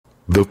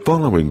The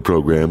following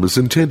program is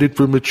intended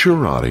for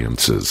mature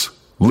audiences.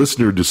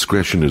 Listener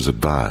discretion is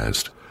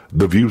advised.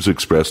 The views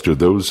expressed are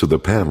those of the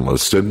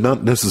panelists and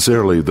not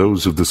necessarily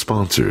those of the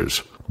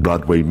sponsors,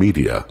 Broadway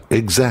Media,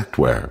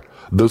 Exactware,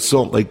 the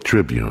Salt Lake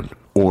Tribune,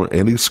 or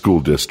any school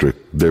district,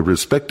 their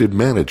respective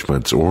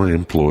managements or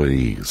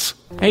employees.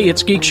 Hey,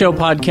 it's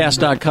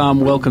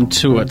GeekShowPodcast.com. Welcome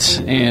to it.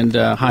 And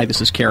hi,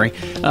 this is Carrie.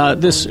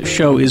 This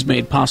show is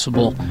made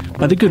possible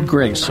by the good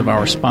grace of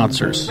our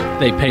sponsors.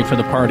 They pay for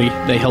the party.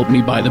 They help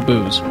me buy the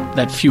booze.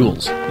 That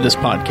fuels this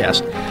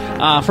podcast.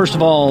 First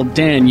of all,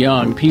 Dan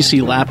Young,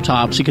 PC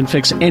Laptops. You can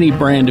fix any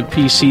brand of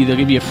PC. They'll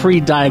give you a free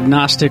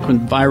diagnostic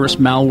with virus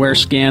malware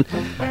scan.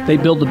 They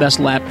build the best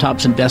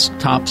laptops and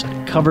desktops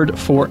covered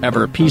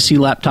forever.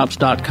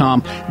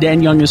 PCLaptops.com.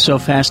 Dan Young is so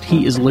fast,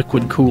 he is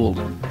liquid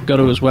cooled. Go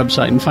to his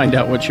website and find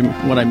out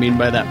what I mean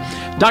by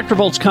that. Dr.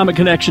 Volt's Comic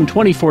Connection,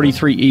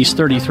 2043 East,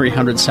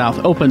 3300 South.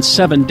 Open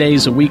 7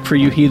 days a week for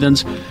you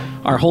heathens.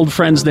 Our hold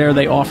friends there,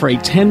 they offer a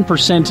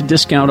 10%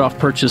 discount off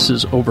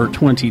purchases over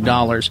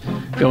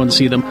 $20. Go and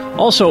see them.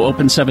 Also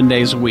open 7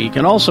 days a week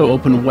and also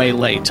open way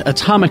late.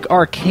 Atomic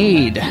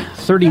Arcade,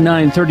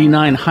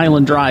 3939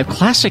 Highland Drive.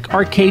 Classic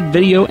arcade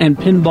video and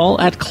pinball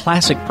at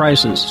classic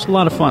prices. It's a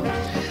lot of fun.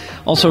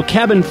 Also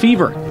Cabin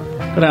Fever.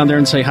 Go down there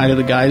and say hi to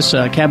the guys.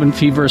 Cabin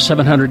Fever,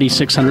 700 East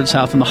 600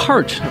 South in the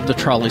heart of the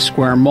Trolley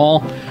Square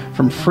Mall.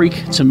 From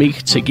freak to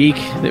meek to geek,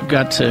 they've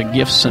got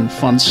gifts and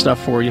fun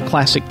stuff for you.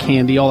 Classic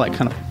candy, all that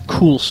kind of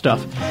cool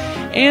stuff.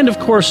 And, of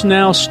course,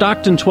 now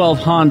Stockton 12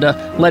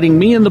 Honda letting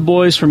me and the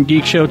boys from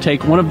Geek Show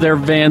take one of their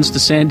vans to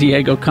San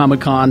Diego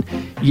Comic-Con.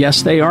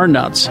 Yes, they are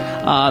nuts.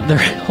 They're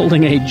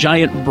holding a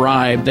giant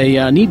bribe.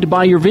 They need to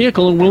buy your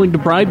vehicle and willing to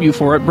bribe you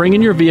for it. Bring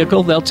in your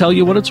vehicle. They'll tell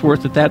you what it's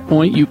worth. At that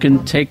point, you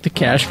can take the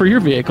cash for your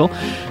vehicle,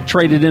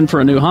 trade it in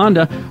for a new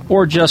Honda,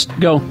 or just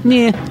go,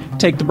 nah,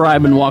 take the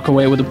bribe and walk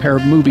away with a pair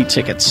of movie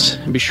tickets.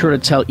 And be sure to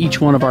tell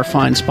each one of our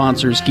fine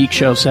sponsors Geek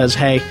Show says,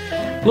 hey,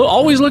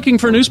 always looking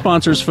for new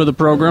sponsors for the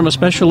program,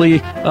 especially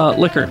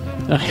liquor.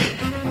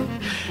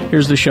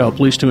 Here's the show.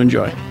 Please to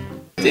enjoy.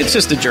 It's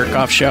just a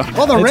jerk-off show.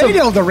 Well,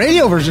 the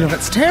radio version of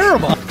it's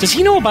terrible. Does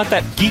he know about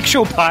that Geek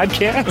Show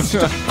podcast?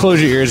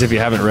 Close your ears if you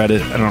haven't read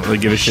it. I don't really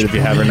give a shit if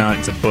you have or not.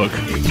 It's a book.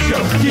 Geek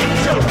Show, Geek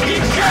Show,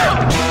 Geek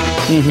Show!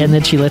 And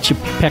then she lets you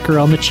peck her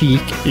on the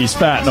cheek. He's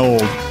fat and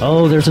old.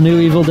 Oh, there's a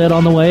new Evil Dead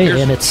on the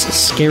way, and it's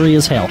scary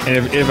as hell.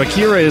 And if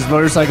Akira is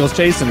motorcycles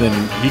chasing,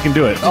 then he can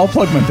do it. I'll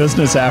plug my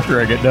business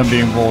after I get done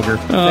being vulgar.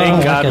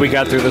 Thank God we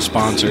got through the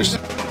sponsors.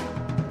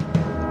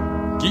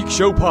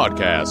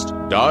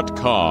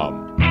 GeekShowPodcast.com.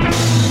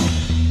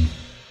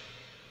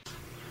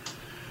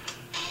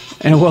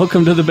 And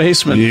welcome to the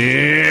basement.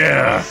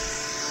 Yeah.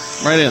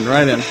 Right in.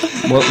 There you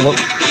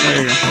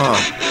go.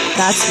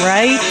 That's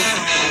right.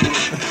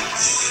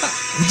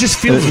 It just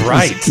feels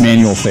right.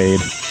 Manual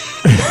fade.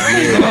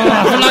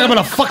 I'm not going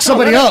to fuck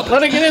somebody up.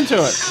 Let it get into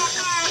it.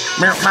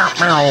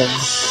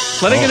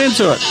 Let it get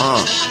into it.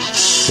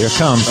 Here it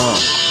comes.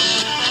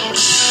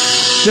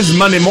 This is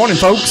Monday morning,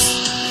 folks.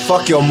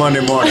 Fuck your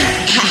Monday morning.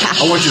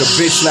 I want you to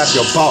bitch slap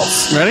your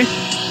boss. Ready?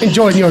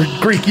 Enjoying your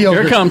Greek yogurt.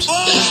 Here it comes.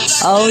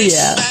 Oh,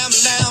 yeah.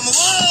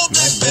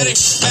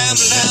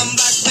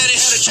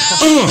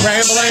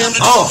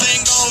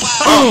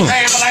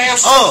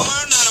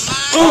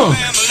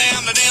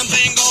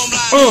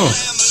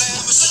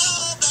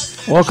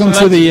 Welcome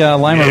to the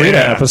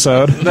Lime-A-Rita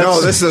episode.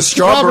 No, this is a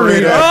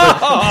strawberry.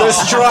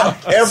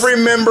 Every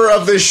member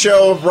of this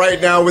show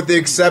right now, with the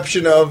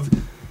exception of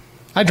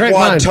I drank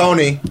mine.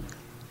 Tony,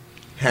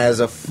 has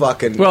a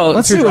fucking... Well,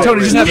 let's see what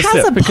Tony just He have a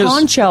has sip a because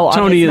poncho on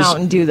Tony his is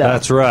Mountain Dew, though.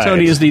 That's right.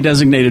 Tony is the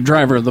designated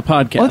driver of the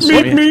podcast.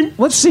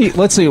 Let's see.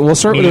 We'll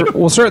start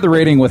the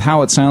rating with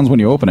how it sounds when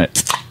you open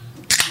it.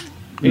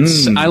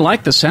 I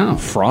like the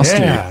sound. Frosty.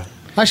 Yeah.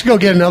 I should go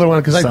get another one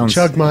because I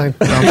chugged mine.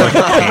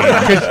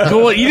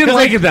 Well, you didn't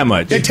like it that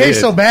much. It tastes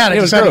so bad. I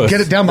just had to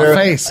get it down my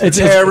face. It's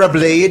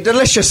terribly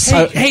delicious.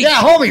 Hey, yeah,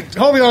 homie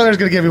over there's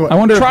going to give you one. I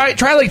wonder.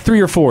 Try like 3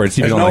 or 4. And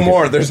see if There's you no don't like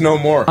more. There's no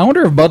more. I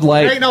wonder if Bud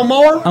Light. Ain't no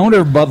more. I wonder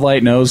if Bud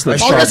Light knows that I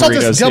guess I'll Strawberry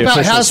just does jump the out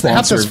official half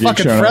sponsor this of Geek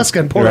fucking Show. Fresca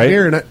and pour Right? a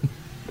beer in it.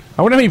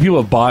 I wonder how many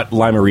people have bought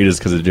Lime-A-Ritas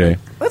because of Jay.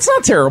 That's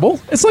not terrible.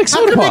 It's like How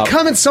soda can pop. they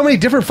come in so many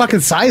different fucking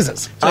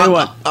sizes? Tell you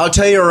what. I'll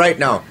tell you right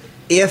now.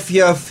 If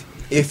you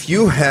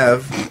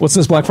have... What's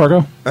this, Black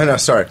Fargo? I know,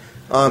 sorry.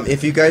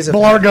 If you guys have...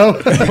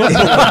 Blargo.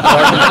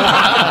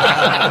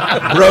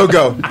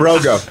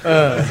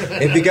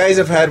 Brogo. If you guys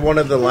have had one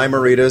of the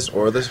Lime-A-Ritas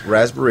or the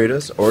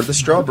Raspberritas or the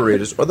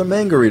Strawberritas or the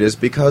Mangaritas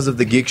because of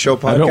the Geek Show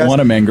podcast... I don't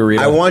want a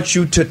Mangarita. I want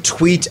you to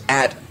tweet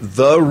at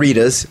the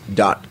Ritas.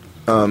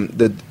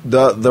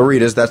 The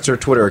Ritas, that's their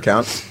Twitter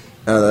account.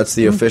 That's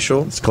the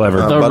official. It's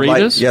clever. The Bud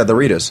Light. Ritas? Yeah, the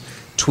Ritas.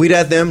 Tweet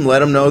at them. Let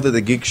them know that the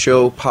Geek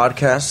Show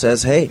podcast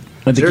says, hey.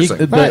 The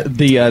Seriously. tag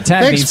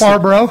Thanks, needs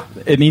Farbro.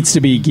 It needs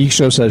to be Geek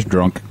Show says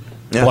drunk.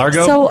 Yeah.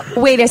 Largo. So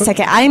wait a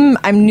second.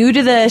 I'm new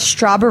to the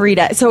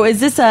strawberryta. So is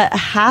this a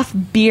half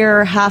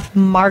beer, half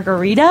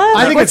margarita?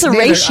 I think What's it's the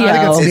neither. ratio?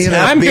 I think it's neither.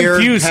 half I'm beer,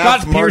 confused.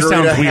 half Scott Pierce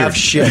margarita, sounds weird. half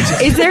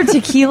shit. Is there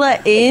tequila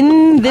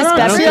in this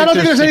beverage? See, I don't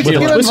think there's any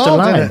tequila Twist a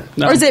involved in line. it.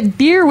 No. Or is it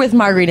beer with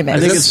margarita mix? I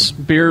think it's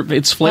beer.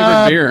 It's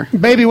flavored beer.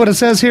 Baby, what it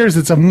says here is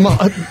it's a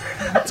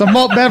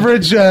malt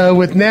beverage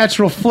with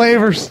natural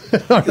flavors.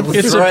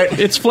 It's right.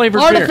 It's flavored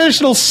beer.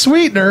 Artificial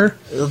sweetener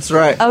That's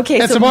right. Okay,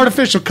 and so, some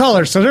artificial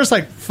colors. So there's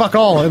like fuck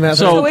all in that.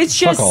 So- thing.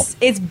 so it's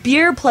it's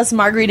beer plus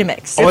margarita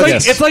mix.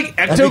 It's like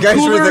Have you Ecto guys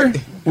Cooler.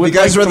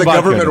 read the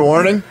government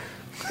warning?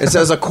 It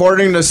says,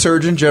 according to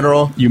Surgeon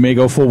General, You may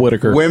go full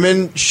Whitaker.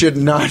 women should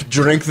not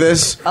drink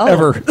this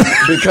Ever.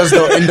 because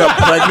they'll end up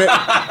pregnant.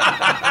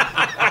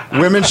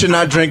 Women should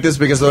not drink this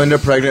because they'll end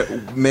up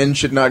pregnant. Men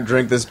should not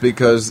drink this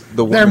because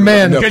the They're woman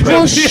men. will end up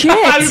Bullshit.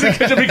 pregnant.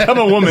 Because to become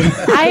a woman.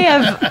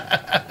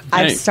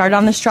 I've started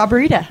on the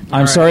strawberryta.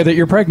 I'm sorry that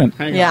you're pregnant.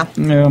 Yeah.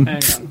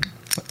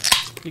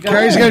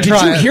 Gary's gonna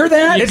try. Did you hear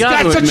that? You It's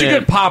gotta got such a admit,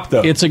 good pop,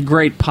 though. It's a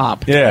great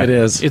pop. Yeah. It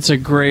is. It's a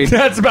great.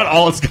 That's about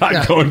all it's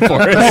got going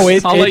for it.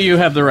 No, I'll let you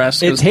have the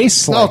rest. It 'cause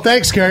tastes Oh, like.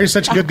 thanks, Gary. You're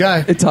such a good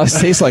guy. It does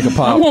taste like a I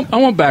pop.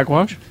 won't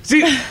backwash.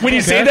 See, when you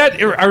say that,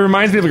 it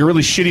reminds me of like a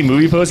really shitty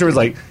movie poster. It's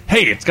like,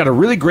 hey, it's got a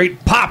really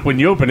great pop when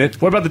you open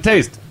it. What about the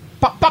taste?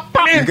 Pop, pop,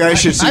 pop. You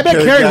guys should see I bet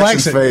Kerry Kerry Jackson's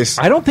likes it. face.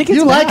 I don't think it's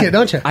You like bad. it,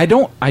 don't you? I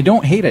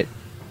don't hate it.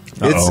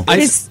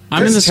 It's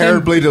I'm in the same.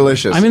 terribly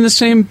delicious. I'm in the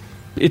same.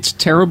 It's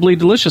terribly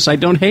delicious. I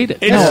don't hate it.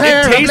 It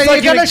terribly tastes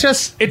like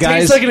delicious. It Guys.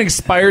 tastes like an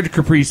expired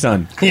Capri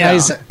Sun.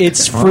 Guys,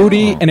 it's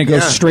fruity and it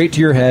goes Yeah. straight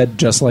to your head,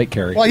 just like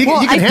Carrie. Well, you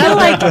Well, can I have feel it.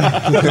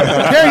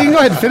 like Gary, you can go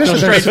ahead and finish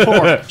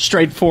it.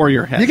 Straight for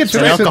your head. You can It's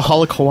an finish it.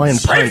 alcoholic Hawaiian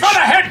punch.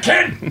 head,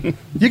 kid!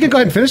 You can go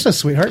ahead and finish this,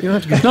 sweetheart. You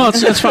don't have to go. No,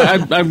 it's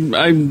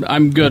fine.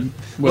 I'm good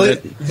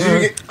with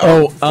it.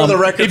 For the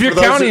record, if you're for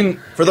those- counting-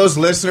 for those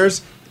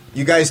listeners,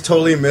 you guys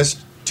totally missed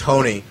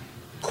Tony.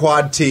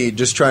 Quad T,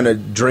 just trying to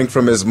drink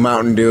from his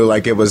Mountain Dew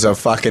like it was a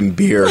fucking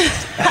beer.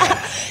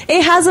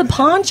 it has a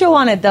poncho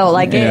on it though.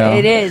 Like Yeah.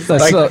 it is.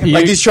 That's- Like, you-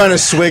 like he's trying to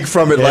swig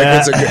from it like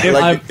it's a,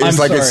 like I'm it's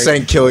like it's sorry.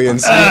 St.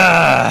 Killian's. I'm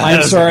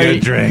That's a sorry. good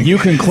drink. You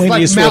can clean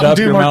like these Mountain up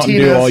Dew your Mountain Dew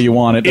martinis. all you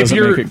want. It doesn't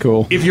make it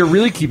cool. If you're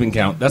really keeping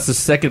count, that's the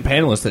second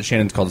panelist that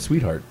Shannon's called a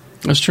sweetheart.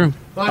 That's true.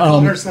 I call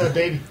her son,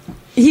 baby.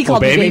 He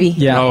called me baby.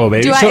 Yeah. Oh,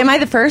 baby. Am I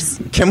the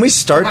first? Can we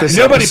start this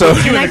Nobody episode?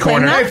 puts you in Can I the claim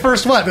corner. that? Hey,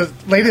 first what? The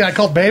lady I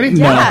called baby?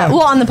 Yeah.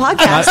 Well, on the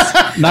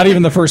podcast. Not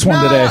even the first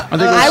one today.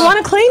 I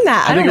want to claim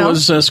that. I I don't think it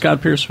know. was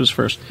Scott Pierce was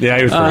first. Yeah,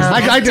 he was first.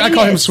 I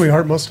call him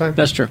sweetheart most of the time.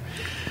 That's true.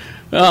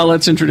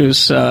 Let's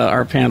introduce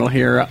our panel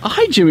here.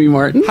 Hi, Jimmy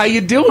Martin. How you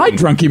doing? Hi,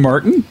 Drunky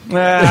Martin.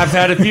 I've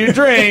had a few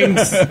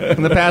drinks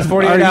in the past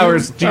 48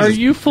 hours. Are Jesus.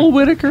 you full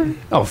Whitaker?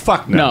 Oh,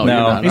 fuck no. No. No,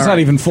 You're not. he's All not right.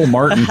 even full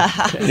Martin.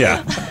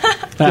 Yeah.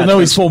 You'll know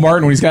he's full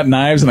Martin when he's got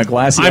knives and a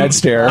glassy-eyed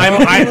stare.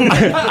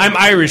 I'm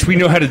Irish. We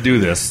know how to do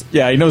this.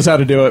 Yeah, he knows how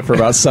to do it for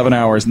about 7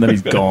 hours, and then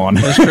he's gone.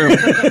 That's true.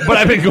 But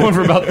I've been going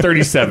for about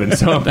 37,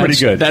 so I'm pretty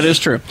good. That is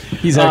true.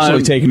 He's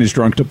actually taking his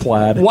drunk to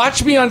Plaid.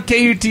 Watch me on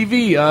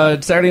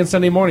KUTV Saturday and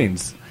Sunday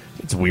mornings.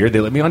 It's weird. They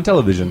let me on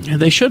television.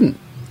 They shouldn't.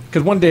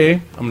 Because one day,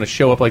 I'm going to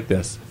show up like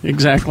this.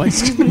 Exactly.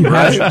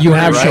 You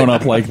have shown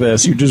up like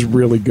this. You're just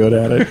really good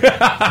at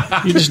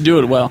it. You just do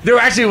it well. There were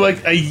actually,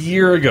 like, a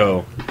year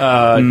ago,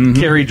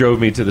 Carrie drove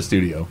me to the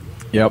studio.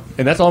 Yep.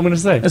 And that's all I'm going to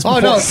say. It's Oh,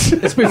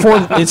 before,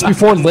 no. it's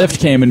before Lyft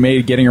came and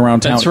made getting around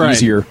town That's right.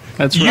 easier.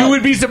 That's You right.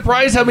 would be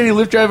surprised how many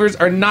Lyft drivers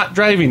are not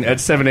driving at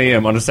 7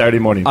 a.m. on a Saturday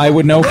morning. I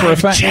would know for a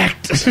fact.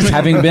 checked.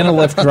 Having been a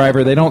Lyft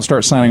driver, they don't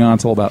start signing on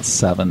until about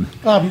 7.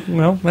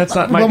 Well, that's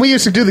not my... When we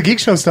used to do the Geek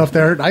Show stuff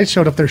there, I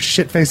showed up there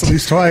shit-faced at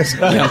least twice.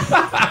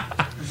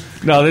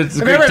 No, it's a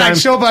Remember, great time. I'd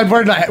show up, I'd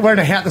wearing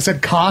a hat that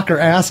said cock or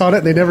ass on it,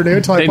 and they never knew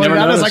until I They pointed it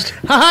never out. I was noticed.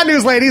 like, haha,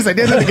 news ladies, I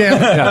did it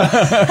again.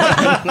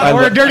 I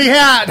wore a dirty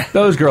hat.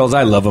 Those girls,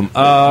 I love them.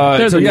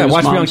 They're So the yeah, news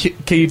watch moms. me on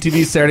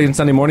KUTV Saturday and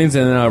Sunday mornings,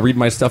 and read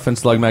my stuff in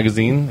Slug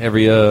Magazine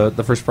every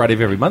the first Friday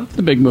of every month.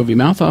 The big movie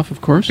Mouth Off,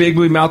 of course. Big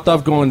movie mouth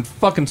off, going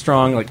fucking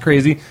strong like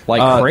crazy,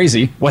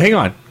 Crazy. Well, hang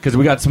on, because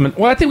we got some.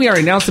 Well, I think we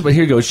already announced it, but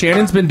here you go.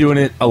 Shannon's been doing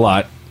it a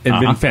lot and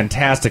been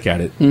fantastic at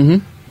it.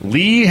 Mm-hmm.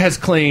 Lee has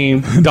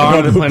claimed Dawn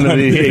of the Planet of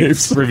the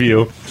Apes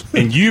review,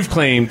 and you've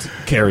claimed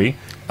Carrie.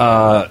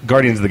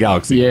 Guardians of the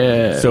Galaxy.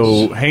 Yes.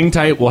 So hang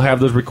tight. We'll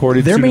have those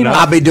recorded There soon may enough.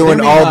 not- I'll be doing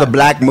There may all not- the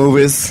black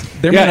movies.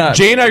 There may Yeah, not,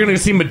 Jay and I are going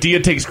to see Medea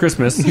Takes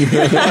Christmas,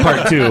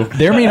 part 2.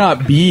 there may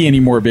not be any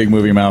more big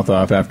movie mouth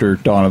off after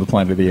Dawn of the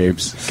Planet of the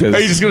Apes. 'cause- Are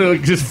you just going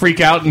to just freak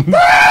out? And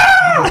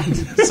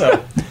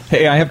so,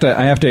 hey, I have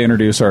to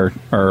introduce our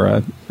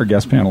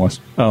guest panelist.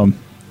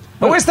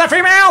 Who is the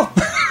female?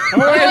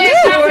 Who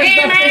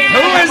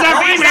is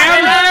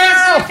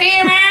the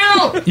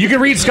female? You can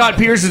read Scott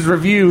Pierce's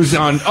reviews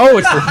on. Oh,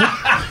 it's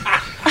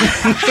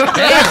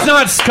That's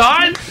not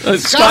Scott.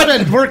 Scott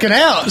been working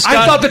out.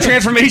 I thought the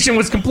transformation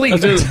was complete.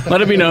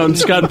 Let it be known,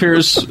 Scott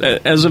Pierce,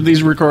 as of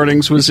these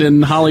recordings, was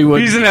in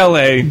Hollywood. He's in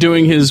L.A.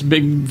 doing his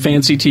big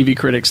fancy TV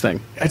critics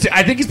thing.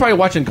 I think he's probably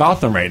watching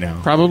Gotham right now.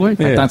 Probably.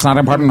 Yeah. That's not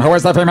important. Who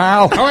is the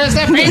female? Who is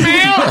the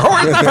female?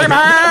 Who is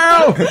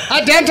the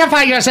female?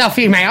 Identify yourself,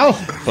 female.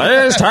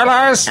 Please tell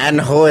us. And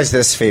who is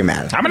this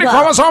female? How many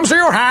chromosomes do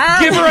you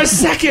have? Give her a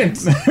second.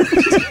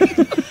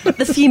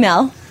 The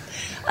female.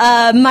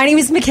 My name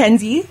is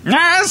Mackenzie.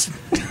 Yes.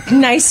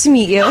 Nice to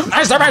meet you.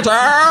 Nice to meet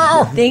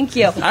you. Thank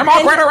you. I'm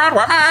awkward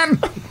around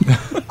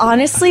women.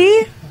 Honestly,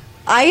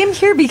 I am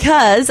here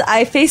because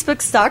I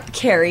Facebook stalked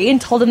Carrie and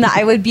told him that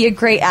I would be a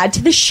great add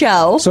to the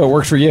show. So it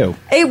worked for you.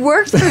 It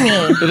worked for me.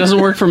 It doesn't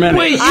work for many.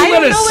 Wait, you I got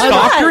don't a know what it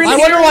stalker was. in I here?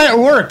 wonder why it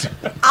worked.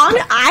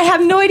 I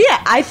have no idea.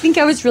 I think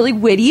I was really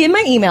witty in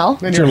my email.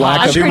 And your you're lack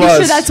hot. of- She Pretty was.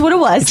 sure that's what it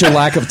was. It's your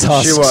lack of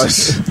tusks. She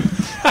was.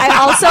 I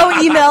also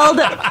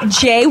emailed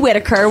Jay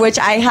Whitaker, which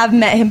I have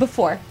met him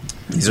before.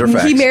 These are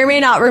facts. He may or may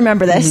not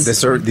remember this.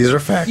 These are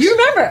facts. You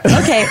remember?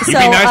 Okay, so Be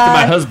nice to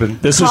my husband.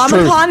 This is true.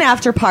 Comic-Con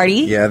after party.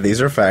 Yeah,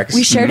 these are facts.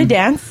 We shared a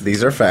dance.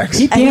 These are facts.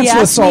 He And he danced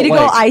with asked me Salt to go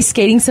Lake. ice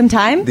skating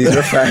sometime. These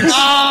are facts.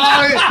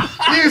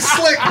 Oh, you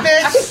slick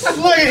bitch.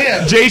 Look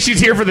at him. Jay, she's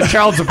here for the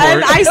child support.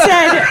 And I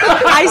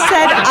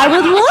said, I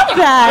would love By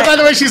that.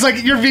 the way, she's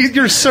like,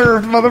 you're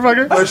served,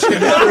 motherfucker. But she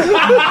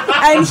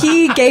never, And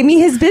he gave me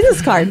his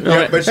business card.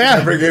 but she Yeah.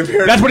 never gave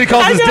her. That's what he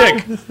calls I his know.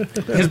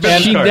 dick. His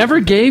business She card. never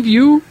gave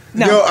you.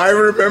 No, I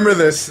remember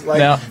this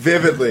No.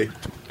 vividly.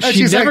 And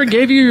She she's never like,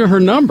 gave you her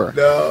number.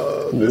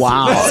 No.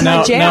 Wow.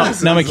 my jam.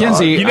 Now,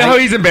 Mackenzie, You know how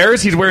he's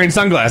embarrassed? He's wearing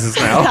sunglasses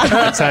now.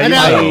 That's how you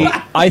know.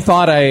 I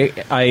thought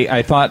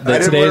I thought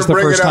that today is the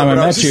first time I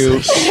met you,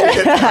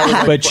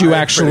 but you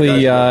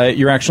actually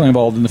you're actually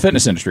involved in the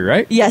fitness industry,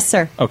 right? Yes,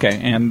 sir. Okay,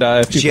 and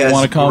if She people has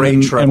want to come great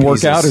and work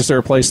trapezes. out, is there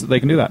a place that they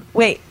can do that?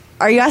 Wait,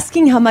 are you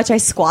asking how much I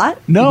squat?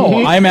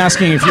 No, I'm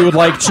asking if you would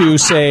like to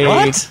say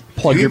What?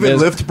 plug You your even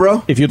business. lift,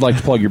 bro? If you'd like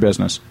to plug your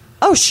business.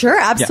 Oh, sure,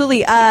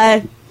 absolutely.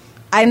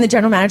 I'm the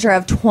general manager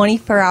of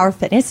 24 Hour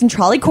Fitness in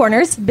Trolley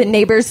Corners. Been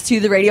neighbors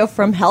to the Radio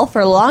from Hell for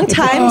a long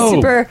time. Whoa.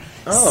 Super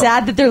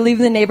sad that they're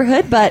leaving the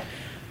neighborhood, but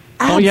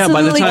Oh, yeah,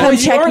 by the absolutely time- come Oh,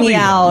 check you're me leaving.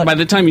 out. By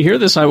the time you hear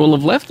this, I will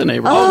have left the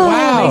neighborhood. Oh,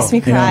 wow. It makes me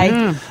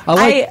cry. I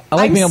like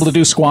I'm being able to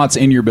do squats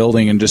in your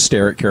building and just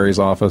stare at Carrie's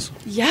office.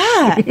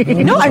 Yeah.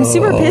 No, I'm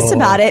super pissed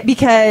about it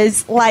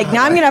because, like,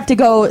 now I'm going to have to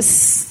go,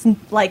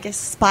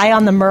 spy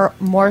on the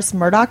Morris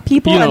Murdoch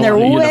people, You know, and they're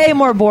you way know.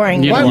 more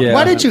boring. You why, know. Yeah.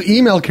 why did you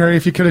email Carrie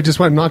if you could have just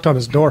went and knocked on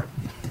his door?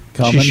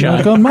 Come She's and shy.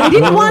 knock on my I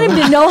didn't want him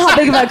to know how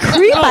big of a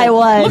creep I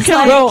was. Look how,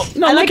 Like,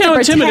 I look like how to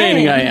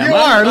intimidating I pretend. am. You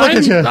are, look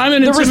at you. I'm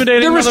an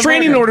intimidating The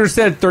restraining motherfucker. order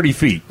said 30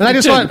 feet. And I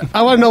just want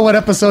to know what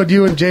episode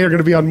you and Jay are going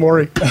to be on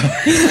Maury. At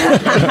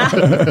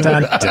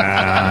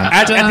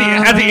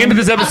the end of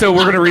this episode,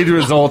 we're going to read the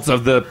results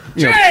of the.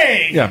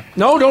 Jay! Yeah.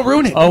 No, don't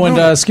ruin it. Oh,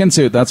 and skin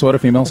suit. That's what a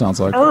female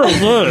sounds like.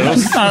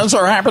 I'm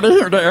so happy to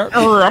hear that.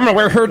 I'm going to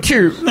wear her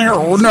too.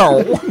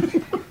 No.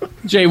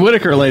 Jay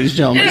Whitaker, ladies and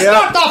gentlemen.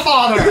 Not the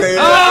father.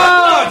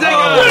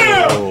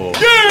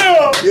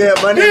 Yeah,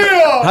 my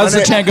name. How's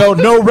the chant go?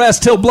 No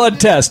rest till blood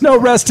test. No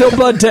rest till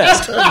blood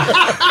test.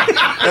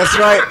 That's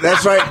right.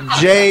 That's right.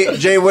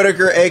 Jay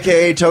Whitaker,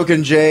 aka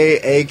Token J,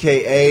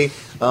 aka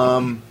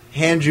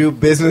Handju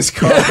business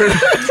card.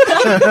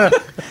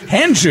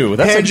 Hanju.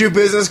 Handju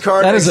business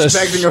card. that is a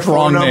expecting a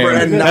strong phone number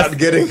name. and not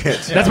getting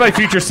it. That's my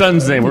future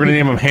son's name. We're going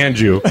to name him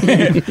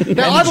Hanju.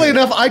 Now, oddly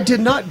enough, I did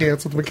not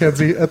dance with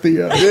Mackenzie at the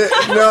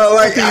No,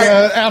 like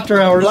after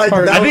hours Like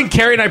party. that I think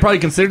Carrie and I probably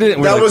considered it.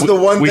 And we were that like, was the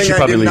one we thing should I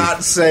probably did leave.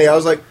 not say. I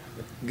was like,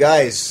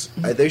 guys,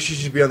 I think she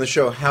should be on the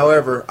show.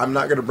 However, I'm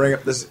not going to bring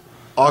up this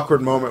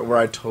awkward moment where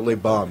I totally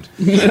bombed.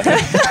 She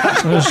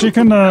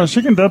can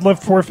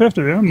deadlift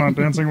 450. I'm not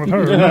dancing with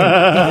her.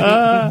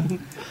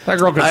 That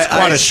girl could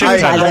squat a shit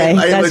ton. By the way,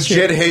 I that's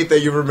legit true. hate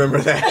that you remember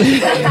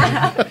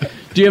that.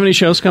 Do you have any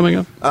shows coming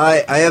up?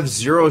 I have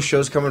 0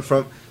 shows coming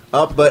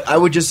up, but I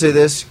would just say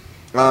this.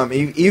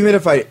 Even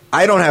if I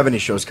don't have any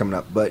shows coming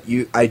up, but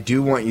I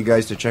do want you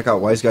guys to check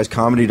out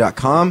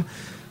wiseguyscomedy.com.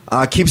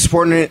 Keep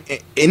supporting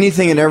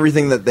anything and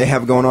everything that they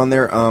have going on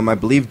there. I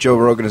believe Joe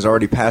Rogan has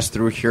already passed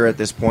through here at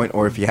this point,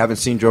 or if you haven't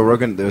seen Joe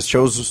Rogan, the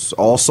show's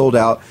all sold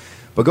out.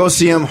 But go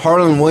see him.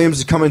 Harlan Williams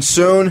is coming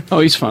soon. Oh,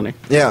 he's funny.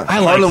 Yeah, I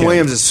like Harlan him.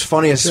 Williams is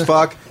funny as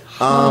fuck.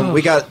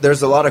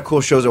 There's a lot of cool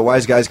shows at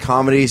Wise Guys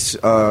Comedies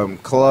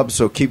Club,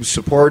 so keep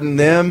supporting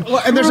them.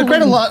 Well, and there's a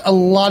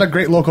lot of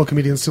great local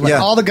comedians too. Like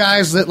Yeah. all the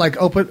guys that like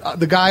open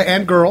the guy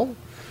and girl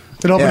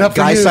that open Yeah, up for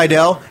Guy you.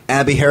 Seidel,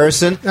 Abby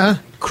Harrison,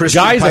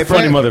 Christian Guy's a Piper.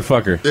 funny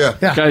motherfucker. Yeah.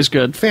 Yeah. Guy's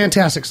good.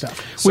 Fantastic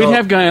stuff. We'd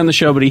have Guy on the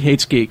show, but he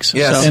hates geeks.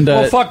 Yes. So. And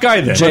Well, fuck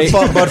Guy then. Jay-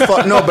 But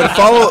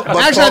follow. But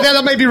Actually, I thought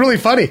that might be really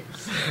funny.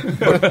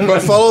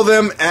 but follow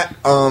them at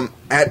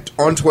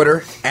on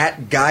Twitter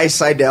at Guy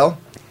Seidel.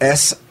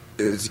 S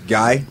is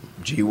Guy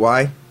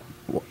GY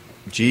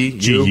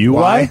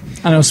GUY.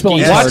 I know spelling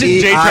is hard. Watching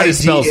Jay try to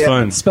spell is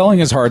fun. Spelling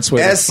is hard,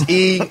 sweetie.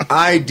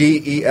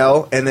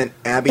 SEIDEL, and then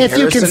Abby If you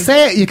Harrison. can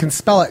say it, you can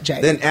spell it, Jay.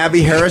 Then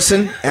Abby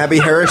Harrison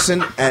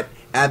at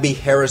Abby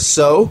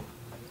Harriso.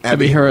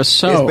 Abby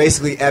Harriso. It's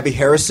basically Abby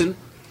Harrison.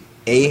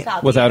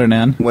 Without an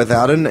N.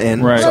 Without an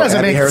N. Right. So That doesn't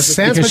Abby make Harrison.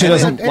 sense. Because she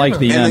doesn't like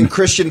the And N. then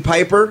Christian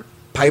Piper.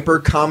 Piper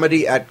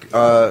Comedy at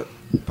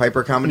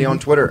Piper Comedy on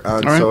Twitter.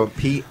 So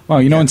Pete. Well,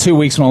 in 2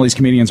 weeks when all these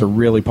comedians are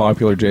really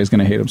popular, Jay's going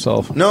to hate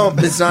himself. No,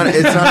 it's not a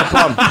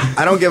problem.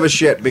 I don't give a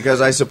shit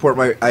because I support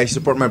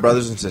my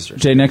brothers and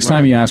sisters. Jay, next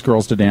time you ask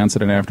girls to dance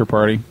at an after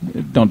party,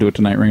 don't do it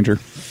tonight, Ranger.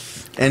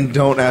 And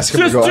don't ask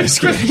him to go ice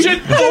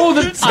skating. all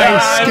the time.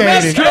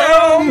 Ice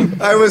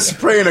skating. I was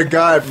praying to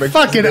God.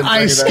 Fucking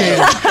ice skating.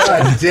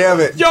 God damn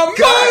it. You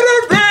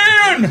might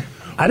have been.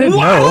 I didn't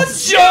know.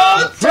 What's your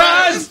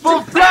price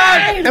for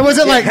flight? And was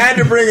it like Had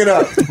to bring it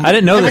up. I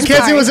didn't know this.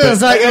 Mackenzie was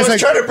like, I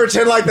was trying to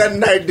pretend like that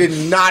night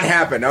did not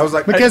happen. I was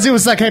like, Mackenzie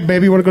was like, hey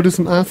baby, you want to go do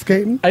some ice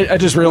skating? I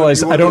just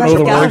realized I don't know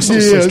the words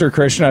to Sister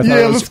Christian. I thought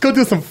Yeah, it was, let's go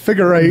do some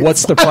figure eight.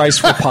 what's the price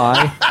for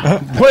pie?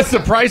 What's the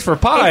price for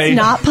pie? It's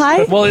not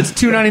pie? Well, it's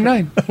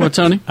 $2.99. What,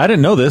 Tony? I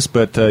didn't know this,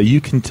 but you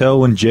can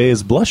tell when Jay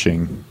is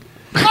blushing.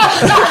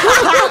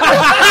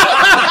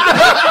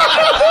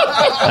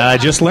 I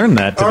just learned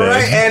that today. all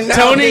right, and now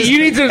Tony, his- you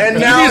need to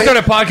start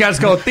a podcast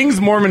called "Things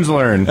Mormons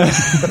Learn."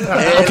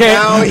 Okay,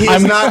 now he's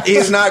I'm-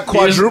 not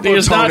quadruple He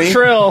is not Tony.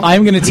 Trill.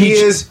 I'm going to He teach.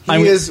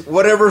 is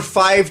whatever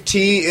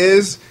 5T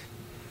is.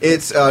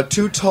 It's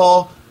too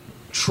tall,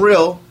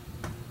 trill,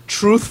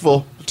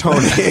 truthful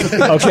Tony.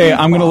 Okay,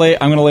 I'm going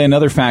to lay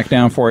another fact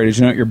down for you. Did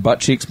you know that your butt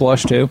cheeks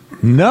blush too?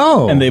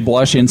 No. And they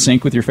blush in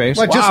sync with your face?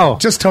 Like Wow.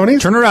 just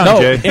Tony's? Turn around, No,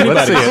 Jay.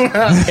 Let's see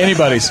it.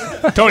 anybody's.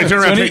 Tony, turn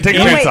around. Tony, Take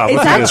your wait, pants off. is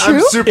Let's that do this. true?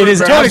 I'm super It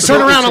is embarrassed. Tony,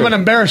 turn around. Super I'm going to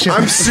embarrass you.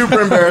 I'm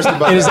super embarrassed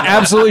about It is that.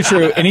 absolutely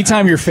true.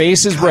 Anytime your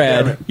face is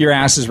red, your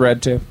ass is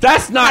red too.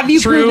 That's not Have you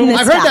proven true. this?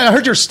 I've heard that. I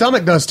heard your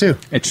stomach does too.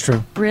 It's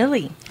true.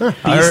 Really?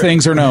 These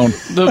things are known.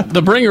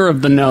 The bringer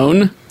of the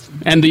known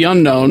and the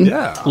unknown,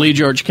 Lee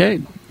George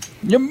Cade.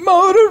 You're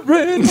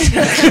motoring.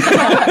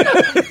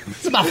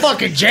 It's my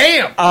fucking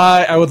jam.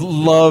 I would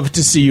love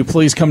to see you.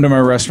 Please come to my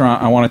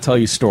restaurant. I want to tell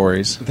you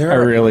stories. I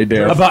really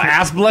do. About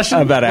ass blushing?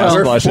 About ass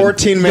We're blushing.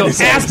 14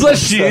 minutes. Ass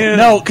blushing.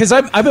 No, because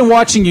I've been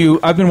watching you.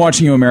 I've been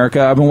watching you,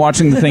 America. I've been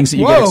watching the things that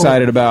you get Whoa.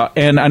 excited about,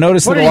 and I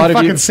noticed What that are a you, lot of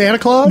fucking you. Santa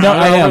Claus? No,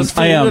 I am. was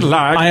I am. feeling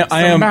like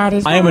I am.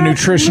 somebody's I am a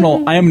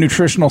nutritional. I am a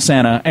nutritional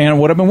Santa, and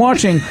what I've been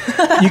watching,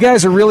 you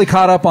guys are really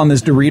caught up on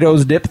this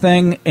Doritos dip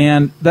thing,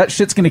 and that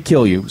shit's going to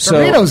kill you. So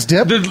Doritos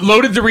dip. The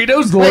loaded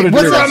Doritos? loaded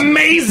what's Doritos. that?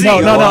 Amazing. No.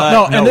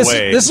 What? And No this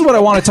way. is what I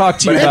want to talk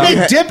to you And about.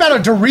 they dip out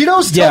of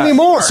Doritos? Tell me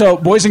more. So,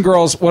 boys and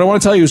girls, what I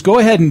want to tell you is go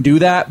ahead and do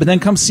that, but then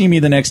come see me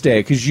the next day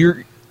because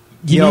you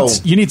Yo.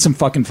 need some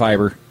fucking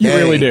fiber. You Hey.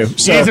 really do. You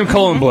need some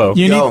colon blow.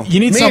 You Yo. need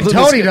me and something.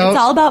 Tony It's don't.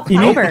 all about You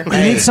need, fiber.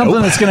 you need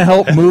something that's going to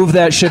help move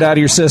that shit out of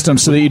your system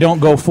so that you don't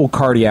go full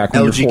cardiac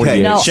when LGK. you're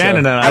 48. No. Shannon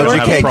and I don't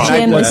have a LGK, problem.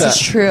 Jim, What's this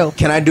is true.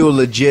 Can I do a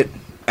legit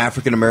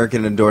African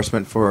American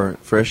endorsement for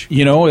Frisch?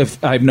 You know,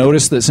 if I've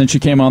noticed that since you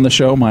came on the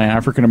show, my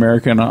African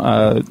American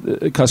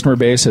customer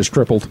base has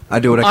tripled. I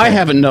do what I can. I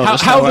haven't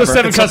noticed. How have the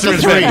however, 7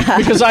 customers been?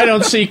 because I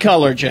don't see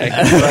color, Jay.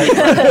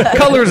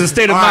 Color is a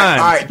state of All right,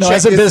 mind. all right, No, check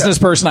as a this business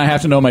out. person, I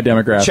have to know my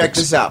demographics. Check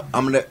this out.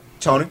 I'm gonna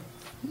Tony.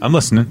 I'm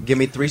listening. Give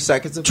me 3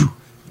 seconds of.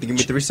 Give me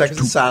 3 seconds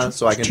of silence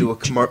so I can do a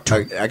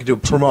I can do a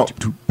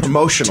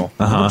promotional.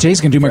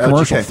 Jay's going to do my LGK.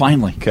 commercial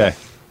finally. Okay.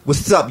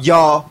 What's up,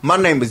 y'all? My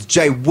name is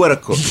Jay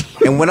Whitaker,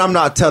 and when I'm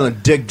not telling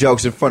dick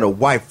jokes in front of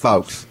white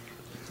folks,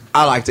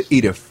 I like to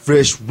eat at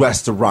Frisch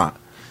Restaurant.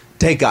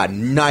 They got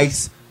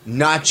nice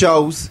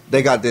nachos.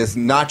 They got this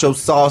nacho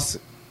sauce.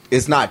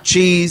 It's not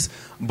cheese,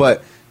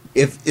 but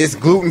if it's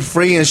gluten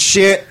free and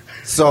shit.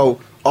 So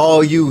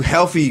all you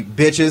healthy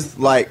bitches,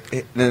 like,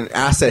 and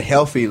I said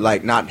healthy,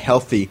 like not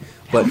healthy,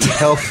 but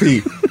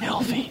healthy.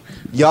 Healthy.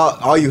 Y'all,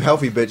 all you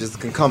healthy bitches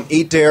can come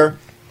eat there.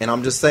 And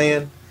I'm just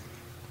saying,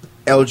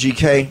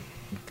 LGK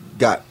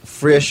got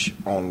Frisch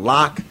on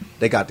lock.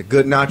 They got the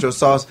good nacho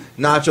sauce.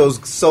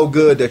 Nachos so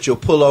good that you'll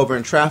pull over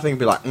in traffic and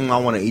be like, I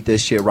want to eat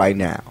this shit right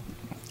now.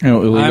 You know,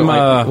 we'll eat I'm,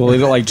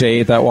 it like Jay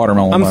ate that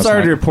watermelon. I'm last sorry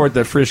night. to report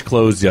that Frisch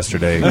closed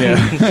yesterday.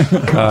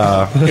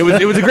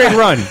 It was a great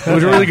run. It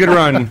was a really good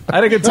run. I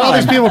had a good All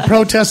these time. people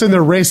protesting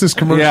their racist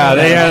commercial. Yeah,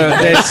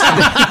 they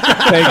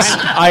Thanks.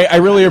 I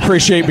really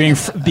appreciate being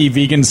the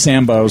vegan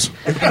Sambos.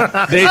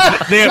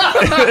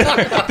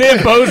 they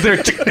imposed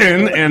their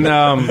chicken and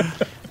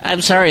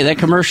I'm sorry, that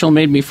commercial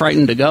made me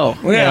frightened to go.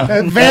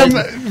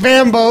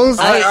 Vambos.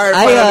 All right,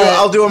 fine,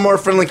 I'll do a more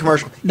friendly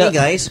commercial. Hey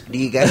guys, do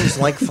you guys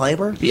like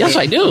fiber? Yes,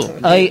 I do.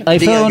 I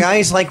Do you found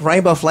guys like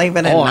riboflavin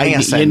and Oh,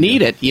 niacin? you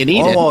need it. You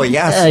need Oh, it.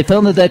 yes. I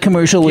found that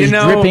commercial was You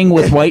know- dripping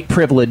with white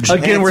privilege.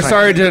 again, we're That's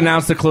sorry to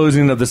announce the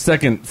closing of the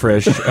second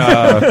Frisch.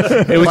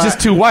 It was just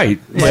too white.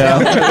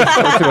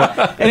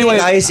 Anyway,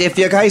 guys, if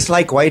you guys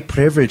like white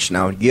privilege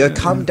now, you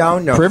come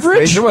down to Privilege?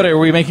 Frisch- What, are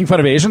we making fun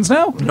of Asians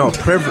now? No,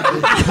 privilege.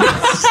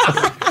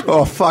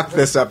 Oh, fuck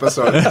this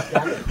episode.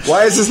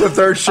 Why is this the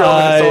third show?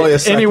 And it's only a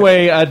second?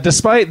 Anyway,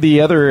 despite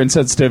the other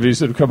insensitivities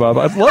that have come up,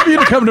 I'd love you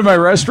to come to my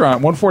restaurant,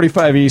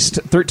 145 East,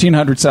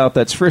 1300 South.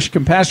 That's Frisch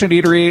Compassionate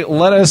Eatery.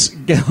 Let us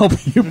help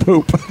you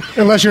poop.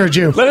 Unless you're a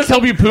Jew. Let us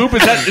help you poop.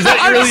 Is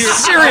that really your...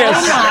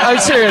 serious? I'm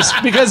serious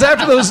because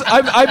after those,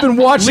 I've been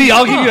watching. Lee,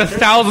 I'll give you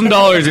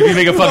 $1,000 if you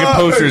make a fucking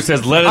poster that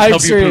says "Let us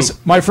help serious. you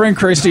poop." My friend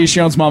Christy, she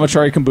owns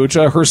Mamachari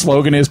Kombucha. Her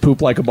slogan is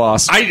 "Poop like a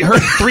boss." I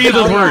heard 3 of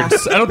those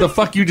words. I don't know what the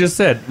fuck you just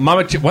said.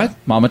 What?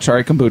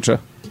 Mamachari Kombucha.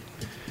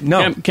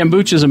 No,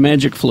 kombucha is a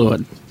magic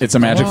fluid. It's a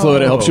magic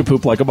fluid. It helps you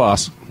poop like a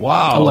boss.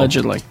 Wow.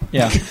 Allegedly.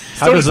 Yeah.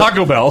 So does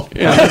Taco Bell.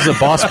 How does a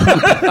boss poop?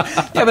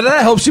 Yeah, but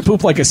that helps you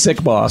poop like a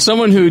sick boss.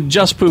 Someone who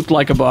just pooped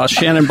like a boss,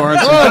 Shannon Barnes.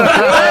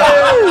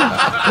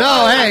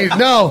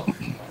 No.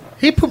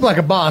 He pooped like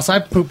a boss. I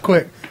pooped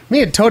quick.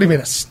 Me and Toady made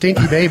a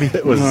stinky baby.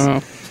 It was.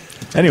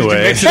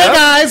 Anyway. Hey,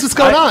 guys, what's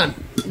going on?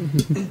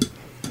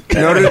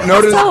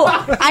 Noted. So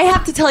I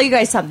have to tell you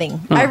guys something.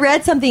 I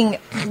read something.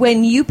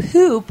 When you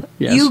poop,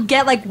 Yes. you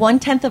get like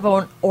 1/10 of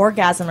an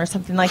orgasm or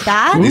something like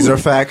that. These are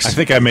facts. I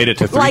think I made it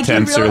to 3 Like you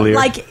tenths really, earlier.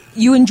 like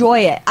you enjoy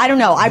it. I don't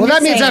know. I'm Well,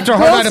 just that means saying, after a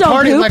hard girls night of don't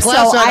partying poop, like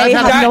last so night, I I've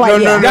have had- no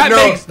idea. That No,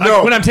 makes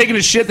no. when I'm taking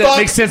a shit, that Fuck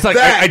makes sense. Like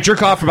that. I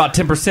jerk off for about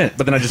 10%,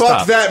 but then I just Fuck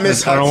stop. that,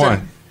 Miss I don't want.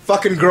 Hudson.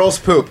 Fucking girls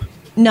poop.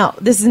 No,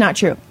 this is not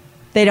true.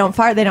 They don't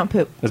fart. They don't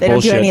poop. That's they don't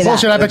bullshit. do any of that.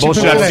 Bullshit, I bet you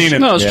Bullshit, poop I've like seen it.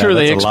 No, it's Yeah, true.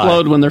 They that's a lie.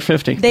 explode when they're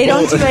 50. They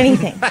don't do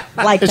anything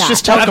like It's that.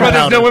 just That's talking why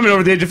there's about no women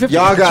over the age of 50.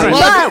 Y'all got it.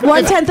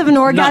 But 1/10 of an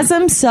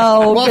orgasm.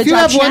 So Well, good if you job,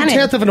 have Shannon.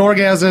 1/10 of an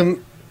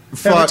orgasm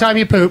every Fuck. time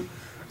you poop,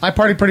 I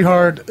partied pretty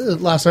hard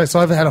last night,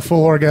 so I've had a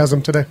full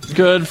orgasm today.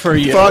 Good for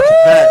you. Fuck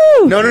that.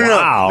 No.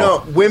 Wow.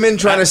 No, women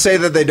trying to say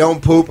that they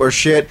don't poop or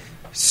shit.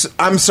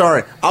 I'm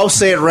sorry. I'll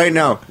say it right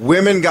now.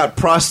 Women got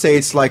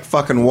prostates like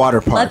fucking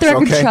water parks. Let the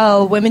record okay?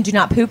 show women do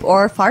not poop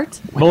or fart.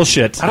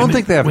 Bullshit. I don't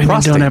think they have Women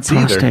prostates don't have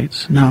either.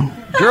 prostates. No,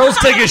 Girls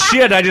take a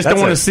shit. I just don't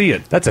That's want a- to see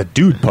it. That's a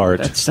dude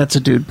part. that's a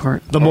dude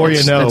part. The more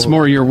you know. That's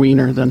more your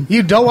wiener than.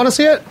 You don't want to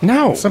see it?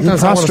 No.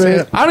 Sometimes I want to see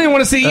it. I don't even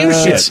want to see you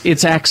shit.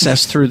 It's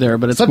access through there,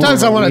 but it's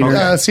Sometimes I more of a want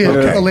wiener. to see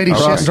a lady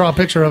shit and draw a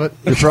picture of it.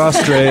 The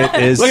prostrate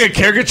is. Like a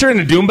caricature in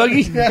a doom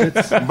buggy.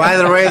 By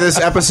the way, this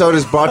episode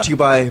is brought to you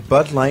by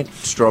Bud Light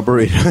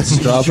Strawberry.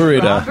 Strawberry.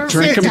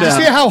 Drink 'em Did you down.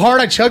 see how hard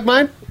I chugged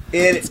mine?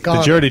 It's Gone.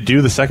 Did you already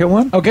do the second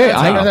one? Okay,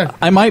 right there.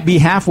 I might be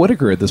half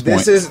Whitaker at this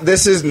point.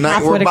 This is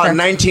Half we're about Whitaker.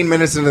 19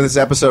 minutes into this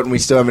episode and we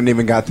still haven't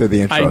even got through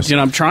the intros.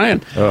 I'm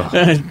trying.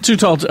 Too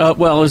tall.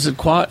 Well, is it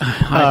quad?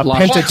 I've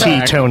lost Penta T,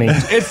 track. Tony.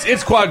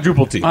 It's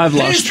quadruple T. I've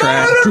lost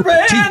track.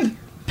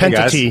 Penta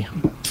guys. T.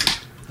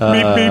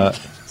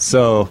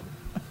 So,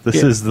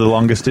 this is the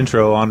longest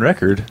intro on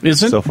record.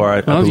 Is it? So far,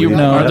 I Well, you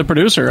believe. are Yep. the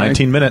producer.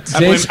 19 minutes.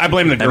 I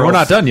blame the girls. And we're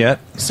not done yet.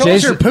 So Jay's-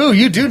 is your poo.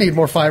 You do need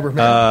more fiber,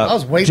 man. I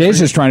was waiting. Jay's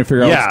for just trying to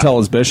figure out what Yeah. to tell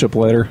his bishop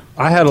later.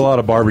 I had a lot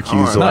of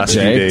barbecues the Not last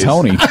few Jay, days.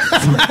 Tony.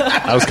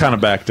 I was kind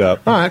of backed up.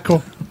 All right,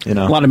 cool. You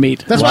know, A lot of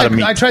meat. That's A lot why of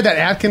meat. I tried that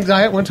Atkins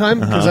diet one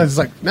time because I was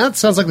like, that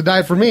sounds like the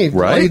diet for me. All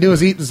Right? you do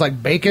is eat is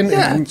like bacon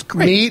and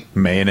meat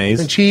mayonnaise.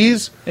 and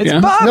cheese. Yeah.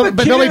 No,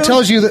 but nobody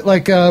tells you that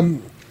like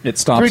It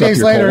stops 3 up days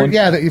your later, colon.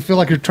 yeah, that you feel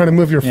like you're trying to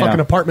move your Yeah. fucking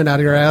apartment out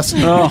of your ass.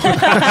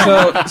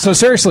 So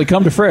seriously,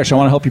 come to Frisch. I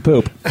want to help you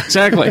poop.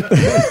 Exactly.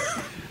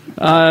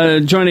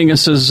 Joining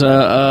us is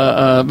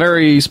a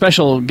very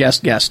special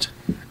guest.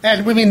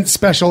 And we mean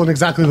special in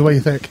exactly the way you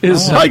think.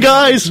 Hi,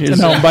 guys.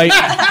 No, by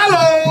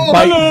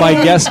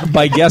guest,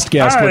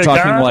 we're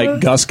talking like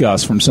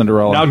Gus from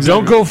Cinderella. Now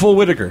don't go full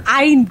Whitaker.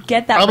 I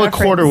get that. I'm a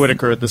reference. quarter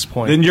Whitaker at this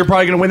point. Then you're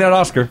probably going to win that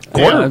Oscar.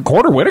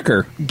 quarter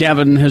Whitaker.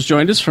 Gavin has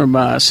joined us from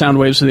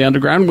Soundwaves of the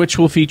Underground, which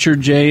will feature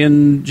Jay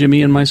and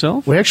Jimmy and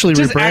myself. We actually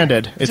Just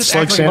rebranded. act- It's just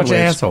Slug act like a bunch of Soundwaves.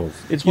 assholes.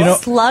 It's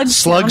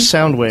Slug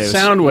Soundwaves.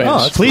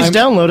 Soundwaves. Please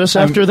download us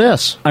after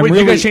this. I'm Wait,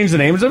 really, you guys changed the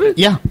names of it?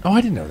 Yeah. Oh,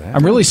 I didn't know that.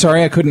 I'm really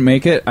sorry I couldn't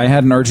make it. I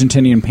had an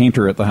Argentinian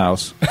painter at the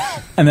house,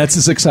 and that's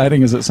as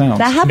exciting as it sounds.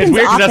 That happens It's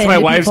weird because often. that's my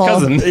to wife's people.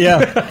 cousin.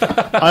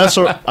 Yeah, I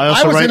also I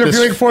was write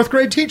interviewing this. fourth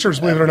grade teachers,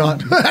 believe it or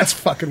not. That's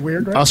fucking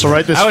weird, right? I also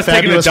write this. I was taking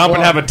a fabulous dump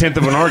and blog. have a 10th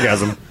of an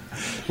orgasm.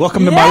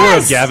 Welcome to my Yes!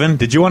 world, Gavin.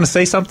 Did you want to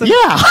say something? Yeah.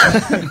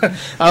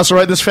 I also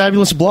write this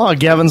fabulous blog,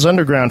 Gavin's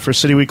Underground, for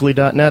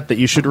cityweekly.net that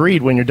you should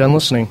read when you're done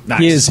listening.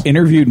 he has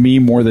interviewed me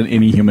more than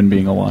any human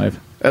being alive.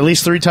 At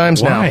least 3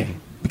 times Why? now.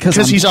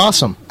 Because he's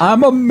awesome.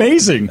 I'm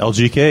amazing.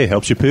 LGK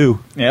helps you poo.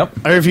 Yep.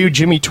 I reviewed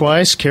Jimmy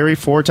twice, Carrie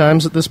 4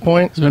 times at this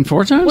point. It's been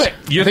 4 times? Wait,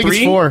 you're I think 3?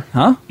 it's 4.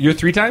 Huh? You're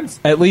 3 times?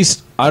 At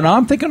least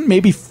I'm thinking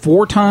maybe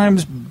 4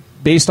 times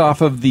based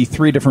off of the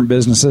 3 different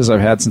businesses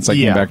I've had since I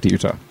came Yeah. back to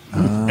Utah.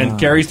 And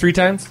Gary's 3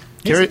 times?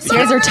 Carrie, You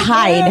guys are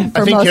tied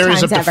for I think most Carrie's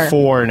times up to ever.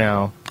 4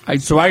 now.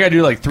 So I got to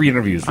do like 3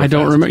 interviews. I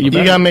don't remember. You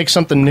got to make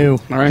something new.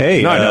 All right.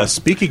 Hey, No, I know.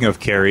 speaking of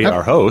Carrie,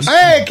 our host.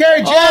 Hey,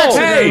 Carrie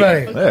Jackson, hey.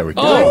 everybody. There we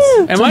go.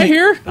 Oh, am I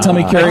here? Tell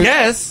me, I Carrie.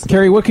 guess.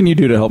 Carrie, what can you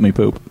do to help me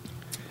poop?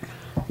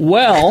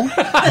 Well,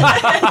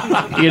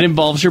 it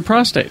involves your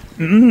prostate.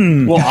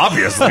 Well,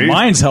 obviously.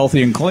 Mine's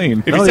healthy and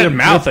clean. If you said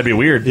mouth, that'd be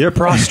weird. Your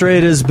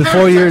prostrate is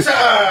before your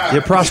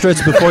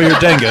prostrate's before your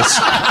dingus.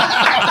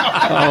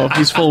 Oh,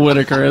 he's full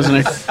Whitaker, isn't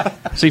he?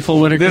 Is he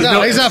full Whitaker?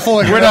 No, he's not full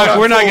Whitaker.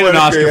 We're not getting an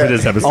Oscar for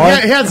this episode.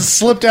 He hasn't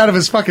slipped out of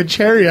his fucking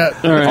chair yet.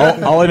 All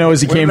right. All I know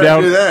is he came did I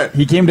do down. that?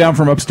 He came down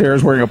from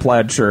upstairs wearing a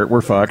plaid shirt. We're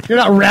fucked. You're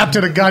not wrapped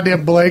in a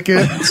goddamn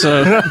blanket.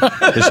 So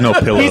There's no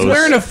pillows. He's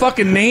wearing a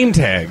fucking name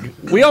tag.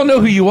 We all know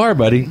who you are,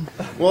 buddy.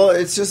 Well,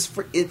 it's just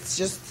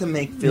to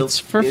make it's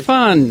for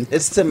fun.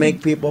 It's to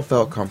make people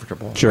feel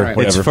comfortable. Sure, Right.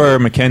 it's for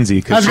Mackenzie I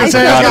because was she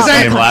going to forgot his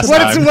say, name last when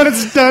time.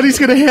 it's done, he's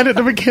going to hand it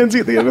to Mackenzie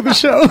at the end of the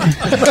show.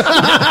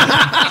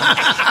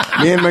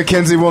 Me and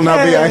Mackenzie will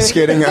not be ice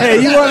skating.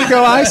 Hey, you want to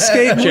go ice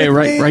skating? Jay,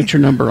 write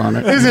your number on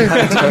it. Is it?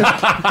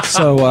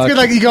 So, It's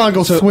like you go and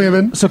go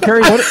swimming. so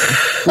Carrie, what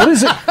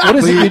is it? What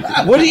is it?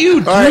 What do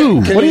you do? All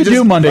right, can What do you you do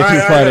just- Monday all through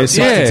right, Friday, all 6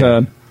 to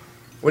right. 10?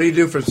 What do you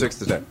do from 6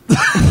 to 10?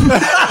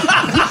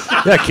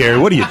 Yeah, Carrie,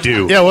 what do you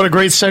do? Yeah, what a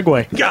great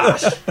segue.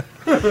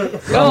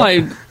 Well,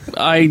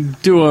 I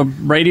do a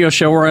radio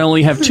show where I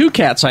only have 2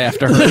 cats I have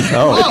to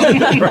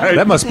herd.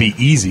 That must be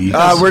easy.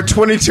 We're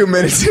 22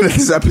 minutes into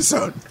this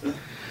episode.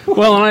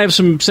 Well, and I have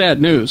some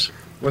sad news.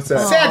 What's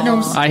that? Sad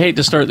news. I hate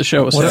to start the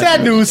show with sad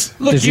Sad news.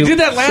 Look, you did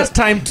that last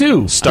time,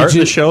 too. Start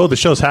the show. The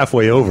show's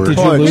halfway over. Did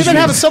you We've lose? been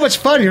having so much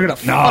fun. You're going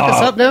to fuck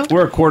us up now?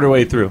 We're a quarter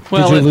way through.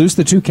 Well, Did you lose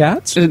the 2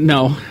 cats?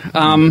 No.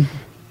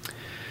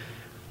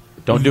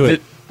 Don't do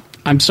it.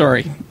 I'm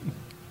sorry.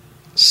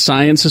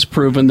 Science has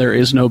proven there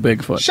is no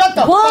Bigfoot. Shut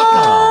the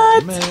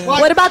What? fuck up.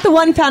 What about the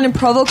one found in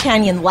Provo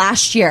Canyon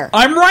last year?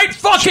 I'm right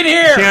fucking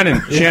here.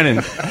 Shannon.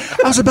 I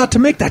was about to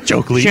make that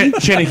joke, Lee.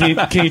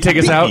 Shannon, can you take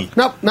us out?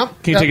 Nope, nope.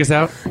 Can you take us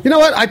out? You know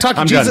what? I talked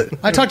to I'm Jesus. done.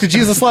 I talked to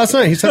Jesus last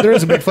night. He said there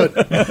is a Bigfoot.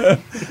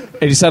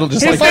 And he said it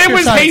just His like name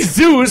was science.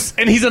 Jesus,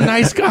 and he's a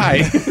nice guy.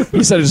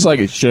 he said it just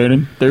like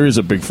Shannon. There is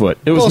a Bigfoot.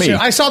 It was Bullshit. me.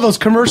 I saw those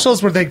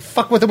commercials where they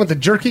fuck with him with the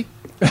jerky.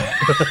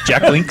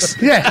 Jack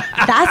Links Yeah.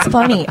 That's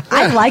funny.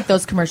 I like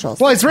those commercials.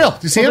 Well, it's real. Do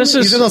you see him? this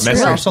is- He's in those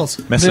Messing- commercials.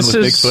 messing This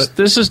with is Bigfoot.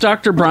 this is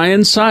Dr.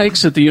 Brian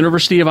Sykes at the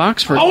University of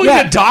Oxford. Oh, he's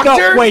a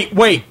doctor? No,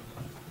 wait.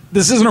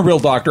 This isn't a real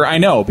doctor. I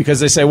know because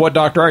they say, "What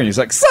doctor are you?" He's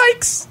like,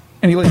 "Sykes,"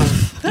 and he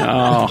leaves.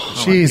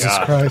 Jesus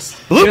Christ.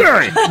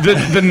 Blueberry.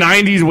 The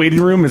 90s waiting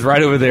room is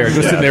right over there.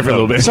 Go sit there for a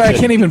little bit. Sorry, I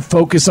can't even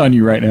focus on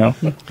you right now.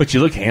 But you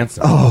look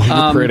handsome. Oh,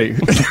 you're pretty.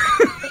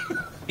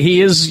 He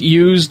has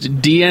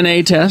used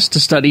DNA tests to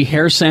study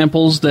hair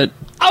samples that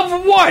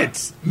Of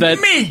what? that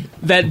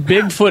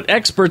Bigfoot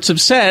experts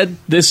have said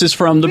this is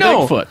from the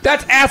No, Bigfoot.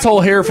 that's asshole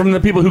hair from the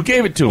people who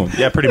gave it to him.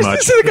 Yeah, pretty much.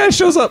 So the guy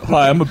shows up.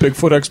 Hi, I'm a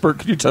Bigfoot expert.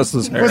 Can you test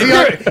this hair? Was he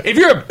If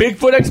you're a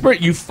Bigfoot expert,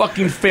 you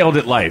fucking failed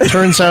at life.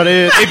 Turns out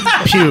it's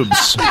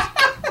pubes.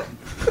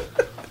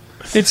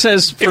 It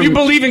says If you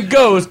believe in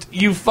ghosts,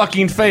 you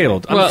fucking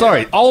failed. I'm Well,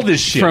 sorry. All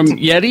this shit. from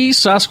Yeti,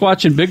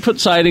 Sasquatch, and Bigfoot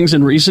sightings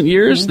in recent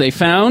years, they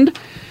found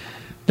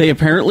they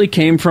apparently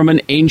came from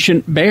an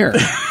ancient bear.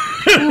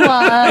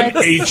 What?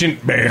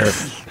 ancient bear.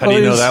 How do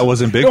you know that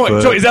wasn't Oh,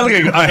 Bigfoot? so is that like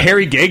a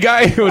hairy gay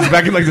guy who was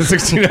back in like the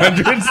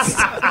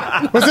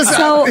 1600s? Was this?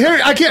 So- Here,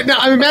 I can't. Now,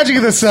 I'm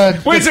imagining this.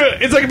 Wait, so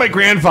it's like my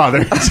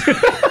grandfather.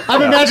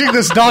 I'm imagining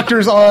this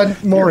doctor's on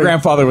Maury.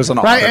 Grandfather was an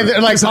otter. Right, and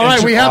they're like, He's an all right,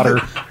 ancient we have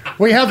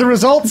otter. the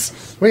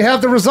results. We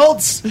have the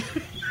results.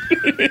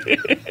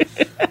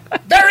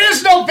 There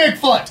is no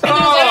Bigfoot.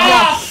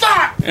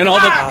 Fuck! And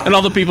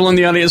all the people in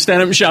the audience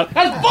stand up and shout,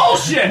 That's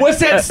bullshit. What's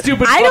that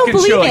stupid I don't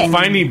fucking show? believe Like it.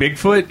 Finding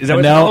Bigfoot? Is that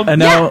what No, it's called?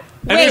 no.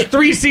 And there's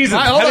 3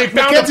 seasons. Hold Have on. they found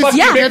a Mackenzie's- fucking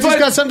Mackenzie's Bigfoot?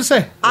 got something to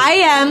say. I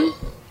am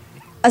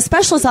a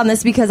specialist on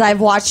this because I've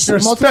watched You're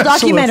a multiple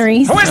specialist.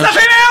 documentaries. Where's the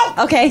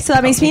female? Okay, so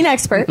that makes me an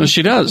expert. well,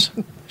 she does.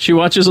 She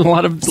watches a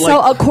lot of,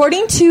 So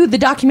according to the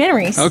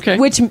documentaries, Okay.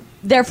 which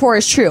therefore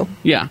is true,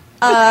 yeah.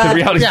 The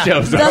reality yeah.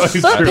 shows are the always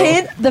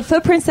true. the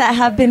footprints that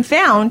have been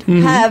found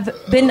have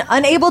been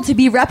unable to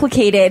be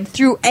replicated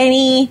through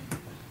any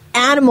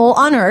animal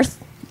on Earth.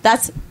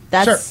 That's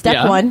Sure. step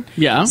Yeah. one.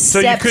 Yeah. So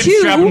you Step could two,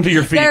 strap 'em to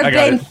your feet. There I have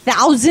got been it.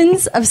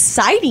 thousands of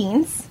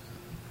sightings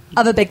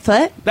of a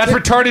Bigfoot, That's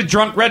retarded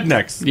drunk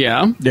rednecks.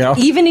 Yeah. Yeah.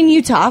 even in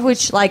Utah,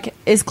 which like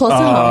is close to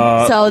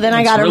home. So then I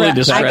that's gotta really I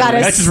discredited. gotta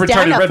That's just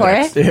stand retarded up for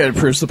rednecks. it. Yeah, it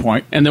proves the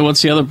point. And then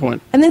what's the other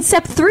point? And then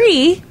step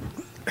three,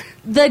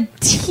 the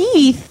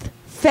teeth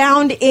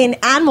found in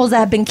animals that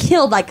have been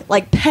killed,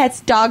 like pets,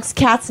 dogs,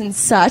 cats, and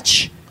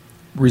such,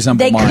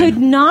 Resemble they mine. could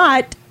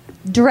not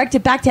direct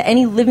it back to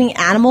any living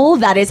animal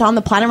that is on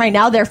the planet right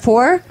now.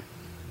 Therefore,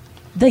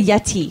 the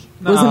Yeti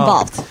was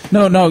involved.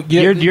 No,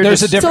 You're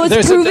there's a just- difference. So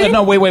it's there's proven?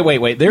 no,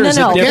 wait. There No, is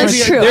no, a difference.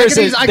 it's true. There's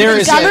I can there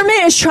use- is The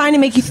government is trying to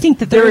make you think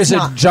that there is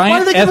not. a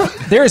giant Why do they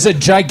give there is a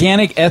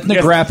gigantic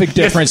ethnographic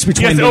difference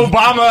between Yes, the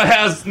Obama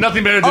has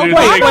nothing better to do.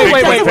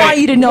 Obama doesn't want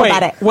you to know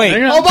about it. Wait,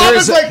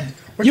 Obama's like,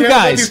 we you can't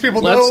let guys, these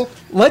people let's, know.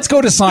 let's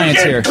go to science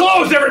Get here.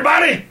 close,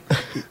 everybody.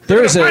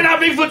 There is Find a out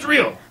Bigfoot's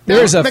real.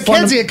 there is a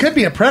Mackenzie, it could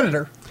be a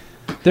predator.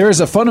 there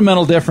is a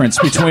fundamental difference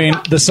between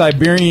the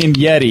Siberian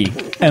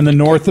Yeti and the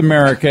North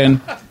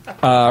American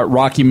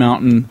Rocky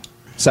Mountain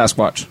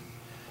Sasquatch.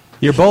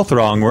 You're both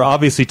wrong. We're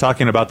obviously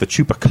talking about the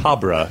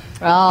chupacabra.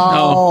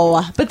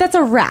 Oh, but that's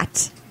a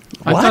rat.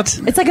 What?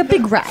 It's like a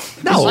big rat.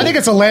 No, I think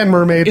it's a land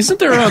mermaid. Isn't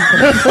there a?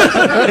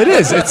 It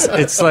is.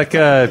 It's like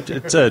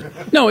it's a.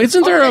 No,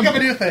 isn't there think of a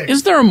new thing.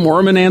 Is there a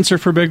Mormon answer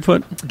for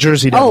Bigfoot?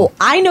 Jersey Devil. Oh,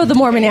 I know the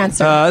Mormon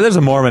answer. There's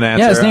a Mormon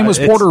answer. Yeah, his name was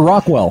It's- Porter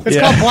Rockwell. It's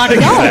called black.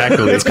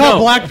 Exactly. It's called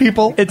black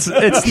people. It's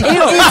It is Cain.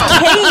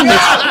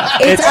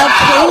 It's of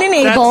Cain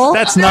and Abel.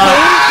 That's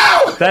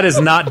not. That is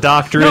not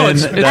doctrine. No,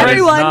 it's- that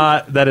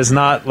Everyone- is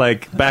not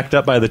like backed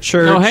up by the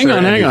church. No, hang or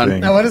on, hang on.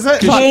 anything. Now, what is it?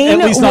 Cain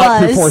At least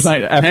not was- before after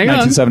Hang on.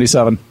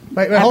 1977.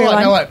 Wait, hold on.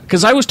 Everyone. Now what?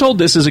 Because I was told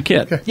this as a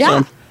kid.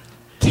 Yeah. So,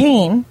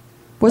 Cain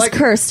was Like-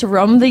 cursed to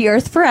roam the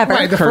earth forever.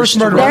 Right, the Cursed first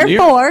murder. to roam the-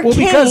 Therefore, Well,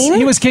 because Cain.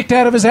 he was kicked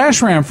out of his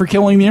ashram for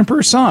killing the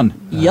emperor's son.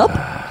 Yup.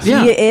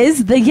 Yeah. He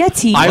is the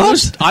Yeti. I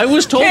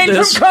was told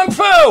this. Kung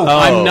Fu.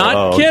 I'm not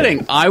okay.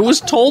 kidding. I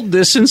was told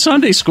this in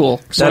Sunday school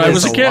when I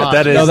was a kid.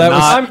 That is No, that was-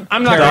 not.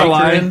 I'm not gonna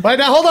lie. doctrine. Right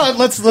now, hold on.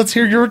 Let's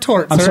hear your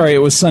retort. I'm sir. sorry, it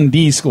was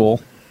Sunday school.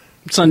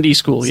 Sunday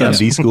school, yes.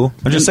 Sunday school.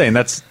 I'm just saying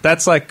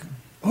that's like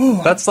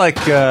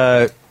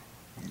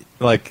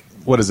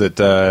what is it?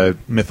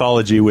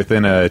 Mythology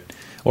within a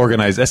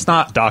organized. That's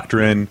not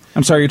doctrine.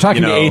 I'm sorry, you're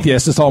talking You know- to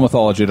atheists. It's all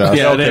mythology to us.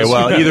 Yeah, it Okay, is.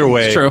 well, either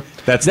way, It's true.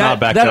 that's not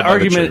backed that up by the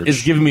argument church.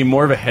 is giving me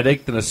more of a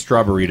headache than a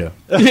strawberryta.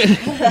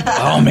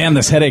 Oh man,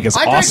 this headache is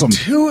I awesome.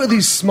 drank 2 of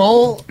these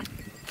small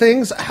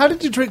things. How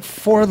did you drink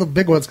 4 of the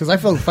big ones? Because I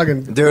feel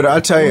fucking. Dude,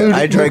 I'll tell you,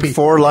 I drank loopy.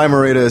 4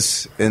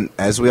 Lime-A-Ritas, and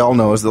as we all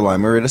know, is the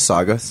Lime-A-Rita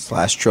saga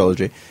 /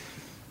 trilogy.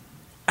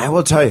 I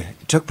will tell you,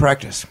 it took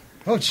practice.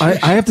 Oh, jeez.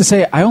 I have to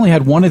say, I only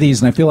had one of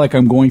these, and I feel like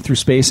I'm going through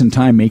space and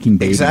time making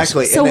babies.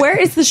 Exactly. So And where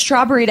is the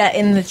Strawberryta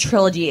in the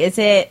trilogy? Is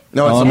it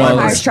No, it's Oh, a no, Empire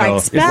it's-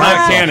 Strikes It's not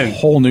Back? canon.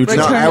 Whole new. No,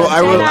 Return of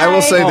I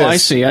will say Jedi.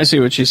 this. I see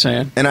what she's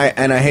saying. And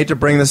I hate to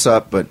bring this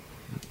up, but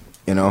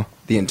you know,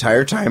 the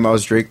entire time I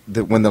was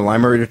when the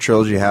Lime-A-Rita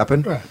trilogy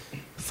happened,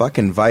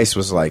 fucking Vice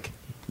was like,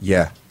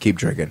 "Yeah, keep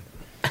drinking."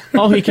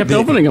 Oh, he kept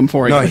opening them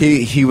for you. No,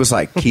 he was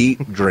like,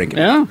 "Keep drinking."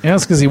 Yeah. Yeah,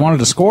 it's because he wanted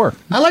to score.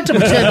 I like to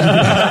pretend.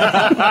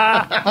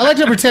 I like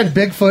to pretend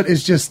Bigfoot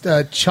is just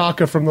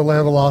Chaka from the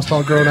Land of the Lost,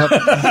 all grown up.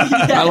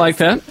 I like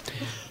that.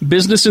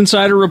 Business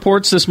Insider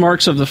reports this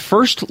marks of the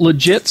first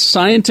legit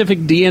scientific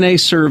DNA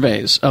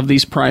surveys of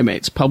these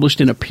primates published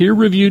in a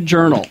peer-reviewed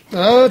journal.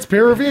 Oh, it's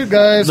peer reviewed,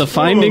 guys. The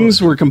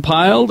findings were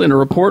compiled in a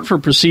report for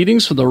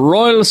proceedings for the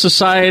Royal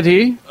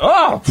Society.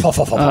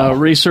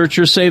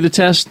 Researchers say the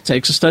test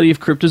takes a study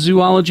of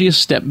cryptozoology a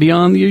step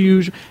beyond the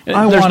usual. There's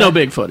no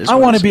Bigfoot. I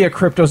want to be a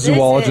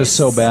cryptozoologist This is-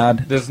 so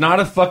bad. There's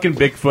not a fucking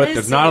Bigfoot. This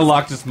There's not a is-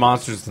 Loch Ness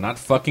monster. There's not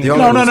fucking. The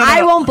No, no, no.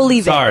 I won't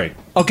believe it. Sorry.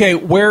 Okay,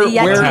 where The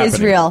Yeti is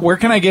real. where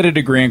can I get a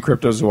degree in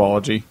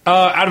cryptozoology?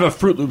 Out of a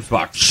Fruit Loops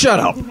box. Shut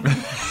up,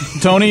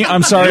 Tony.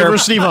 I'm sorry.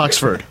 University of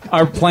Oxford.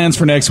 Our plans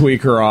for next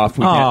week are off.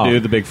 We Oh. can't do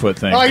the Bigfoot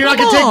thing. Oh, you're not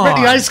going to take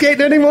Brittany ice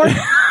skating anymore?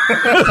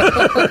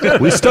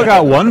 We still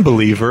got one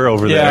believer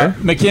over yeah, there.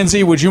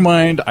 Mackenzie, would you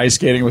mind ice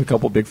skating with a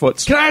couple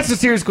Bigfoots? Can I ask a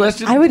serious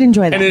question? I would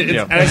enjoy that.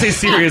 And I say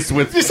serious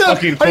with You said,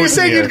 fucking. are you quotes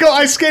saying in the you'd air. go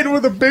ice skating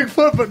with a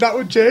Bigfoot, but not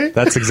with Jay?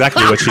 That's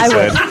exactly what she I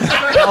said.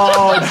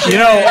 You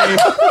know,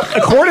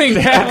 according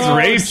That's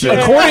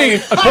racist.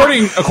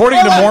 according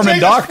to Mormon Jay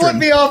just doctrine. flipped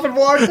me off and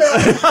walked out.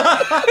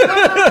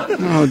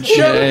 Oh,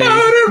 Jay.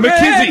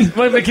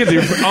 Mackenzie,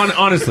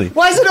 honestly,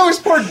 Why is it always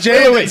poor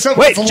Jay? Wait,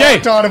 Someone's Jay,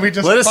 locked on and we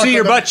just let us fuck see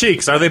your with him? butt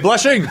cheeks. Are they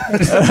blushing?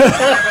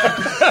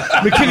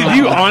 Mackenzie, do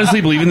you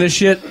honestly believe in this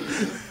shit?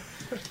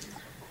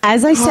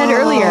 As I said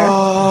earlier,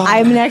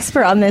 I'm an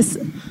expert on this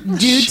due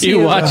She to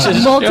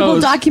watches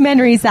multiple shows.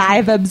 documentaries that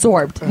I've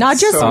absorbed. Not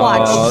just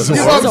watched, You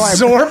absorbed.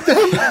 absorbed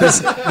them?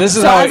 This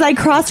is So how. as I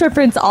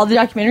cross-reference all the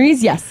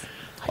documentaries, yes.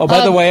 Oh,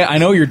 by the way, I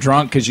know you're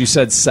drunk because you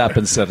said "sep"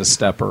 instead of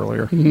 "step"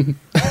 earlier.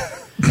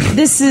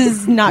 This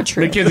is not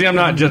true. Mackenzie, I'm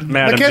not just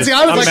mad. Mackenzie,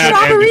 I'm I was mad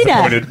like- and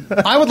Strawberryta.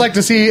 disappointed. I would like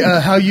to see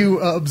how you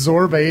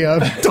absorb a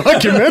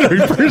documentary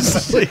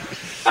personally.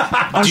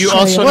 Do you show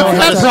also you. know What's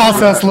how that to,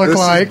 process look This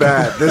like? is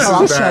bad. This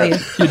I'll is show bad.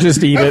 you. You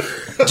just eat it.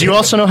 do you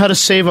also know how to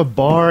save a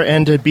bar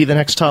and to be the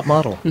next top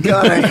model?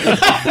 God,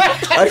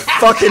 I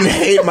fucking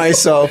hate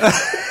myself.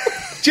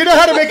 Do you know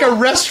how to make a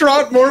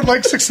restaurant more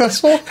like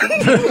successful?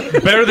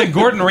 Better than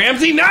Gordon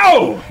Ramsay?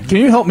 No. Can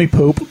you help me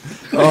poop?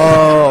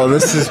 Oh,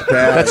 this is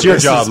bad. That's your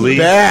This job, is Lee.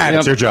 Bad.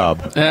 That's your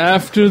job.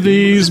 After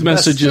these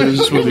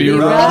messages, we'll be Oh,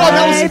 right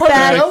that was Right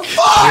part of the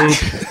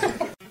show.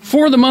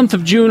 For the month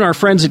of June, our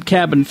friends at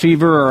Cabin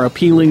Fever are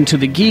appealing to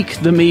the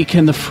geek, the meek,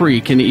 and the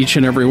freak in each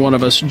and every one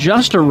of us.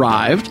 Just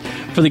arrived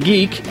for the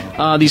geek,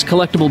 these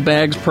collectible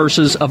bags,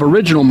 purses of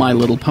original My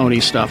Little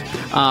Pony stuff.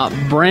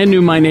 Brand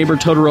new My Neighbor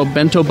Totoro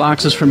bento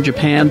boxes from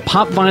Japan.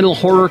 Pop vinyl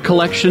horror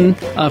collection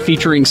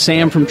featuring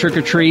Sam from Trick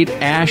or Treat,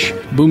 Ash,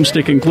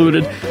 Boomstick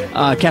included,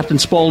 Captain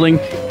Spaulding,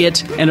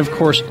 It, and of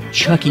course,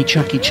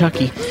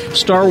 Chucky.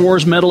 Star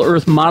Wars Metal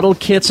Earth model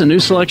kits, a new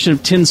selection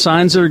of tin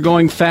signs that are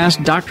going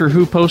fast. Doctor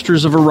Who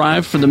posters have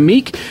arrived for the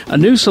meek. A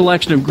new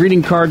selection of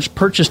greeting cards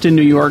purchased in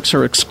New York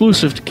are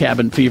exclusive to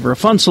Cabin Fever. A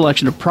fun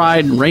selection of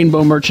Pride and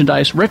Rainbow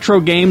merchandise. Retro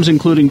games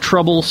including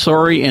Trouble,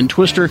 Sorry, and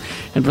Twister.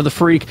 And for the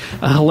freak,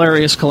 a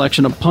hilarious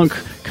collection of punk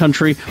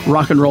country,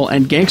 rock and roll,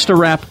 and gangsta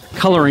rap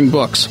coloring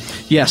books.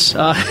 Yes,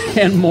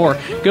 and more.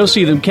 Go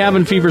see them.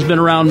 Cabin Fever's been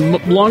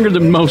around longer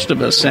than most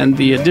of us, and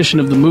the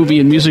addition of the movie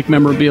and music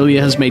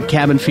memorabilia has made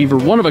Cabin Fever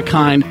one of a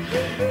kind.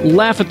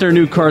 Laugh at their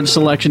new card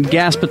selection,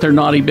 gasp at their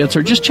naughty bits,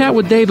 or just chat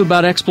with Dave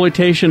about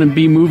exploitation and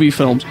B-movie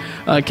films.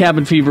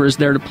 Cabin Fever is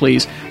there to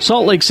please.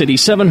 Salt Lake City,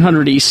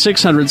 700 East,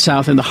 600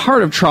 South, in the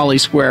heart of Trolley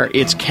Square,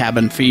 it's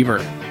Cabin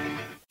Fever.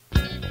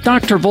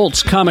 Dr.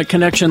 Volt's Comic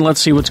Connection. Let's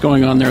see what's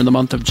going on there in the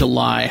month of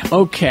July.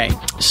 Okay,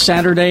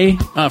 Friday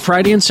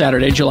and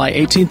Saturday, July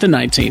 18th and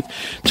 19th,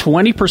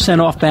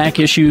 20% off back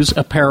issues,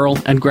 apparel,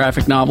 and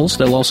graphic novels.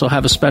 They'll also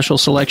have a special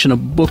selection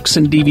of books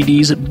and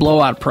DVDs at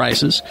blowout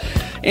prices.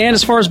 And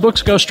as far as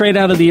books go, straight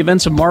out of the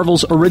events of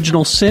Marvel's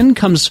Original Sin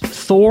comes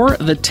Thor: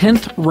 The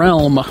 10th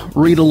Realm.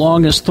 Read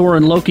along as Thor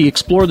and Loki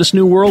explore this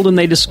new world and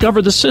they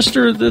discover the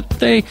sister that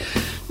they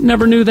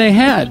never knew they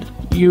had.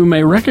 You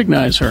may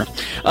recognize her.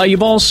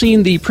 You've all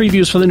seen the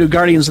previews for the new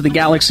Guardians of the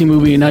Galaxy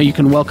movie, and now you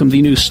can welcome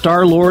the new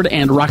Star-Lord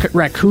and Rocket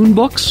Raccoon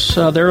books.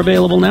 They're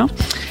available now.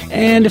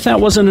 And if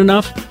that wasn't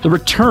enough, the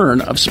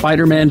return of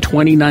Spider-Man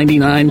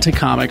 2099 to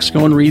comics.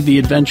 Go and read the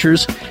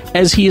adventures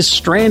as he is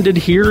stranded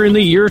here in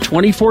the year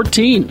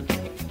 2014.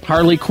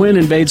 Harley Quinn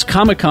invades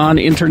Comic-Con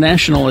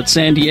International at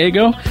San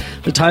Diego.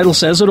 The title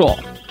says it all.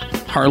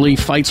 Harley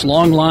fights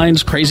long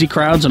lines, crazy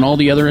crowds, and all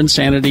the other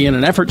insanity in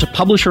an effort to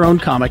publish her own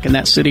comic, and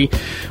that city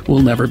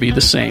will never be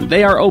the same.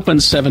 They are open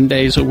 7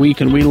 days a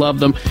week, and we love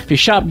them. If you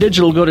shop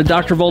digital, go to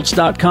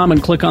drvolts.com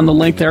and click on the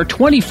link there.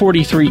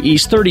 2043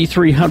 East,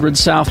 3300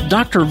 South,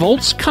 Dr.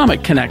 Volt's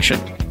Comic Connection.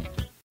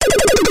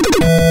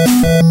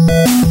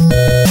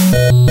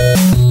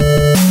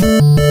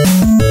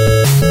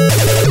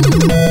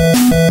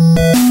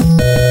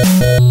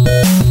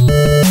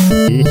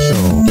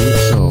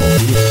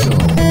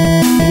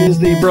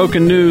 The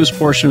broken news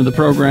portion of the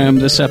program.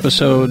 This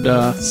episode,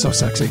 so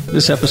sexy.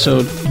 This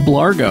episode,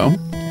 Blargo,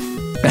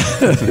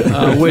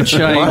 which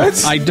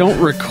I don't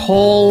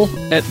recall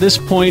at this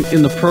point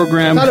in the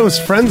program. I thought it was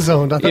Friend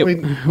Zoned. No, it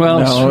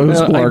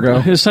was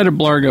Blargo. His side of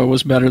Blargo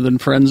was better than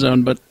Friend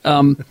Zone, but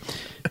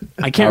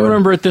I can't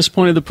remember at this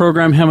point of the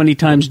program how many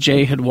times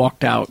Jay had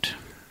walked out.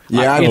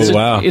 Yeah,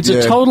 it's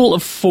a total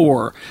of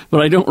 4, but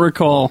I don't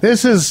recall.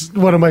 This is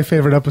one of my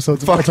favorite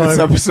episodes of all Fuck time. this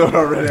episode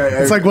already.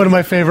 It's like one of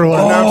my favorite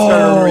ones. Now I'm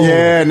starting to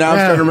remember. Now I'm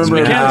starting to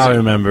remember. Now I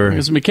remember. It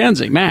was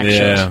Mackenzie. Max.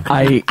 Yeah.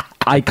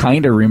 I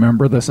kind of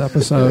remember this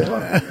episode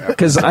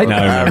because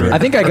I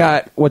think I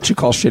got what you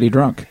call shitty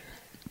drunk.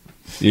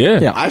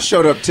 Yeah. I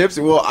showed up tipsy.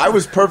 Well, I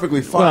was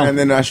perfectly fine, and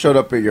then I showed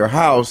up at your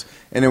house,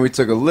 and then we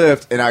took a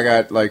lift, and I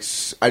got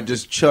I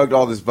just chugged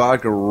all this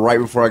vodka right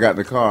before I got in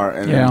the car,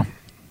 and yeah.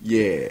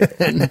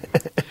 And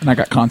I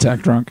got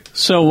contact drunk.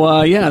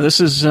 So this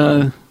is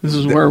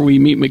where we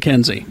meet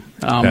Mackenzie.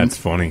 That's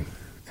funny.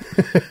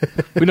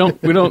 We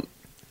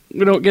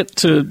don't get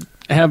to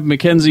have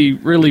Mackenzie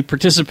really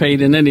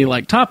participate in any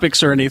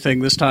topics or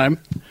anything this time.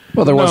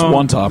 Well, there was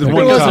one topic.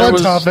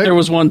 There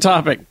was one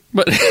topic,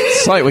 but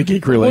slightly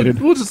geek related.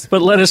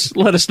 But let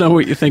us know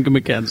what you think of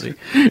Mackenzie.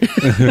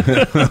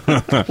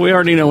 We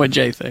already know what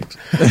Jay thinks.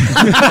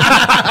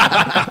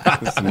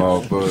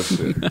 Small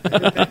bullshit.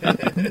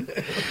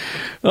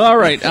 All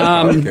right.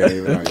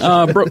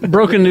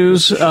 Broken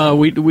news.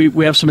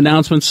 We have some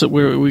announcements that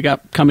we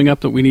got coming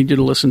up that we need you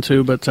to listen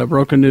to. But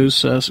broken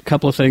news. A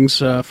couple of things.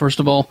 First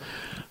of all.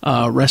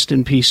 Rest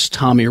in peace,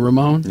 Tommy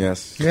Ramone.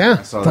 Yes. Yeah.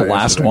 The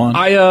last one.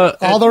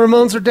 All the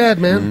Ramones are dead,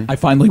 man. I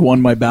finally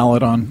won my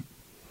ballot on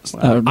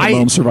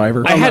Ramone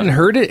Survivor. I hadn't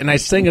heard it, and I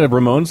sang a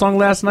Ramone song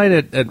last night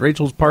at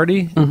Rachel's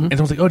party, and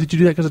I was like, "Oh, did you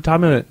do that because of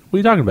Tommy?" What are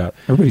you talking about?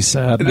 Everybody's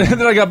sad. And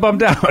then I got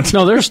bummed out.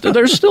 No, there's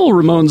still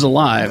Ramones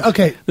alive.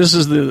 Okay. This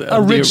is the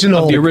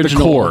original, the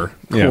original core.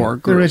 The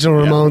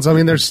original Ramones. I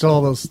mean, there's still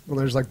all those.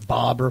 There's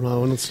Bob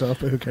Ramone and stuff,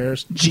 but who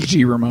cares?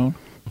 Gigi Ramone.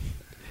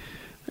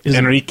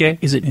 Enrique?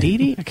 Is it Dee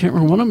Dee? I can't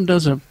remember. One of them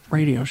does a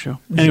radio show.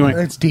 Anyway.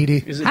 It's Dee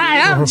Dee.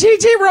 Hi, I'm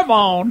Gigi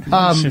Ramone.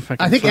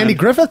 I think Andy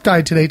Griffith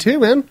died today, too,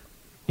 man.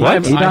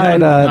 What? He died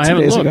 2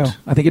 days ago.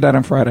 I think he died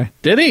on Friday.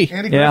 Did he?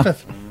 Andy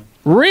Griffith.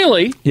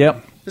 Really?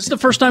 Yep. This is the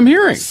first I'm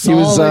hearing. He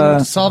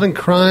was solving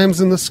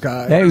crimes in the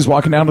sky. Yeah, he was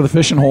walking down to the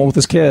fishing hole with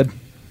his kid.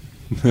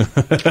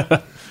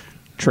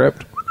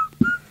 Tripped.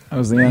 That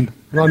was the end.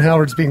 Ron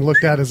Howard's being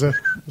looked at as a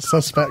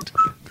suspect.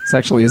 It's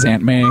actually his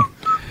Aunt May.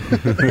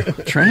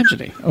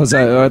 Tragedy.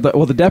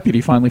 The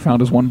deputy finally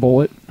found his one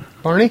bullet.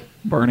 Barney?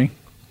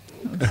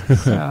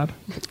 Sad.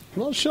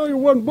 I'll show you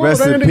one bullet,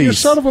 Andy, you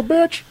son of a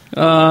bitch.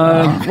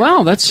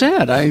 Wow, that's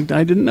sad. I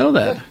didn't know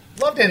that.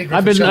 Loved Andy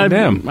Griffith.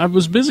 I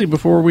was busy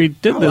before we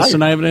did this,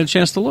 and I haven't had a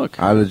chance to look.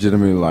 I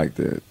legitimately liked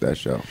that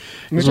show.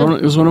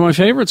 It was one of my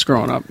favorites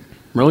growing up.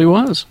 Really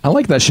was. I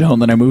liked that show,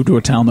 and then I moved to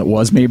a town that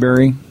was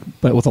Mayberry,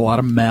 but with a lot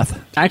of meth.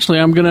 Actually,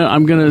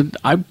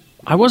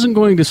 I wasn't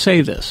going to say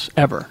this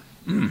ever.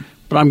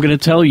 But I'm going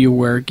to tell you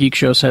where Geek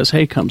Show Says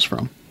Hey comes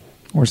from.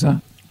 Where's that?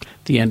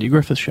 The Andy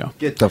Griffith Show.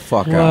 Get the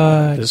fuck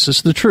out. This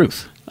is the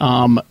truth.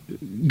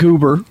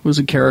 Goober was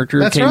a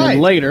character that came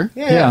in later.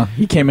 Yeah,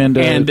 he came in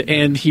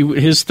and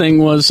his thing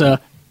was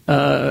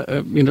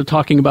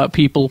talking about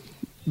people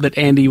that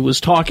Andy was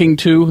talking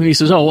to, and he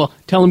says, "Oh well,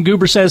 tell him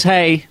Goober says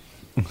hey."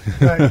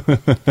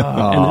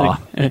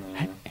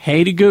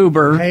 Hey to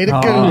Goober. Hey to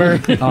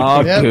Goober.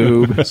 Oh, Yep.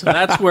 Goob. So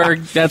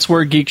that's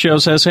where Geek Show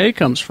Says Hey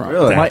comes from.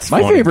 Really? My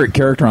favorite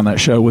character on that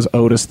show was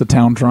Otis the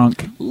Town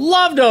Drunk.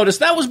 Loved Otis.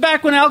 That was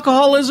back when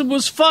alcoholism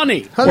was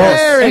funny.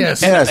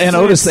 Hilarious. And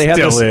Otis, they had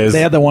Still is.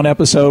 they had the one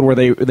episode where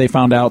they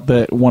found out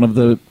that one of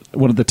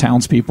the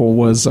townspeople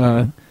was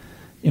a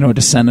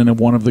descendant of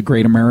one of the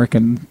great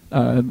American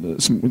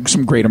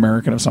some great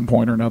American of some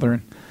point or another.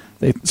 And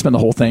they spend the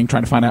whole thing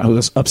trying to find out who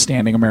this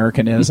upstanding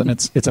American is, and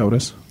it's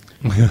Otis.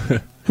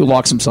 Who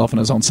locks himself in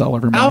his own cell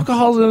every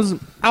morning.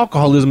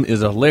 Alcoholism is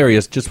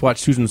hilarious. Just watch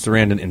Susan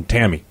Sarandon and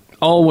Tammy.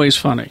 Always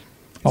funny.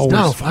 Always.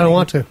 No, I don't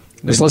want to.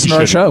 Just listen to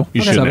our show.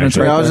 You Okay. shouldn't,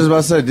 actually. I was just about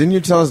to say, didn't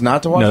you tell us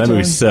not to watch No, that Tammy?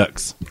 movie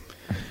sucks.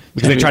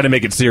 Because they try to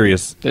make it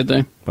serious. Did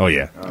they? Oh,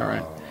 yeah. All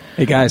right.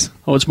 Hey guys,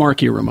 Oh, it's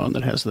Marky Ramone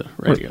that has the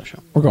radio show.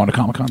 we're going to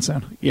Comic-Con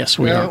soon. Yes,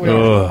 we Yeah, are. we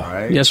are. Ugh.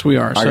 Right? Yes, we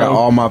are. I got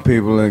all my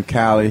people in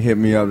Cali hit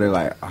me up. They're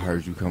like, I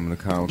heard you coming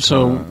to Comic-Con.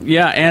 So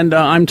yeah, and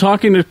I'm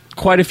talking to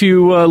quite a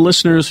few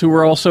listeners who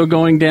are also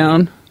going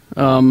down.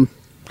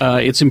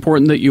 It's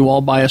important that you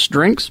all buy us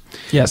drinks.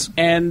 Yes.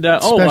 And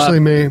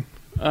Especially me.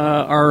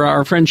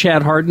 our friend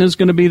Chad Harden is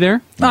going to be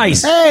there,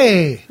 Nice.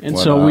 Hey! and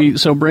What so up?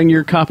 so bring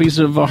your copies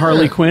of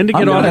Harley Quinn to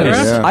get I'm gonna-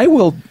 autographed.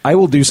 Yeah. I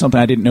will do something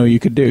I didn't know you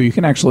could do. You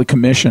can actually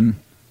commission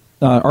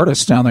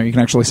artists down there. You can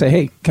actually say,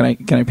 "Hey, can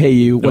I pay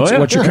you? What's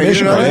your Yeah, you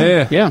commission didn't know rate?"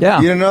 that? Yeah. Yeah.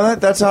 You didn't know that?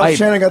 That's how I-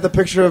 Shannon got the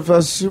picture of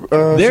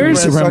Superman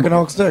Superman- sucking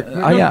Hulk's dick.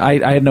 Yeah,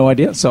 I had no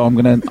idea. So I'm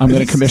gonna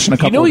commission a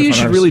couple. You know of what you different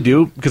should artists. really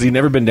do? Because you've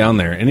never been down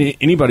there. And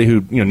anybody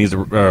who needs a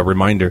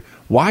reminder,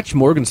 watch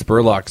Morgan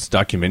Spurlock's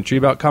documentary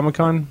about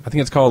Comic-Con. I think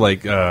it's called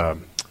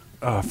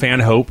Fan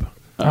Hope.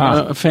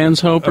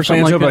 Fans Hope or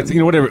something Fans like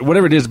Hope, that.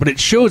 whatever it is. But it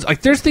shows,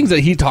 there's things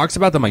that he talks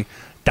about that I'm like,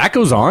 that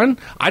goes on?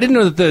 I didn't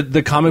know that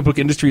the comic book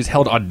industry has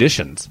held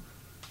auditions.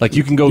 Like,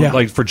 you can go,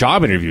 Yeah. for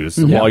job interviews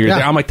while you're Yeah.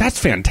 there. I'm like, that's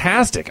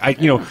fantastic.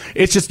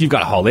 It's just, you've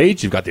got Hall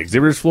H, you've got the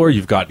exhibitors floor,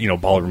 you've got,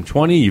 Ballroom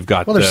 20, you've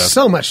got Well, there's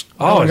so much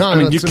going on.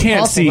 I mean, you It's can't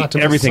impossible see not to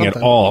miss everything at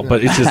something. all, Yeah.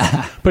 but it's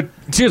just, but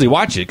seriously,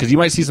 watch it, because you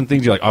might see some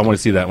things you're like, I want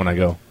to see that when I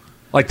go.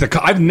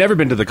 I've never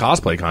been to the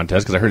cosplay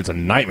contest, because I heard it's a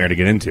nightmare to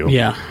get into.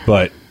 Yeah.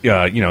 But,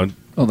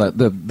 Well,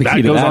 the That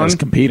key to goes that on. is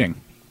competing.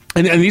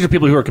 and these are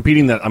people who are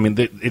competing that, I mean,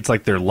 it's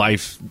like their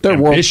life They're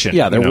ambition.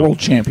 world, they're you know? world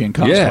champion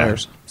Yeah.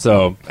 cosplayers.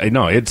 So,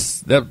 no,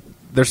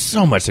 there's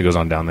so much that goes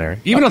on down there,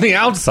 even on the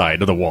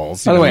outside of the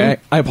walls. By you the know? way,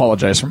 I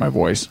apologize for my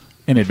voice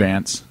in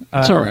advance.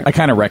 It's all right. I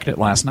kind of wrecked it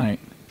last night.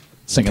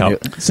 Singing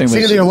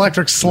Singing the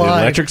electric the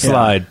slide. electric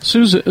slide.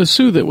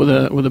 Soothe it with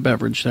a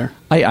beverage there.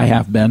 I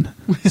have been,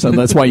 so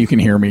that's why you can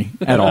hear me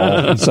at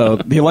all. So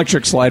the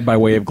electric slide by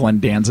way of Glenn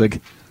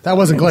Danzig. That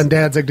wasn't Glenn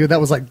Danzig, dude.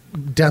 That was like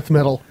death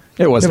metal.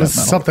 It was It death was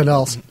metal. something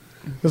else.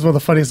 It was one of the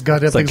funniest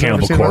goddamn It's like things I've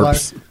ever Cannibal seen in my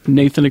Corpse. life.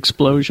 Nathan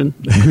Explosion.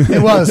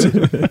 It was.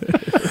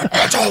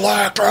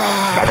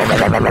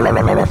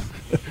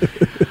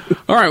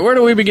 All right, where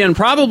do we begin?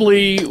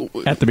 Probably.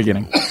 At the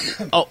beginning.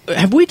 Oh,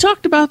 have we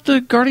talked about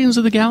the Guardians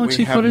of the Galaxy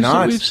We have footage that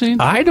not. we've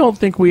seen? I don't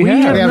think we We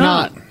have. have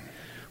not.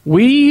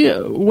 We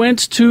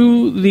went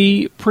to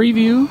the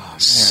preview,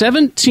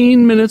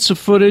 17 minutes of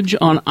footage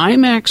on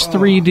IMAX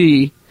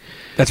 3D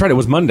That's right. It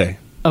was Monday.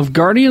 of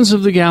Guardians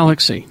of the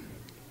Galaxy.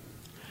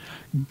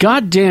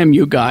 God damn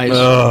you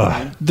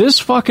guys. This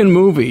fucking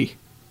movie.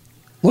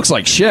 Looks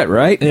like shit,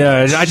 right?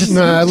 Yeah, I just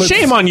Nah, it looks-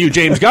 shame on you,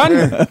 James Gunn.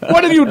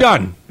 What have you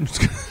done?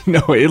 No,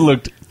 it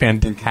looked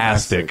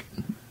fantastic.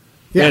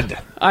 Yeah. It-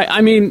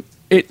 I mean,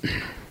 it.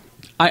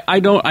 I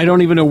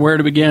don't even know where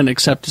to begin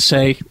except to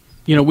say,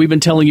 we've been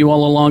telling you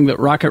all along that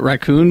Rocket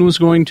Raccoon was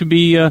going to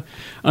be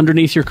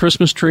underneath your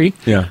Christmas tree.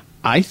 Yeah.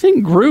 I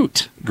think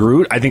Groot.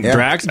 I think Yeah.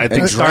 Drax. I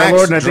think And Star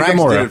Lord, and I think Drax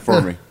Gamora. did it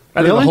for me.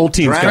 I think the whole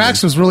team's coming.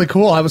 Drax was really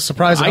cool. I was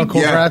surprised at how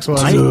cool yeah. Drax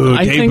was. Dude,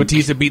 I Dave think-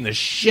 Bautista beating the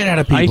shit out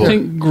of people. I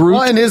think Groot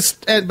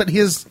well, but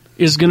his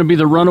is going to be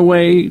the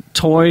runaway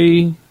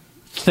toy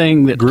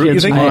thing that Groot, you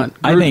kids think? want.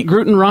 I think-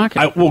 Groot and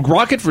Rocket. Well,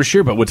 Rocket for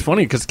sure, but what's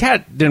funny, because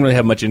Kat didn't really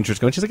have much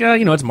interest going. She's like,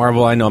 it's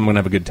Marvel. I know I'm going to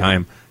have a good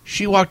time.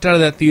 She walked out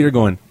of that theater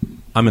going,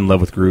 I'm in love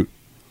with Groot.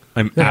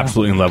 I'm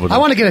absolutely in love with him. I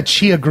want to get a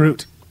Chia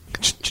Groot.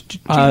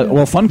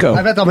 Well, Funko.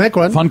 I bet they'll make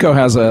one. Funko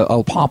has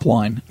a pop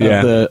line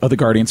Yeah. of the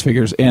Guardians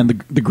figures,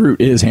 and the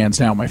Groot is hands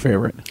down my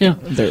favorite. yeah,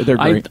 They're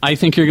great. I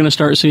think you're going to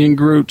start seeing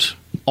Groot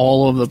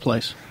all over the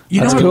place.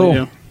 That's what cool. they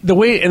do. The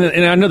way, and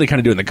I know they kind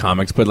of do it in the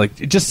comics, but like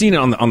just seeing it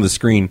on the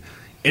screen,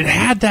 it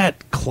had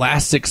that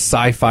classic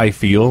sci-fi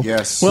feel.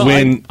 Yes. Well,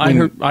 when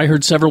I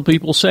heard several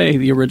people say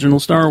the original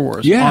Star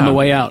Wars Yeah. on the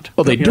way out.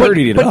 Well, they You know,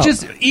 dirtied it but up.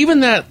 just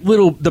even the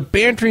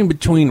bantering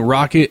between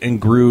Rocket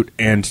and Groot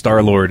and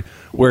Star Lord,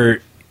 where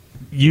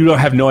you don't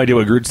have no idea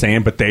what Groot's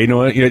saying, but they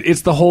know it.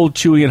 It's the whole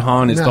Chewie and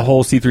Han. It's Yeah. the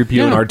whole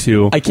C-3PO and Yeah.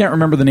 R2. I can't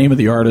remember the name of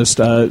the artist.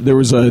 There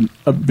was a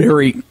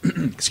very,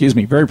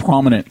 very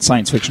prominent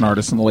science fiction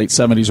artist in the late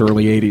 70s,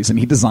 early 80s, and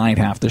he designed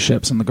half the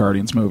ships in the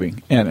Guardians movie.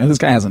 And this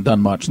guy hasn't done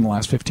much in the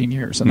last 15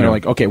 years. And they're Yeah.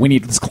 like, okay, we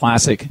need this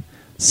classic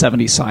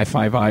 70s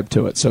sci-fi vibe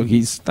to it. So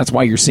that's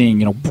why you're seeing,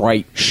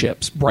 bright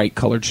ships, bright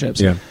colored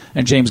ships. Yeah.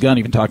 And James Gunn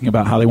even talking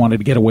about how they wanted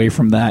to get away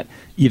from that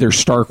either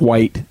stark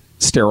white,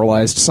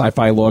 sterilized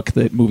sci-fi look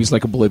that movies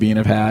like Oblivion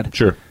have had.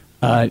 Sure.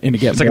 And to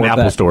get it's like more an of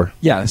Apple that. store.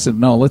 Yeah, I said,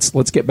 no, let's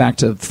get back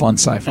to fun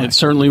sci-fi. It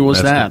certainly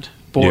was That's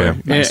that. Boy. Yeah.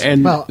 Nice.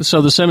 And Well-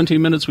 so the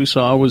 17 minutes we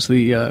saw was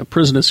the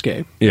prison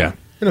escape. Yeah.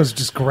 It was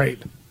just great.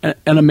 An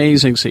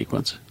amazing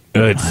sequence.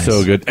 It's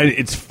so good. And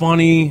it's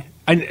funny.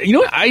 You know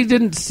what? I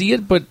didn't see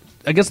it, but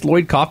I guess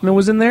Lloyd Kaufman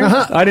was in there.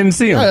 Uh-huh. I didn't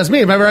see him. Yeah, that's me.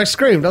 Remember, I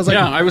screamed. I was like,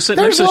 Yeah, I was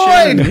sitting "There's next to Lloyd!"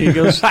 Shannon, and he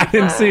goes, I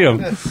didn't see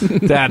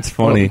him. That's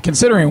funny. Well,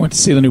 considering I went to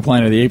see the new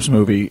Planet of the Apes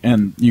movie,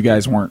 and you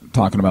guys weren't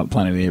talking about the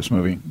Planet of the Apes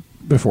movie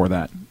before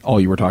that. All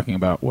you were talking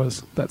about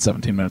was that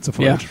 17 minutes of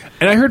footage. Yeah.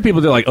 And I heard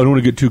people, they're like, I don't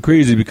want to get too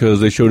crazy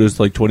because they showed us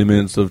like 20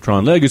 minutes of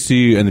Tron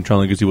Legacy, and then Tron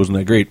Legacy wasn't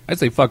that great. I'd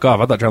say fuck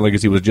off. I thought Tron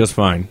Legacy was just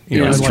fine.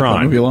 Yeah, it's I like Tron.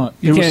 that movie a lot.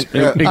 You It was-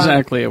 can't.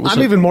 exactly. It was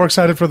I'm even more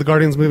excited for the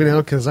Guardians movie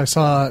now because I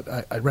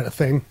read a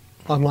thing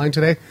online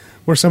today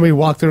where somebody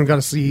walked through and got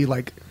to see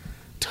like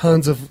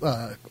tons of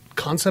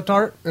concept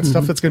art and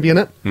stuff that's going to be in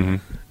it. Mm-hmm.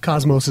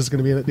 Cosmos is going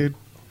to be in it, dude.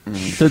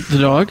 the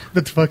dog.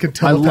 The fucking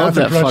I love telepathic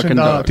that Russian fucking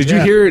dog. Did Yeah.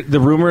 you hear the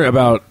rumor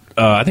about?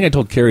 I think I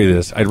told Carrie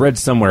this. I'd read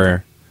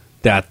somewhere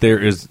that there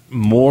is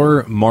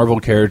more Marvel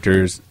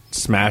characters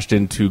smashed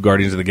into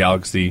Guardians of the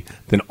Galaxy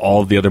than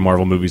all of the other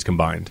Marvel movies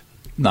combined.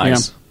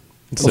 Nice.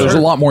 So There's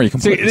a lot more you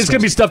can So put. it's going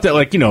to be stuff that,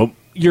 like,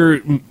 you're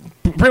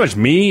pretty much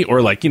me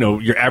or, like,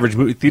 your average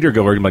movie theater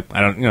goer. I'm like,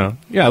 I don't,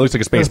 yeah, it looks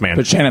like a spaceman.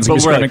 But Shannon's gonna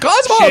be we're screaming,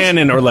 "Cosmos!"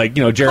 Shannon or, like,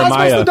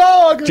 Jeremiah. the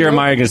dog!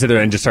 Jeremiah going to sit there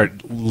and just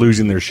start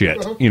losing their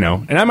shit,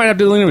 And I might have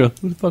to lean and go,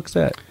 who the fuck's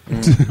that?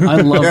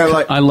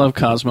 I love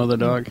Cosmo the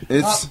dog.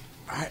 It's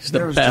the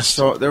there was best.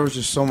 there was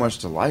just so much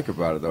to like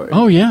about it, though.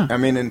 Oh, yeah. I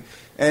mean,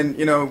 and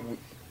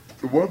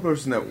the one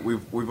person that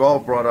we've all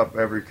brought up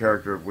every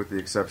character with the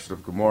exception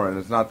of Gamora, and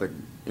it's not that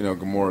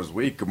Gamora's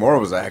weak. Gamora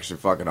was actually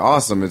fucking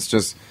awesome. It's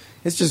just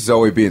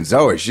Zoe being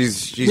Zoe.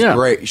 She's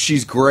great.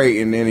 She's great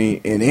in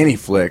any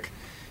flick.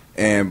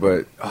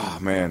 But oh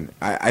man,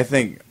 I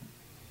think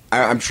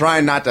I'm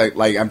trying not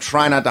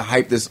to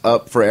hype this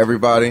up for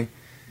everybody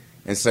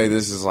and say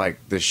this is like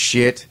the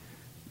shit.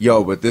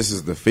 Yo, but this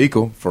is the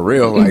fecal for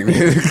real. Like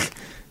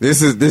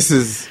this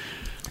is.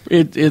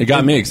 It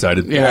got me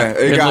excited. Yeah,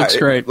 it looks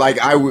great.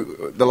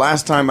 The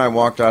last time I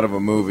walked out of a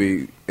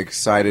movie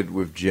excited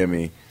with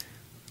Jimmy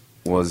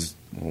was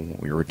when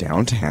we were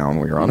downtown.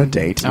 We were on a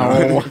date.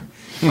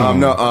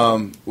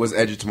 Was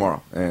Edge of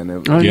Tomorrow, and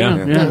it, yeah.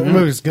 The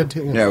movie's good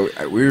too.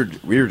 yeah, we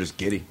were just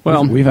giddy.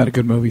 Well, We've had a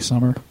good movie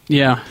summer.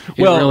 yeah.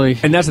 Well, really.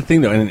 and that's the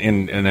thing, though,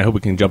 and I hope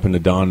we can jump into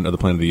Dawn of the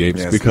Planet of the Apes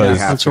Yes, because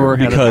yeah, have That's where we're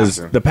headed. because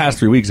Have to. the past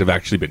 3 weeks have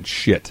actually been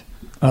shit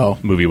Oh,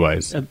 movie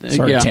wise.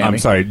 sorry, yeah. Tammy. I'm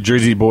sorry,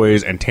 Jersey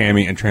Boys and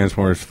Tammy and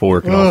Transformers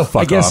 4 can all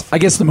fuck off. I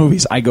guess the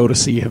movies I go to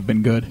see have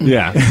been good.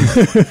 Yeah,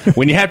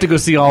 when you have to go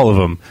see all of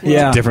them, it's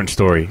Yeah. a different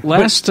story.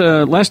 Last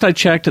I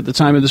checked at the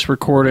time of this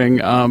recording,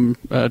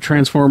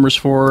 Transformers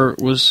 4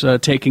 was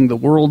taking the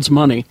world's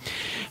money.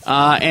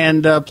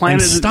 And Planet...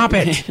 And stop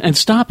it. And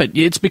stop it.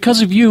 It's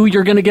because of you,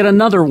 you're going to get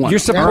another one. You're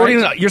supporting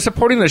a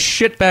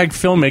shitbag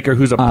filmmaker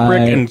who's a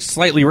prick and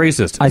slightly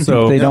racist. I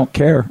think they don't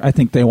care. I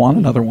think they want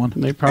another one.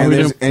 They And, probably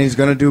do. and he's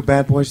going to do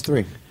Bad Boys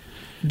 3.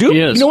 Dude,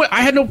 He is. you know what?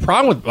 I had no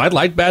problem with. I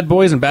liked Bad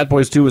Boys, and Bad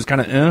Boys 2 was kind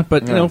of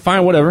but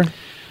fine, whatever.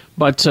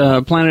 But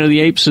Planet of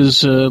the Apes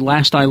is,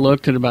 last I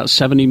looked, at about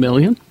 $70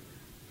 million.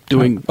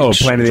 Doing Oh,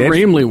 Planet of the Apes?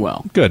 extremely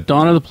well. Good.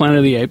 Dawn of the Planet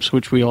of the Apes,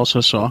 which we also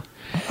saw.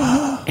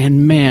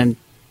 And man,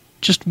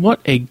 just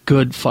what a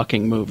good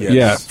fucking movie. Yes.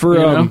 Yeah, for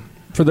You know?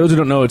 for those who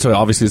don't know, it's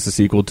obviously it's the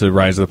sequel to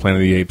Rise of the Planet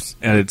of the Apes,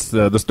 and it's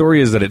the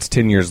story is that it's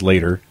 10 years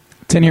later.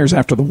 10 years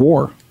after the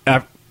war.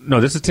 No,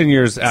 this is 10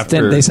 years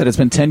after. They said it's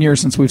been 10 years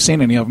since we've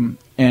seen any of them,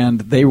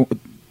 and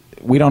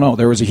we don't know.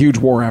 There was a huge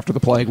war after the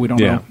plague. We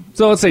don't know.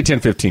 So let's say 10,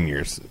 15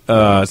 years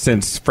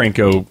since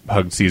Franco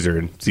hugged Caesar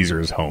and Caesar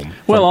is home.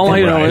 Well, all from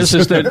I know Rise.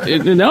 is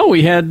that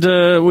we had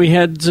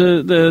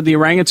the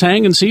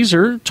orangutan and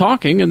Caesar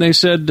talking, and they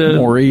said,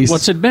 Maurice.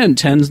 "What's it been?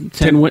 10 winters?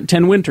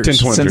 10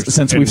 winters.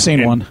 Since we've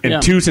seen one. and Yeah.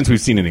 2 since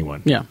we've seen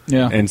anyone. Yeah.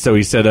 Yeah. And so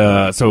he said,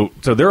 so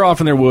they're off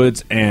in their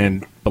woods,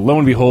 but lo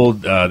and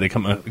behold, they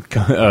come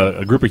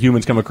a group of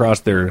humans come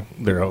across their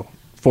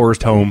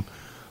forest home,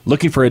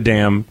 looking for a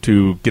dam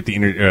to get the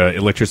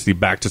electricity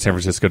back to San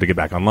Francisco to get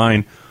back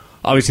online.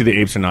 Obviously, the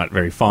apes are not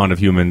very fond of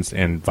humans,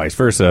 and vice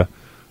versa.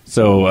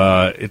 So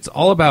it's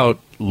all about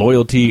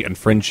loyalty and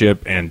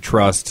friendship and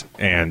trust,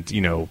 and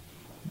good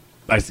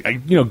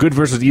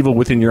versus evil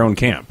within your own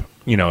camp.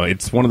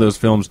 It's one of those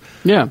films.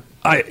 Yeah.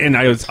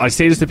 I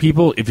say this to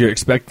people: if you're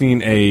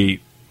expecting a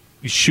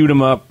shoot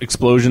 'em up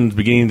explosions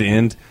beginning to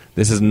end,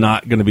 this is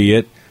not going to be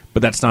it.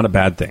 But that's not a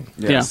bad thing.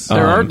 Yes.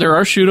 Yeah, there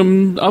are shoot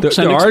 'em ups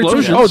and There are-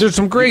 explosions. there's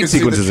some You great can see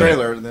the sequences in it.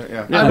 trailer.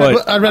 Yeah.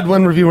 But- I read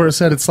one review where it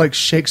said it's like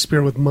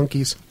Shakespeare with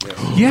monkeys.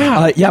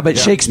 But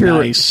Shakespeare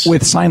Nice.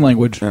 with sign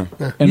language.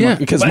 And Yeah.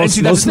 because But most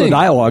see, that's of the the thing.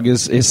 dialogue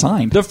is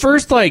signed. The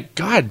first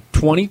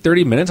 20,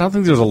 30 minutes, I don't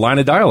think there's a line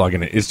of dialogue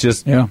in it. It's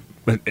just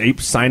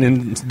apes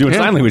doing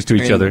sign language to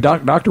each other.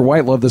 Dr.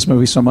 White loved this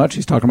movie so much,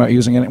 he's talking about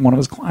using it in one of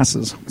his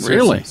classes.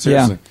 Really?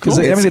 Yeah, because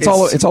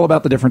it's all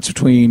about the difference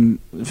between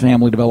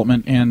family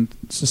development and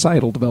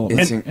societal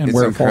development and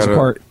where it falls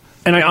apart.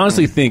 And I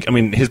honestly think,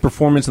 his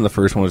performance in the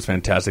first one was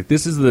fantastic.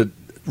 This is the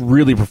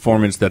really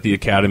performance that the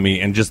Academy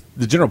and just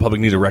the general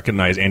public need to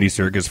recognize Andy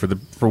Serkis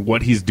for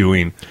what he's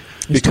doing,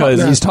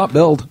 because he's top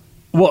billed.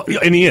 Well,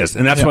 and he is,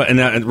 and that's why.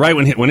 And right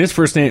when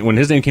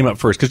his name came up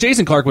first, because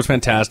Jason Clarke was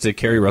fantastic,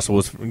 Kerry Russell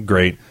was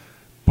great,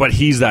 but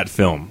he's that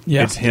film.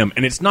 Yeah. It's him,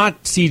 and it's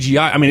not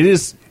CGI. It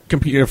is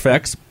computer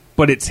effects,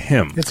 but it's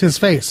him. It's his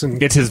face,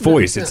 and it's his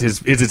voice. It's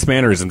his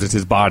mannerisms. It's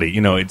his body.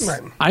 It's.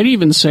 Right. I'd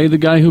even say the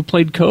guy who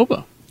played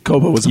Koba.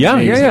 Koba was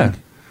amazing. Yeah.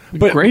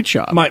 But great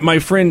job. My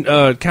friend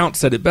Count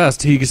said it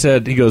best. He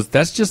goes,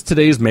 that's just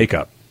today's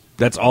makeup.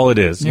 That's all it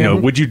is.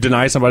 Would you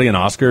deny somebody an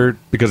Oscar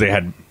because they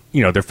had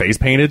their face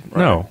painted?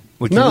 Right. No.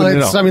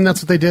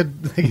 That's what they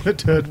did. They gave it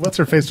to what's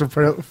her face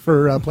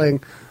for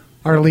playing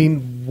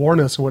Arlene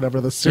Warnes or whatever,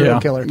 the serial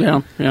killer.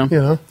 Yeah.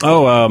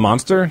 Oh,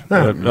 Monster.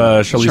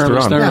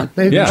 Charlize Theron.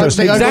 They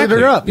uglied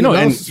her up.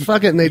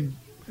 Fuck it, and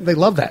they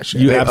love that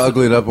shit. They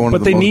uglied up one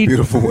of the most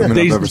beautiful women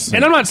I've ever seen.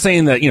 And I'm not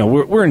saying that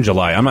we're in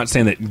July. I'm not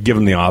saying that give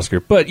him the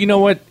Oscar, but you know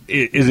what?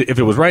 If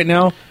it was right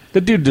now, the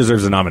dude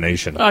deserves a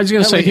nomination. I was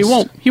going to say he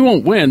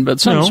won't win, but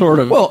some sort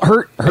of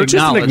Hurt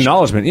just an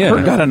acknowledgement. Yeah,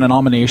 Hurt got a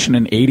nomination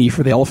in '80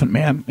 for The Elephant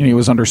Man, and he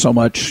was under so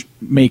much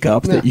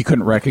makeup that you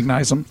couldn't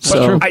recognize him.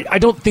 So I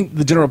don't think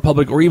the general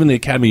public or even the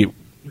Academy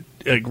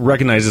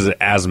recognizes it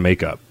as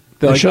makeup.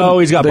 They're like,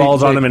 he's got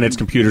balls on him, and it's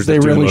computers. They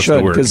really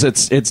should, because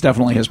it's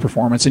definitely his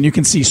performance, and you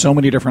can see so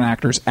many different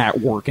actors at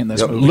work in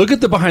this movie. Look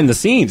at the behind the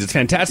scenes; it's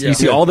fantastic. You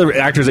see all the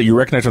actors that you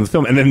recognize from the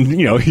film, and then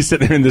he's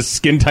sitting there in this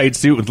skin tight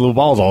suit with little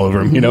balls all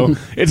over him.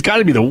 It's got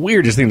to be the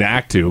weirdest thing to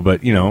act to,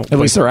 but at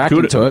least they're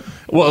acting to it.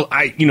 Well,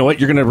 you know what?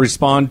 You're going to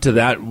respond to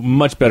that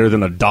much better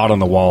than a dot on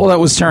the wall. Well, that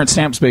was Terrence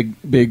Stamp's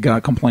big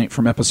complaint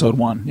from Episode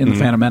 1 in The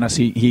Phantom Menace.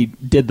 He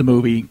did the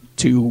movie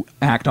to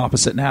act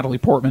opposite Natalie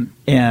Portman,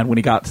 and when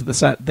he got to the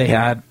set,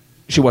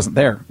 she wasn't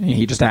there.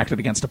 He just acted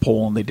against a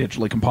pole, and they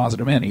digitally composited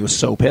him in. He was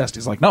so pissed.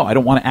 He's like, no, I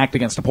don't want to act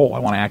against a pole. I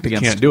want to act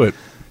against... You can't do it.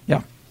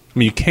 Yeah.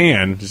 You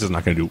can. It's just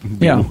not going to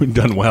be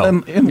done well.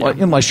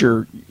 Unless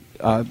you're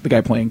the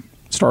guy playing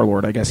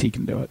Star-Lord, I guess he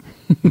can do it.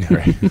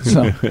 Right.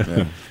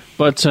 So.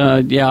 But,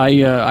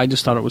 I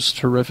just thought it was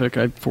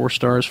terrific. 4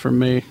 stars from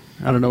me.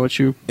 I don't know what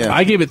you... Yeah.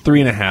 I gave it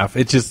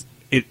 3.5.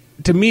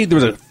 To me, there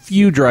was a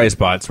few dry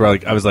spots where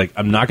I was like,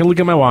 I'm not going to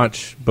look at my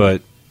watch,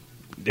 but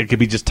it could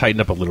be just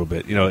tightened up a little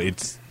bit.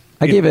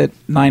 I gave it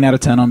 9 out of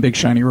 10 on Big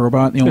Shiny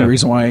Robot. The only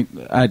reason why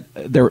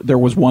there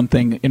was one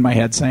thing in my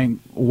head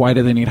saying, why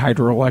do they need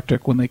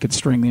hydroelectric when they could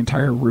string the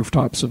entire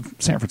rooftops of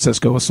San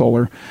Francisco with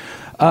solar?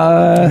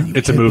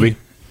 It's a movie.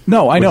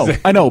 No, I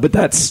know, but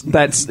that's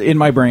in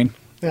my brain,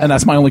 and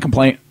that's my only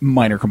complaint.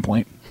 Minor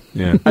complaint.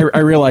 Yeah, I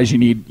realize you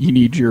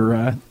need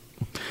your.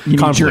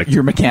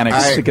 Your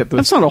mechanics to get this.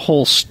 That's not a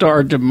whole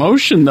star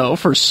demotion, though,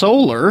 for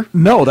solar.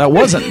 No, that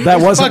wasn't.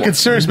 That wasn't. Fucking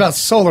serious about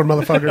solar,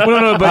 motherfucker.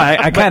 No, but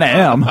I kind of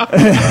am.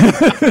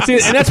 See,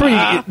 and that's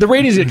where the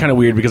ratings get kind of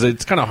weird, because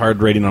it's kind of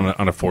hard rating on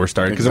a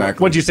 4-star. Because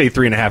once you say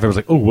 3.5, it was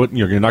like, oh, what?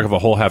 You're going to knock off a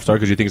whole half star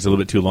because you think it's a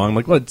little bit too long. I'm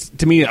like, well,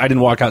 to me, I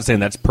didn't walk out saying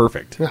that's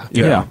perfect.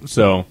 Yeah.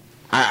 So,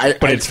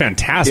 but it's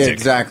fantastic. Yeah,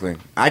 exactly.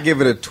 I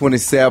give it a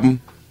 27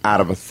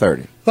 out of a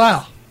 30.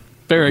 Wow.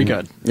 Very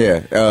good. Yeah.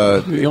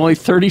 The only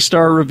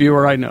 30-star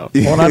reviewer I know.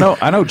 Well,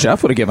 I know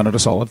Jeff would have given it a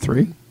solid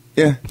 3.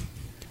 Yeah.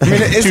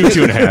 It's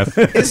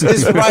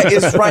 2.5.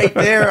 It's right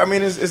there.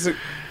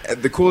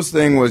 The coolest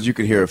thing was you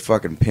could hear a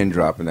fucking pin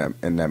drop in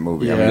that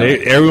movie. Yeah.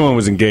 Everyone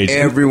was engaged.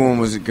 Everyone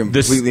was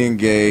completely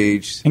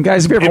engaged. And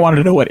guys, have you ever wanted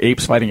to know what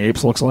apes fighting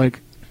apes looks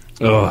like?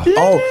 Ugh.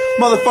 Oh,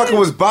 motherfucker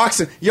was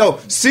boxing. Yo,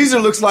 Caesar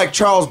looks like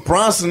Charles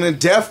Bronson in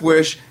Death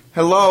Wish.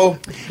 Hello.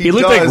 He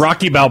looked like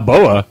Rocky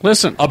Balboa.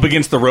 Listen. Up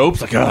against the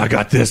ropes. Like, I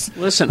got this.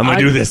 Listen. I'm going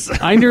to do this.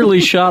 I nearly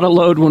shot a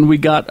load when we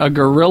got a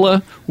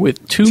gorilla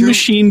with two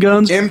machine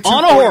guns M2.9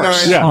 on a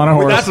horse. Yeah. On a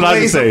horse. That's what I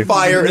would say.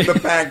 Fire in the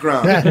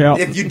background. Yeah.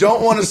 If you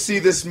don't want to see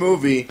this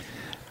movie...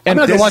 I'm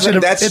going to go watch it.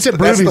 It's at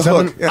Broovies.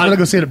 I'm going to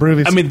go see it at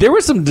Broovies. There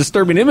was some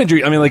disturbing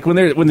imagery. Like when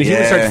the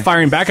humans start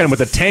firing back at him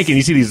with a tank, and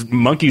you see these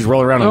monkeys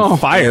roll around on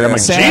fire. I'm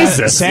like,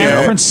 Jesus.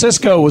 San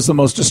Francisco was the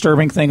most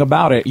disturbing thing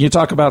about it. You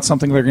talk about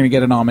something they're going to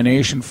get a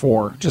nomination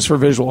for, just for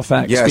visual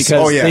effects,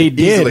 because they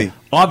did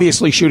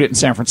obviously shoot it in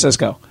San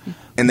Francisco.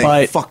 And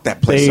they fucked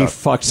that place up. They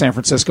fucked San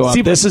Francisco up.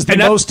 This is the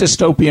most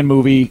dystopian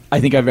movie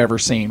I think I've ever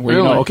seen. Where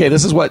okay,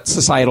 this is what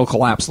societal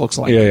collapse looks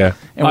like. Yeah.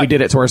 And we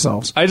did it to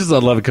ourselves. I just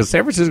love it because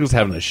San Francisco's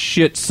having a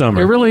shit summer.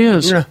 It really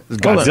is. Yeah.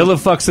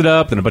 Godzilla fucks it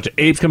up, and a bunch of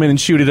apes come in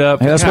and shoot it up.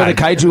 Hey, that's where the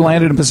kaiju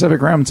landed in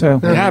Pacific Rim, too.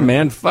 Yeah,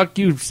 man. Fuck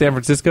you, San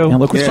Francisco. And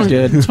look what you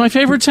did. It's my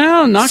favorite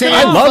town. I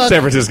love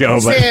San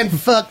Francisco. But San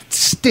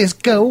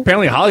Francisco.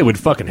 Apparently Hollywood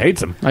fucking hates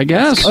them. I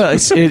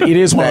guess. It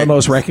is one of the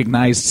most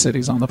recognized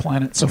cities on the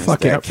planet, so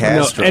fuck it.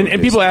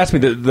 And people ask me,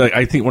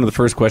 I think one of the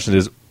first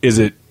questions is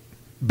it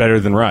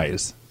better than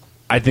Rise?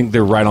 I think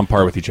they're right on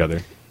par with each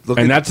other.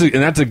 And that's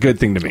a good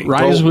thing to me.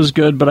 Rise was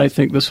good, but I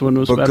think this one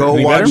was But better. go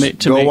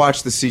Better?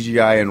 watch the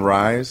CGI in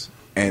Rise,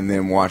 and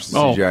then watch the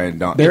CGI in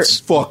Dawn. There- It's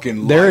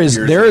fucking. There light is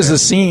years a ahead.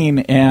 scene,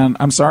 and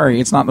I'm sorry,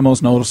 it's not the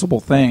most noticeable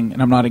thing,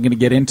 and I'm not going to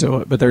get into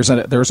it. But there's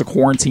a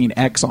quarantine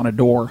X on a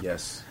door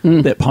Yes.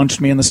 that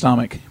punched me in the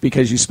stomach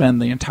because you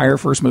spend the entire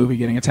first movie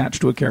getting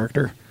attached to a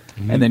character,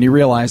 and then you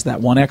realize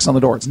that one X on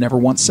the door. It's never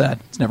once said.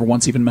 It's never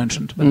once even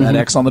mentioned. But that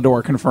X on the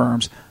door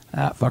confirms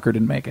that fucker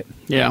didn't make it.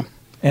 Yeah.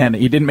 And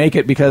he didn't make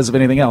it because of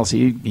anything else.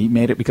 He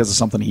made it because of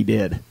something he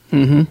did.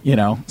 You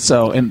know.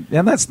 So and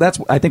that's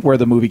I think where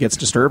the movie gets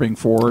disturbing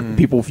for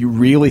people if you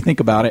really think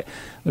about it.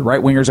 The right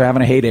wingers are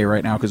having a heyday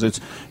right now because it's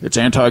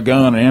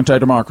anti-gun and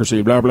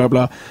anti-democracy. Blah blah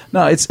blah.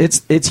 No,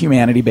 it's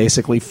humanity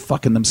basically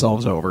fucking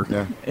themselves over.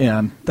 Yeah.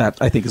 And that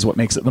I think is what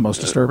makes it the most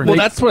disturbing. Well,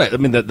 that's what I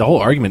mean. The whole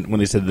argument when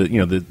they said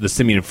that the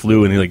simian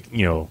flu and like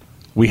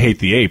we hate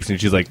the apes, and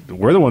she's like,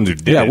 we're the ones who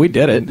did it. Yeah, we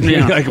did it.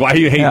 Yeah. Like, why do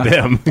you hate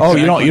them? Oh,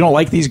 you don't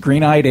like these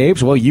green-eyed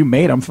apes? Well, you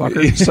made them,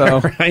 fucker. So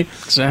right?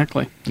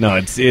 Exactly. No,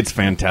 it's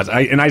fantastic.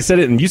 I said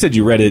it, and you said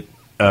you read it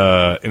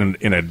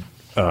in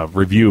a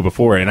review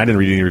before, and I didn't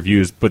read any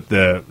reviews. But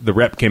the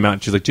rep came out,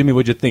 and she's like, Jimmy,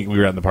 what'd you think? We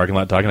were out in the parking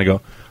lot talking. I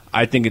go,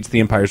 I think it's The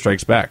Empire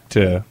Strikes Back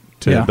to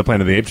the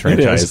Planet of the Apes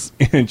franchise.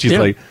 And she's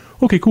like,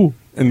 okay, cool.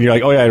 And you're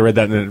like, oh yeah, I read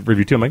that in the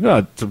review too. I'm like, no,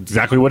 it's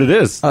exactly what it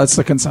is. that's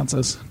the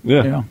consensus.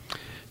 Yeah.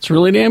 It's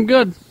really damn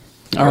good.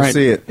 All right.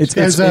 See it.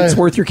 It's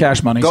worth your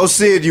cash money. Go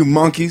see it, you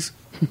monkeys.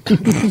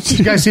 Did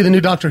you guys see the new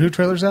Doctor Who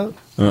trailers out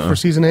for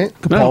season 8?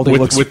 Capaldi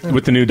looks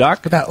with the new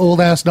doc. With that old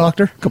ass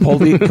doctor.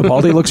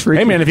 Capaldi looks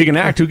freaky. Hey man, if you can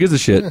act, who gives a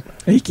shit?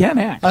 He can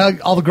act.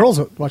 All the girls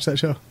that watch that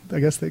show. I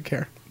guess they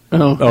care.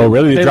 Oh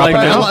really? They Drop like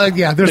it that? down?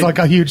 Yeah, there's like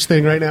a huge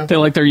thing right now. They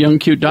like their young,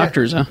 cute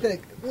doctors, huh?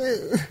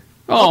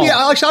 Oh,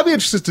 I'll be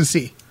interested to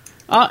see.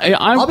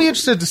 I'll be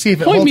interested to see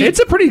if it Point holds. me- It's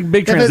a pretty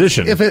big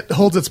transition. If it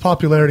holds its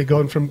popularity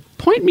going from.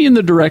 point me in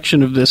the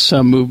direction of this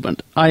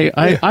movement.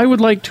 I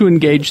would like to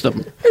engage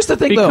them. Here's the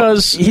thing,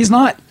 because though. He's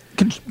not,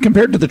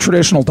 compared to the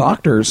traditional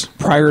doctors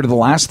prior to the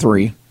last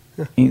three,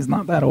 he's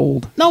not that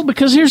old. No,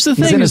 because here's the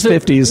thing: He's in his is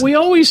that 50s. we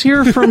always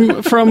hear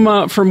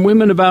from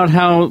women about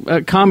how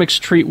comics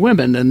treat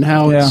women and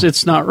how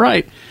it's not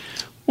right.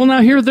 Well,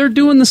 now here they're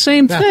doing the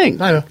same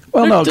thing. I know.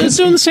 Well, no, they're 'cause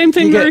doing the same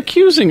thing you they're get-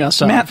 accusing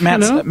us of.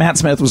 Matt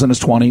Smith was in his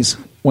 20s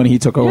when he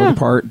took over Yeah. the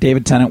part.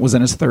 David Tennant was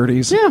in his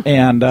 30s. Yeah.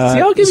 And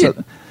I'll give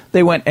you-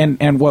 they went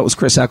and what was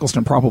Chris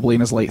Eccleston probably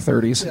in his late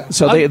 30s.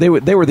 So they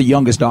were the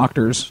youngest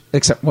doctors.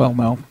 Except, well,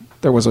 no,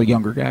 there was a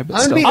younger guy, but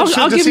I'd still. be interested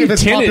I'll to give see you if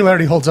its Tenet.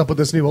 popularity holds up with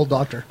this new old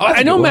doctor.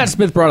 I know Matt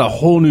Smith brought a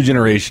whole new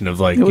generation of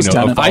like It was of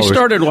Tenet. I followers.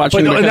 started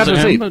watching but, because that's what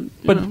of I'm him, saying.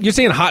 but, But you're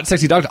saying hot,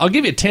 sexy doctor. I'll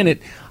give you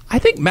Tenet. I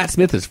think Matt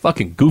Smith is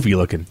fucking goofy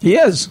looking. He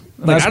is.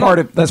 Like,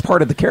 That's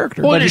part of the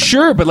character. Well,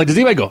 sure, but like, does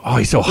anybody go, oh,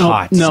 he's so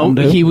hot? No, Some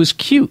do. he was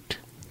cute.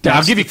 I'll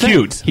That's give you the thing.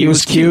 cute. He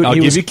was cute. I'll He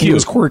give was you cute. He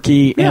was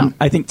quirky, Yeah. and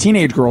I think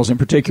teenage girls in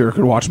particular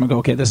could watch him and go,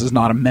 "Okay, this is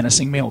not a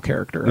menacing male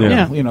character."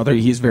 Yeah. You know,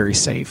 he's very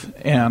safe.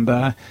 And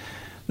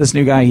this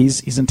new guy,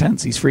 he's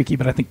intense, he's freaky,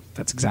 but I think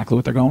that's exactly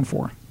what they're going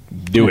for.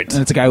 Do it.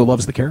 And it's a guy who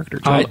loves the character.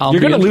 too. I'll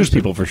You're be going to lose interested.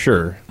 people for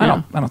sure. I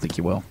don't think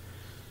you will.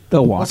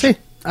 They'll We'll watch. see.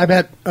 I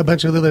bet a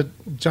bunch of the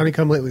Johnny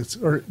come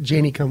latelys or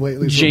Janie come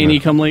latelys. Janie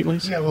come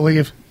latelys. Yeah, we'll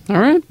leave. All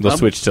right. They'll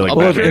switch to like I'll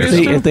Well, be Batman.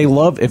 curious.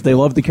 if they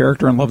love the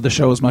character and love the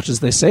show as much as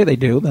they say they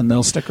do, then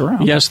they'll stick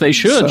around. Yes, they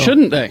should,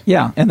 shouldn't they?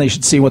 Yeah, and they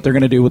should see what they're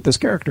going to do with this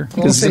character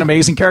because he's see. an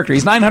amazing character.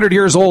 He's 900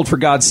 years old, for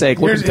God's sake.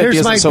 Looking 50 Here's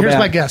isn't so bad.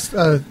 my guess.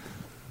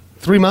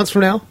 3 months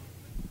from now,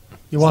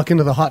 you walk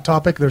into the Hot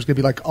Topic, there's going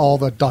to be like all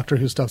the Doctor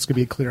Who stuff's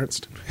going to be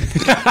clearanced.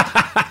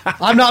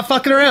 I'm not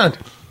fucking around.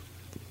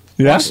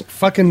 Yeah. Just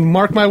fucking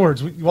mark my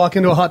words. You walk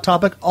into a Hot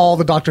Topic, all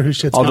the Doctor Who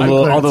shit's All the gonna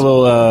be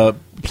little clearanced.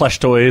 plush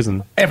toys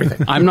and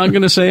Everything. I'm not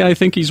going to say I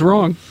think he's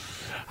wrong.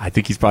 I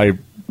think he's probably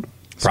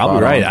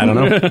Spot right. on. I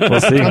don't know. We'll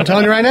see. I'm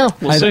telling you right now.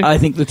 We'll see. I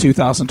think the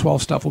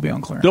 2012 stuff will be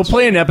on clearance. They'll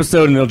play an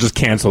episode and they'll just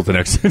cancel the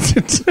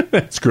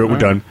next. Screw it, we're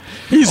done.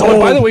 He's by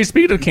old. the way,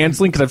 speaking of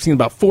canceling, because I've seen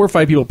about 4 or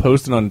 5 people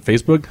posting on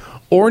Facebook,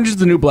 Orange is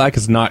the New Black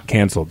is not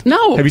canceled.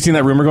 No. Have you seen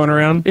that rumor going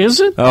around? Is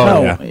it? Oh,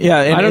 No,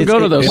 yeah. and I don't it's- go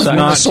to those it's sites.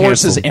 not Not the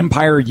source is canceled.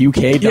 Empire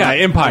UK. Yeah,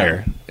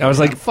 Empire. I was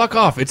like, fuck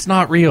off. It's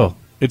not real.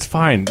 It's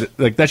fine.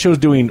 Like, that show's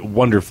doing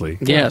wonderfully.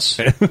 Yes.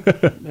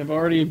 They've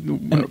already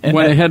went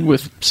ahead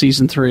with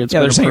season 3. It's Yeah,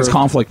 been they're saying it's approved.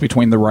 conflict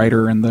between the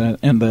writer and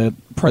the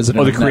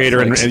president. Oh, the of creator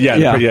and- Netflix.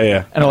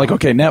 yeah. And they're like,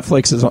 okay,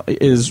 Netflix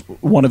is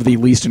one of the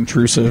least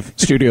intrusive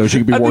studios you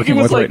could be I think working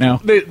it was with like,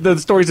 right now. The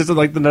story says,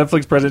 like, the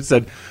Netflix president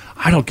said,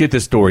 I don't get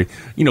this story.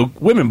 You know,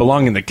 women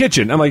belong in the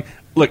kitchen. I'm like,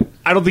 look,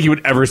 I don't think he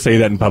would ever say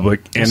that in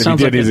public. And if he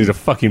sounds did, like he's a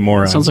fucking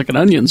moron. Sounds like an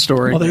Onion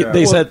story. Well,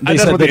 they said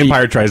that's what that the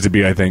Empire tries to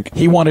be, I think.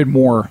 he wanted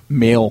more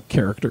male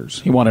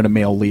characters. He wanted a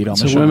male lead on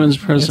It's the a show. women's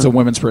prison. It's a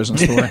women's prison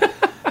story.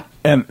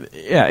 And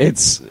yeah,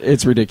 it's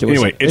ridiculous.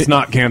 Anyway, it's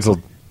not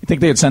canceled. I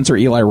think they had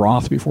censored Eli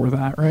Roth before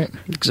that, right?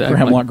 Exactly. For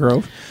Hemlock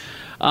Grove.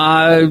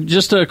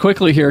 Just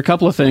quickly here, a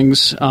couple of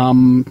things.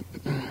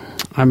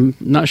 I'm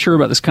not sure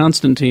about this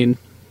Constantine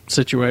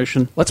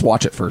situation. Let's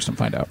watch it first and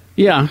find out.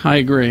 Yeah, I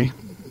agree.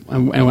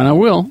 And when I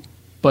will.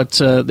 but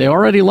they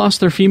already lost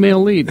their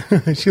female lead.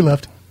 She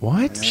left.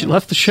 What? She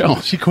left the show.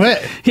 She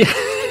quit.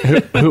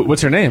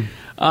 What's her name?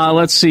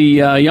 Let's see.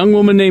 A young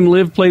woman named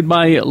Liv, played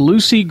by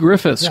Lucy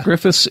Griffiths. Yeah.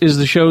 Griffiths is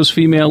the show's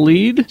female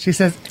lead. She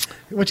says,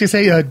 what'd you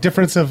say, a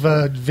difference of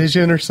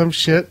vision or some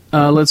shit?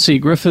 Let's see.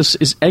 Griffiths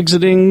is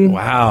exiting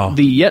Wow.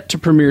 the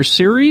yet-to-premiere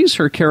series.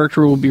 Her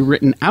character will be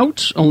written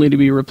out, only to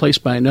be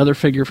replaced by another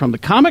figure from the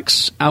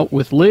comics. Out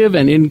with Liv,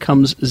 and in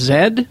comes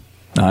Zed.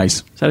 Nice.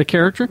 Is that a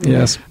character?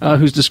 Yes.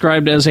 Who's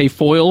described as a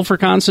foil for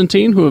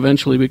Constantine, who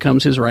eventually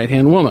becomes his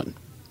right-hand woman.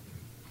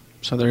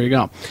 So there you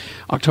go.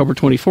 October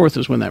 24th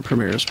is when that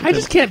premieres. I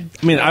just can't.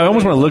 I mean, I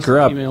almost want to look her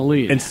up Female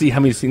lead. and see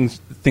how many things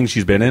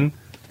she's been in,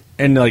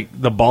 and like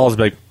the balls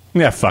be like,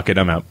 yeah, fuck it,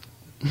 I'm out.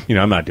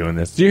 I'm not doing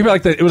this. Did you hear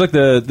about it was like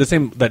the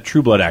same that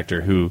True Blood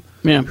actor who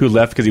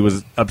left because he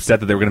was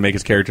upset that they were going to make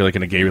his character like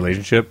in a gay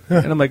relationship,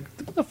 and I'm like,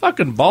 the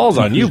fucking balls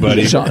on you,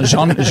 buddy. Jesus.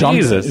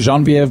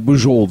 Genevieve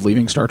Bujold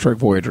leaving Star Trek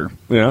Voyager.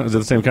 Yeah, is it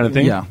the same kind of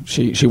thing? Yeah,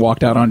 she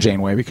walked out on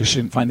Janeway because she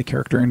didn't find the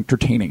character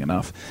entertaining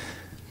enough,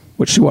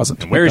 which she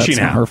wasn't. And where is she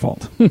That's now? not her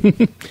fault.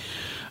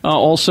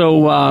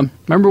 Also,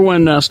 remember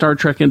when Star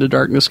Trek Into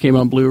Darkness came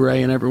on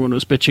Blu-ray and everyone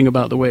was bitching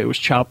about the way it was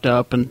chopped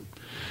up and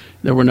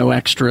there were no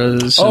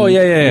extras? Oh, and,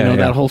 yeah.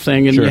 that whole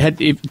thing. And Sure. you had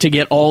to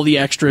get all the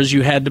extras,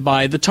 you had to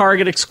buy the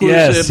Target exclusive,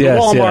 Yes, the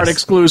yes, Walmart yes.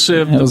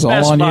 exclusive, It was the all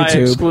Best on Buy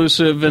YouTube.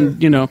 exclusive,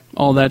 and,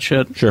 all that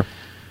shit. Sure.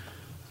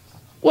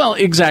 Well,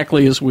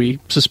 exactly as we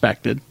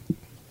suspected.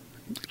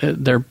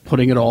 They're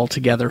putting it all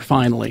together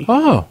finally.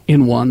 Oh.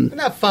 In one. Isn't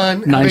that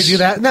fun? Nice. They do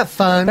that. Isn't that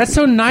fun? That's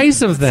so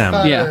nice of them.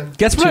 Fun. Yeah.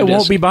 Guess what? Two I won't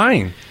disc. be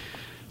buying.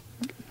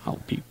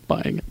 I'll be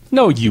buying it.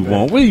 No, you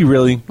won't. Will you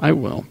really? I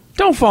will.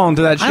 Don't fall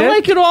into that shit. I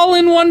like it all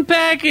in one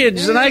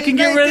package, and I can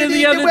get rid of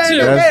the other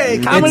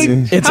two. How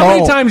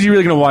many times are you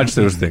really going to watch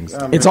those things?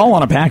 It's all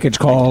on a package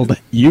called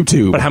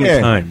YouTube. But how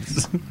many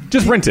times?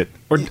 Just rent it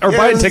or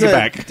buy it and take it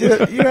back.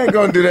 You ain't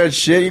gonna do that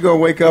shit. You're gonna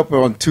wake up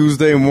on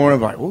Tuesday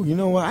morning like, oh, you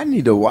know what? I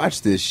need to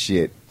watch this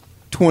shit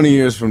 20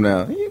 years from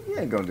now. You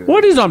ain't gonna do that.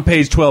 What is on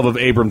page 12 of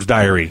Abrams'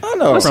 diary? I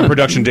know. From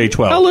production day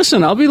 12. Now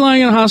listen, I'll be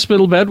lying in a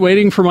hospital bed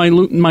waiting for my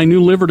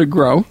new liver to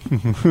grow,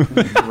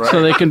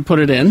 so they can put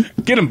it in,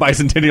 Get him,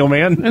 Bicentennial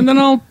Man. and then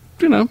I'll,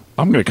 I'm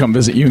going to come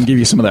visit you and give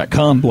you some of that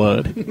con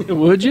blood.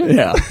 would you?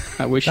 Yeah.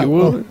 I wish you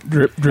would.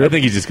 Drip, I drip.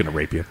 think he's just going to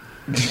rape you.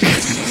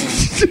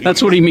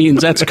 That's what he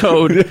means. That's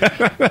code.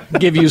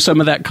 Give you some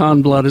of that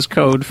con blood as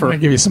code I'm for going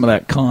to give you some of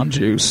that con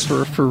juice.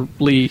 for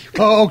Lee.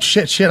 Oh,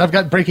 shit. I've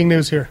got breaking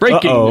news here.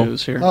 Breaking Uh-oh.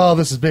 news here. Oh,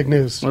 this is big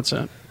news. What's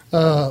that?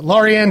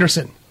 Laurie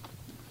Anderson.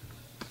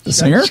 The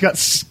singer? She got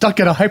stuck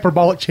in a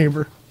hyperbolic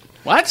chamber.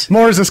 What?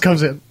 More as this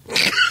comes in.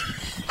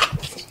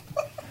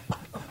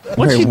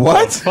 What's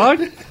What? fuck?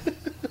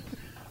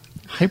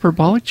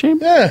 Hyperbolic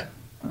chamber? Yeah.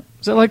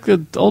 Is that like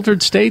the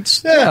altered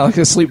states? Yeah, like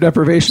a sleep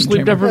deprivation Sleep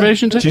chamber.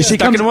 deprivation chamber? She Stuck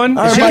comes, in one?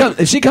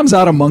 if she comes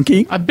out a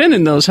monkey. I've been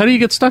in those. How do you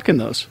get stuck in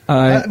those?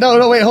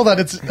 No, wait, hold on.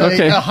 It's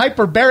Okay. a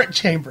hyperbaric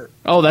chamber.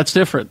 Oh, that's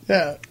different.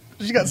 Yeah.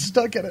 She got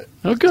stuck in it.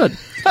 Oh, good.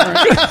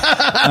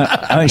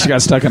 I think she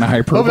got stuck in a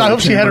hyperbolic I hope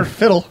she had her chamber.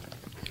 fiddle.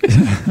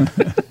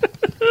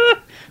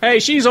 Hey,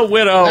 she's a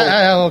widow.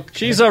 I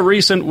She's a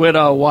recent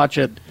widow. Watch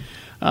it.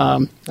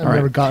 All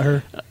never right. got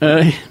her.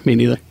 Me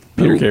neither.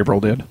 Peter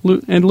Gabriel did.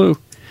 Lou.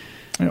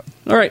 Yep.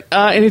 All right.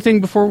 Anything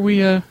before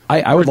we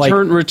I would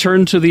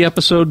return to the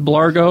episode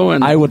Blargo?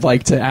 And I would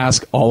like to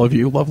ask all of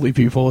you lovely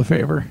people a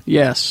favor.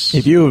 yes.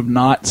 If you have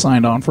not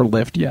signed on for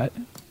Lyft yet,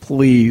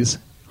 please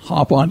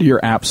hop onto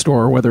your app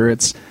store, whether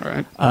it's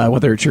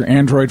whether it's your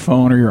Android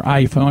phone or your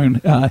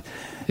iPhone.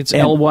 It's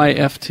and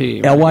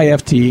LYFT.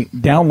 LYFT.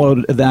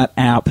 Download that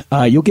app.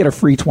 You'll get a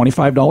free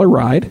 $25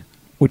 ride,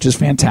 which is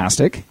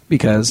fantastic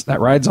because that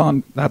ride's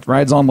on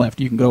Lyft.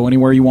 You can go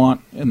anywhere you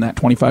want in that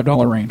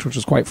 $25 range, which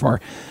is quite far.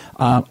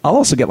 I'll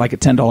also get like a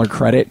 $10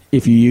 credit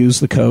if you use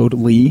the code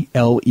LEIGH,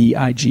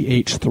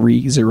 LEIGH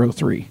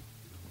 303.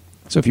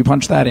 So if you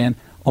punch that in,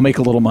 I'll make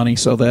a little money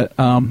so that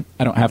I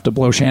don't have to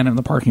blow Shannon in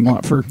the parking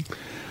lot for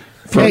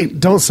Hey,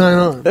 don't sign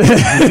on. Yeah.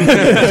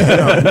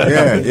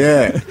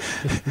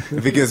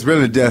 If it gets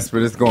really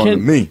desperate, it's going to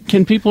me.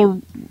 Can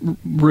people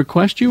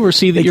request you or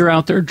see that you're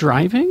out there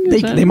driving?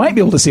 They might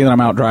be able to see that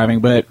I'm out driving,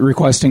 but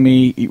requesting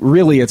me,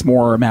 really, it's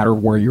more a matter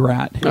of where you're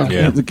at.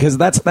 Okay. Because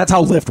that's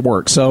how Lyft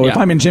works. So if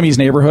I'm in Jimmy's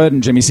neighborhood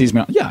and Jimmy sees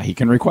me, he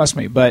can request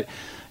me. But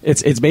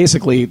it's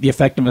basically the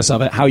effectiveness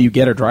of it, how you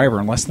get a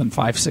driver in less than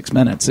 5-6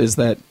 minutes, is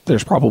that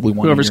there's probably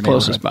one Whoever's in your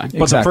closest neighborhood. by.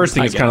 But the first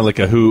thing is kind of like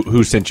a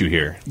who sent you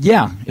here.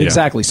 Yeah,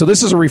 exactly. So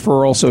this is a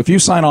referral. So if you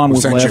sign on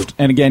with Sent Lyft you.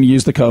 and again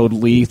use the code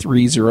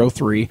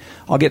LEIGH303,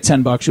 I'll get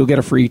 $10. You'll get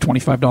a free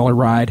 $25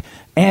 ride.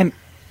 And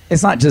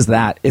it's not just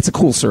that; it's a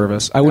cool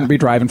service. I wouldn't be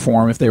driving for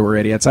them if they were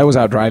idiots. I was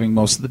out driving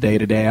most of the day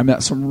today. I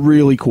met some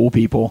really cool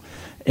people.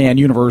 And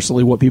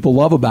universally, what people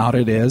love about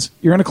it is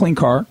you're in a clean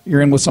car. You're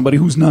in with somebody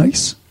who's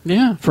nice.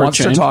 Yeah, for wants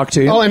a to change. talk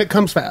to you. Oh, and it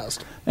comes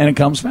fast. And it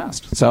comes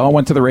fast. So I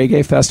went to the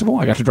Reggae Festival.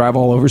 I got to drive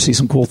all over, see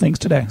some cool things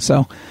today.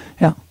 So,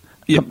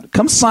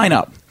 come sign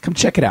up. Come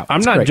check it out. I'm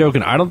It's not great.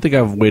 joking. I don't think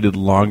I've waited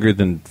longer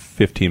than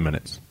 15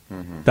 minutes.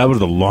 That was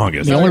the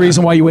longest. The only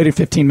reason why you waited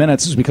 15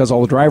 minutes is because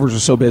all the drivers were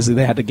so busy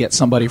they had to get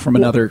somebody from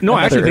another. No,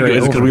 I actually think it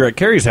is because we were at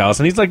Carrie's house,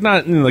 and he's like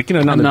not in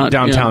the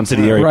downtown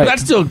city area. Right. But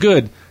that's still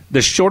good.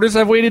 The shortest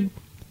I've waited,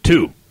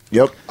 2.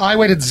 Yep. I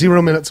waited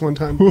 0 minutes one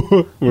time.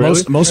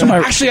 Most of my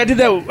Actually, I did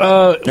that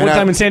one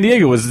time in San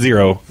Diego was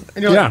 0.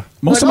 And you're like,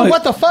 Most like, of my-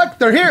 what the fuck?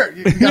 They're here.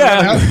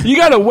 You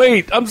gotta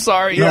wait. I'm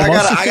sorry. Yeah,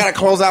 I gotta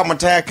close out my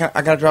tag.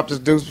 I gotta drop this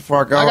deuce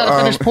before I go. I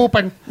gotta finish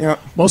pooping. Yeah.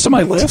 Most of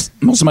my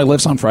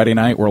lifts on Friday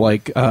night were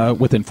like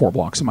within 4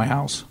 blocks of my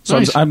house. So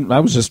Nice. I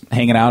was just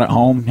hanging out at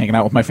home, hanging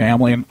out with my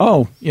family, and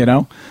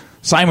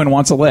Simon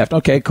wants a lift.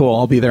 Okay, cool.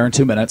 I'll be there in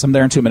 2 minutes. I'm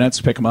there in 2 minutes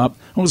to pick him up.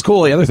 What was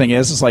cool, the other thing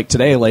is like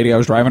today, a lady, I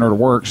was driving her to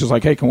work. She's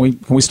like, hey, can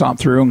we stop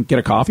through and get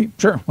a coffee?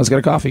 Sure, let's get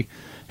a coffee.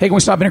 Hey, can we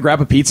stop in and grab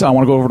a pizza? I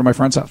want to go over to my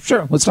friend's house.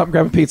 Sure, let's stop and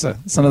grab a pizza.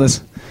 It's none of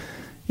this.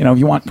 If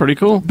you want, pretty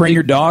cool. Bring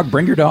your dog.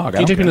 Bring your dog.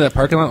 Can you take me to that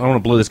parking lot? I want to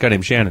blow this guy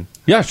named Shannon.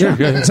 Yeah, sure.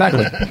 Yeah,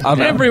 exactly.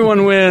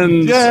 Everyone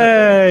wins.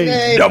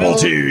 Yay! Double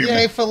team.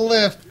 Yay for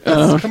Lyft.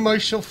 Best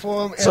commercial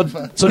form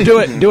ever. So do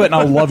it, and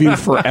I'll love you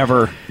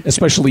forever,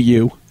 especially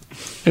you.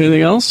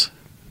 Anything else?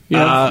 You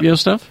have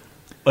stuff?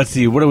 Let's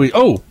see. What do we?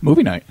 Oh,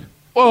 movie night.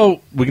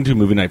 Oh, we can do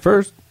movie night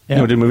first. Yeah.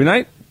 You want to do movie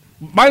night?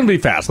 Mine will be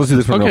fast. Let's do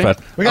this one real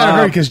fast. We gotta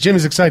hurry because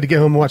Jimmy's excited to get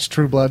home and watch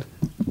True Blood.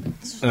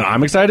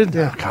 I'm excited?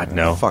 Yeah. God,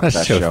 no. Fuck that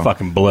that show show.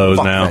 fucking blows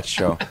Fuck now. that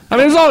show. I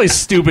mean, there's all these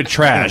stupid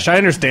trash. I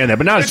understand that,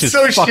 but now it's It's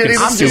just so fucking shitty.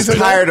 I'm stupid. just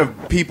tired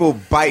of people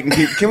biting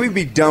people. Can we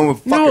be done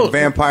with fucking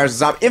vampires and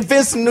zombies?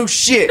 Invent some new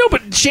shit. No,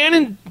 but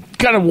Shannon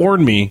kind of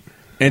warned me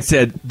and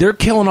said they're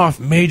killing off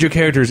major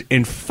characters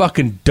in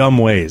fucking dumb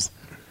ways.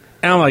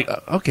 And I'm like,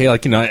 okay, I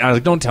was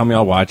like, don't tell me,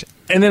 I'll watch.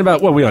 And then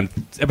about, what are we on?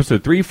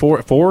 Episode 3,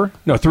 4?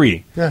 No,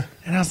 3. Yeah.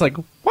 And I was like,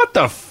 what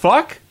the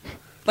fuck?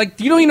 Like,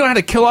 you don't even know how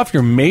to kill off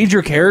your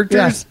major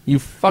characters? Yeah. You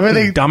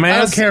fucking dumbass. I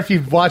don't care if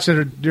you've watched it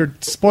or your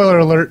spoiler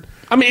alert.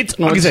 I mean,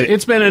 like I said,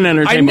 it's been an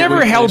entertainment. I never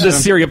week, held so.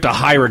 this series up to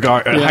high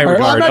regard. High Well, regard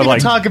I'm not of even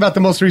like, talking about the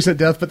most recent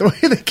death, but the way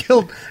they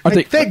killed.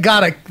 Thank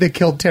God they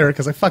killed Tara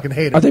because I fucking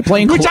hate it. Are they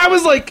playing? which I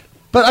was like,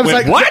 But I was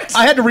wait, like, what?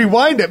 I had to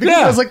rewind it because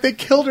Yeah. I was like, they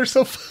killed her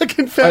so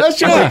fucking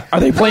fast. Are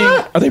they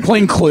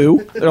playing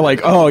Clue? They're like,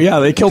 oh yeah,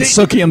 they killed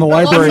Sookie in the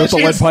library with the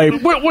lead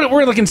pipe.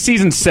 We're like in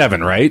season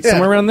 7, right? Yeah.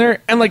 Somewhere around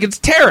there. And like, it's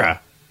Tara,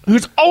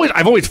 who's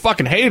I've always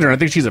fucking hated her. I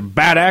think she's a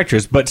bad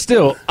actress, but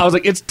still, I was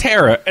like, it's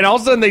Tara. And all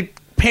of a sudden they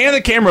pan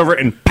the camera over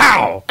and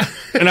pow!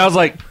 And I was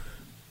like,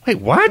 wait,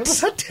 what?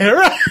 Was that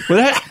Tara?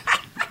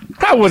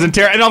 That wasn't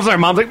Tara. And all of a sudden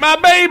mom's like, my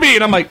baby!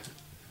 And I'm like,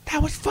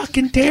 that was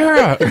fucking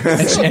Tara.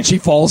 And she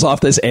falls off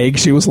this egg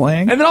she was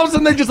laying. And then all of a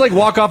sudden they just like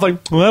walk off like,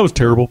 well, that was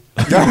terrible.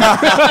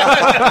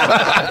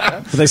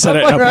 They said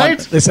it. Right?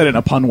 They said it in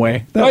a pun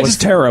way. That was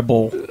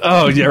terrible.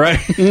 Oh yeah, right.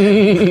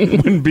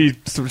 Wouldn't be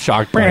so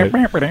shocked by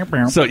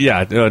it. So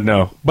yeah,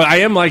 no. But I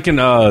am liking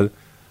The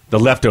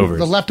Leftovers.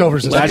 The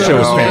Leftovers. Is That show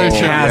is Oh,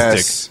 fantastic.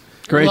 yes.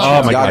 Great. Oh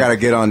my Y'all god! got to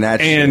get on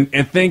that shit.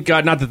 And thank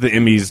God, not that the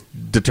Emmys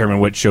determine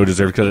what show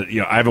deserves, because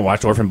I haven't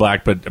watched Orphan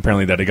Black, but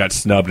apparently that it got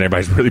snubbed and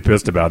everybody's really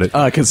pissed about it.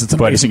 Because it's an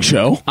amazing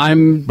show.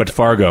 But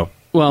Fargo.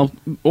 Well,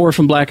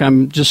 Orphan Black,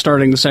 I'm just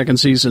starting the second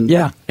season.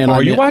 Yeah. And Are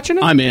I'm you in. watching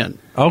it? I'm in.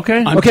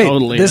 Okay. I'm Okay,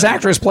 totally this in.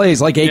 actress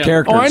plays like 8 Yeah.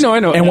 characters. Oh, I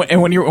know.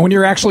 And when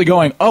you're actually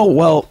going, oh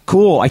well,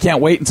 cool. I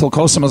can't wait until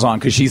Cosima's on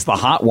because she's the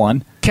hot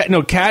one.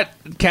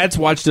 Kat's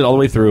watched it all the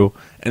way through,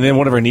 and then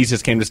one of her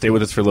nieces came to stay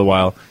with us for a little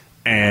while,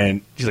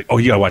 and she's like, "Oh,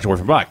 you gotta watch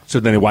Orphan Black." So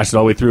then they watched it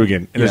all the way through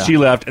again, and Yeah. then she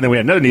left, and then we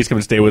had another niece come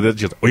and stay with us.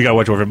 She goes, "Oh, you gotta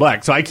watch Orphan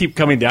Black." So I keep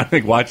coming down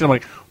and watching. I'm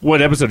like,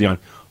 "What episode are you on?"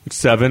 Like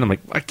 7. I'm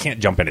like, I can't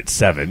jump in at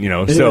 7,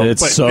 So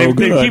It's but so they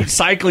good. keep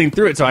cycling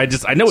through it, so I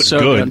know it's So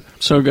good.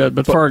 So good.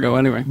 But Fargo,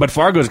 anyway. But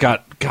Fargo's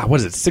got what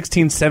is it,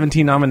 16,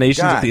 17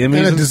 nominations God. at the and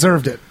Emmys? it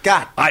deserved it.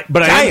 God, But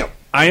damn.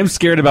 I am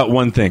scared about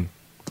one thing,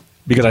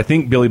 because I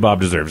think Billy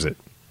Bob deserves it,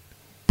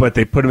 but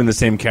they put him in the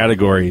same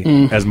category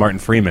as Martin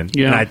Freeman,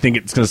 Yeah. and I think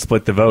it's going to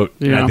split the vote,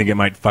 and Yeah. I think it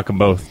might fuck them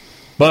both.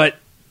 But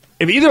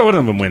if either one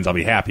of them wins, I'll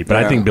be happy. But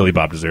I Yeah. think Billy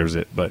Bob deserves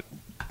it. But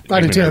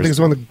I do makes too. me I think nervous. it's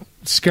one of the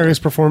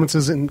scariest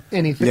performances in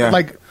anything. Yeah.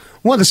 Like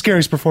one of the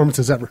scariest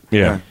performances ever.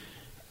 Yeah.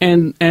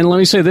 And let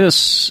me say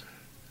this: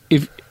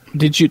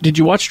 did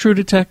you watch True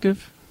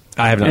Detective?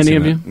 I have not Any seen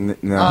of that. you?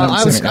 No,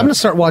 I'm going to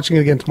start watching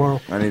it again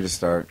tomorrow. I need to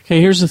start. Okay,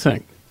 here's the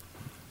thing.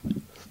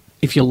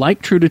 If you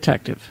like True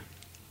Detective,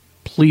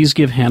 please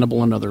give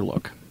Hannibal another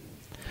look.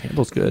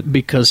 Hannibal's good.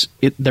 Because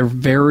they're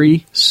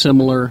very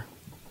similar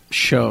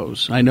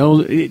shows. I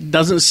know it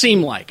doesn't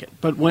seem like it,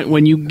 but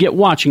when you get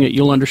watching it,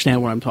 you'll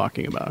understand what I'm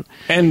talking about.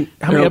 And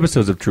how many There-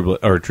 episodes of True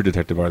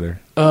Detective are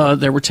there?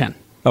 There were 10.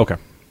 Okay.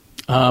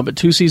 But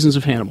 2 seasons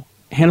of Hannibal.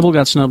 Hannibal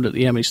got snubbed at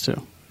the Emmys, too.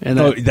 And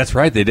That's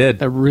right, they did.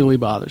 that really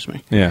bothers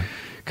me. Yeah.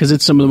 Because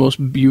it's some of the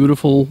most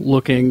beautiful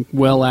looking,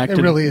 well acted,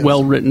 It really is.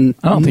 well written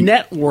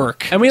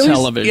network I mean, at least-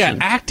 television. yeah,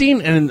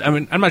 acting, and I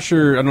mean, I'm not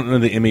sure. I don't know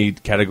the Emmy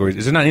categories.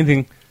 Is there not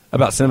anything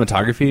about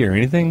cinematography or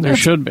anything? There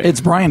should be.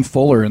 It's Brian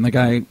Fuller, and the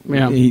guy,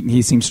 Yeah.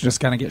 he seems to just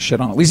kind of get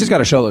shit on. At least he's got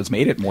a show that's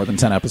made it more than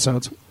 10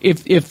 episodes.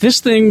 If this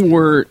thing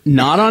were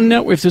not on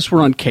network, if this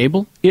were on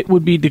cable, it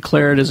would be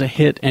declared as a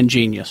hit and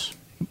genius.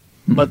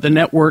 But the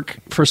network,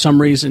 for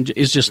some reason,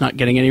 is just not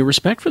getting any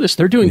respect for this.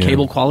 They're doing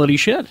cable quality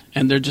shit,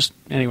 and they're just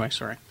anyway.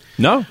 Sorry.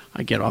 No,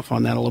 I get off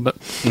on that a little bit.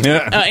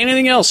 Yeah.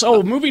 Anything else?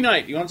 Oh, movie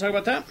night. You want to talk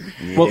about that?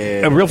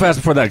 Well, real fast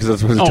before that, because I was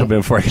supposed to jump in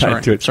before I got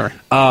into it. Sorry.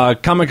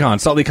 Comic-Con.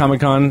 Salt Lake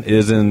Comic-Con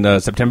is in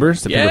September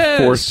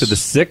 4th to the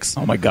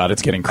 6th. Oh, my God,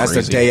 it's getting crazy.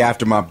 That's the day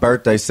after my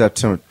birthday,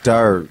 September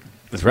 3rd.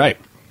 That's right.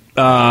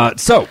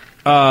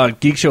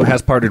 Geek Show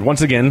has partnered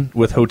once again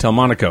with Hotel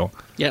Monaco.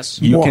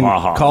 Yes. You can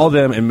call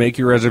them and make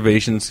your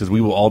reservations because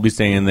we will all be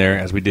staying there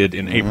as we did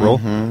in April.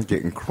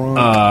 Getting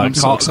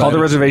crunk. Call the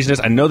reservationist.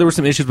 I know there were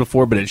some issues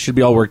before, but it should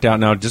be all worked out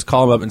now. Just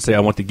call them up and say,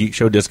 I want the Geek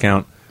Show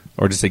discount.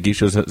 Or just say Geek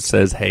Show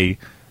says, hey,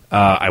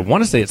 I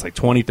want to say it's like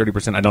 20,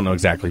 30%. I don't know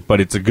exactly, but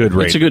it's a good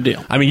rate. It's a good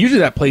deal. I mean, usually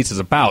that place is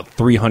about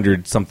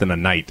 300 something a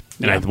night.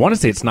 And I want to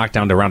say it's knocked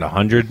down to around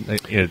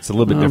 100. It's a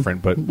little bit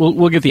different, but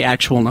we'll get the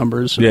actual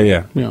numbers.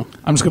 Yeah. You know,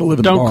 I'm just going to live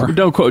in the bar.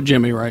 Don't quote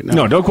Jimmy right now.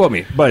 No, don't quote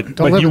me. But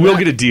you will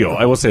get a deal.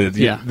 I will say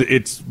that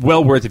it's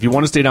well worth. If you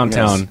want to stay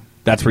downtown, Yes.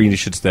 That's where you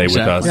should stay with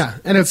us. Yeah,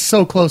 and it's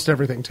so close to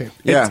everything too.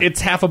 Yeah.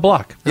 It's half a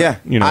block. Yeah,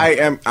 You know.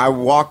 I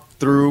walked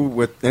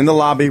through in the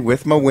lobby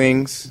with my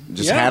wings,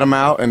 just had them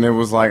out, and it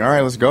was like, all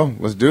right, let's go,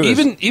 let's do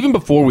this. Even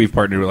before we've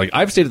partnered, like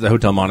I've stayed at the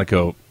Hotel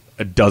Monaco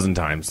a dozen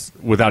times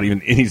without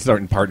even any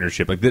certain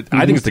partnership. Like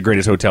I think it's the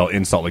greatest hotel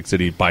in Salt Lake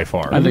City by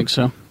far. I think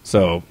so.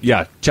 So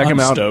yeah, check them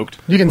out. Stoked.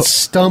 You can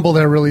stumble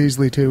there really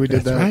easily too. We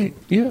did that. Right.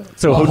 Yeah.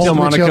 So While Hotel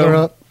holding each other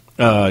Monaco. up.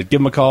 Give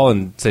them a call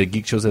and say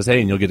Geek Show says hey,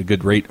 and you'll get a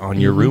good rate on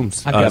your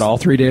rooms. I've got all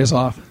 3 days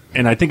off.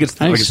 And I think it's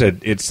Nice. like I said,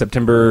 it's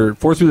September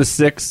 4th through the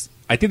 6th.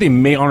 I think they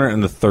may honor it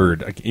on the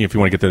 3rd if you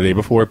want to get there the day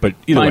before. But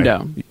either Find way,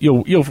 out.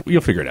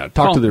 you'll figure it out.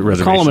 Talk to the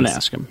reservations. Call them and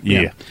ask them.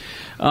 Yeah.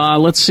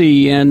 Let's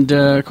see, and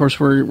of course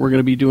we're going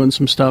to be doing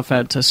some stuff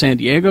at San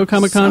Diego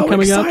Comic-Con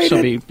coming up,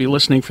 so be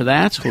listening for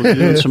that. We'll be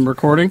doing some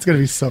recording. It's going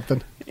to be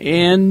something.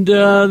 And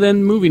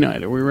then movie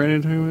night. Are we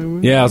ready to?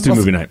 Yeah, let's do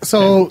movie night.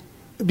 So,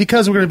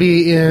 because we're going to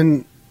be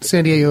in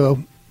San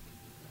Diego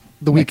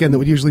the weekend that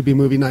would usually be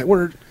movie night,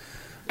 we're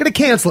going to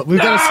cancel it. We've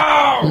got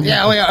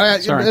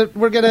Sorry.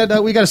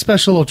 we got a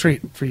special little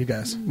treat for you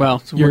guys.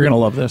 Well, You're going to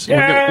love this.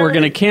 We're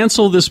going to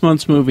cancel this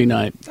month's movie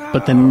night,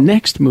 but the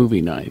next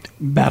movie night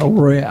Battle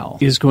Royale.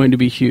 is going to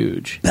be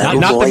huge. Not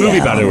the movie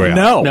Battle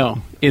Royale.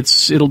 No,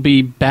 it'll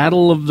be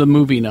Battle of the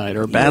Movie Night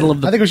or Battle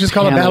of the. I think we should just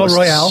call it Battle Panelists.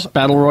 Royale.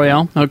 Battle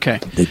Royale. Okay.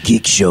 The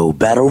Geek Show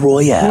Battle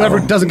Royale. Whoever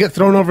doesn't get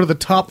thrown over the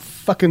top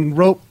fucking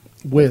rope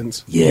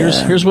wins. Yeah.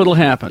 Here's what'll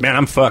happen. Man,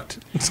 I'm fucked.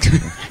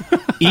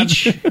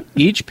 Each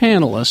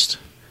panelist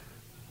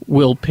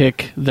will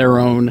pick their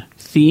own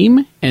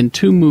theme and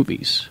 2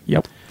 movies.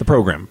 Yep. The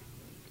program.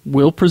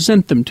 We'll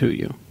present them to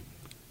you,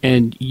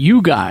 and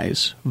you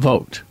guys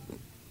vote.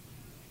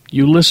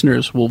 You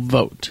listeners will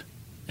vote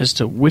as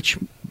to which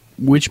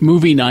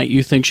movie night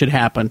you think should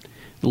happen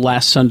the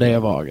last Sunday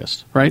of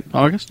August. Right?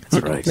 August?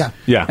 That's right. Yeah.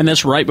 Yeah. And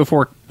that's right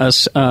before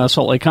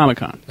Salt Lake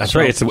Comic-Con. That's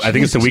right. I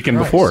think it's the weekend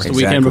Christ. before. It's the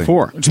weekend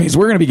before. Which means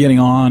we're going to be getting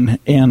on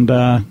and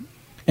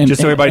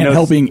Just so everybody knows-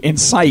 helping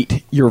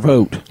incite your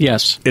vote.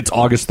 Yes. It's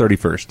August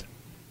 31st.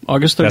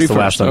 August 31st. That's the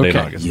last Sunday okay.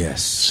 in August.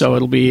 Yes. So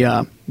it'll be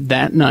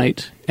that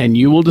night, and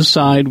you will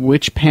decide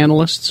which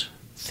panelists'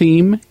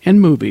 theme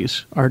and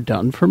movies are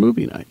done for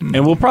movie night.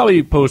 And we'll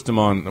probably post them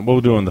on.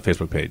 We'll do it on the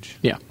Facebook page.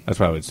 Yeah. That's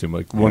what I would assume.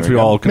 Like once we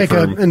all Make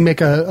confirm,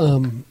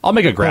 I'll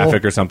make a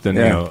graphic or something.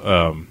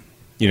 Yeah.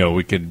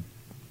 We could.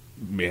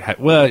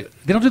 Well,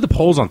 they don't do the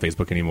polls on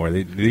Facebook anymore.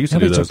 They used to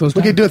do those.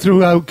 We could do it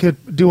through.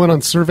 Could do one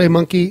on Survey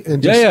Monkey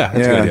and just That's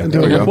a good idea.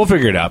 do it. We'll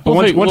figure it out. But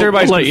We'll once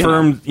everybody's let you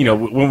know.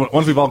 confirmed,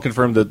 once we've all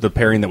confirmed the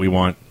pairing that we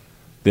want,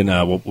 then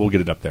we'll get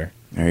it up there.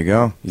 There you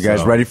go. You guys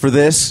So- ready for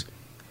this?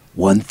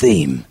 One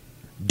theme.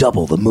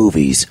 Double the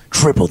movies.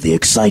 Triple the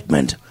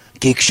excitement.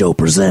 Geek Show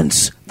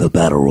presents the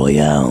Battle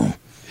Royale.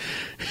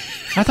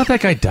 I thought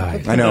that guy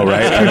died. I know,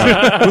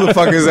 right? Who the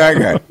fuck is that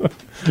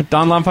guy?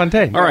 Don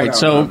LaFontaine. All right,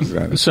 so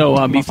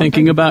be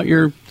thinking about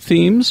your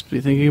themes,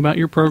 be thinking about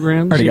your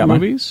programs, Already your got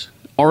mine. movies.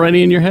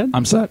 Already in your head?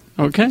 I'm set.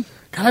 Okay.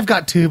 God, I've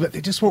got 2, but they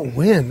just won't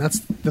win. That's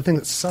the thing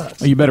that sucks.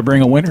 Well, you better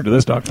bring a winner to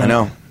this, Doctor. I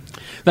know.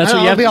 That's I what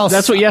know, you I'll be all have.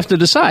 That's what you have to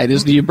decide: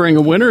 is do you bring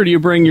a winner or do you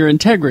bring your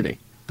integrity?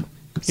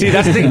 See,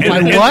 that's the thing.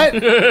 Like what?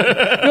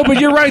 No,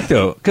 but you're right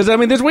though, because I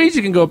mean, there's ways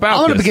you can go about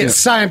I'm going to this. get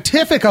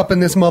scientific up in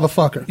this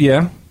motherfucker.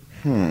 Yeah.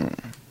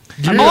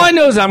 All I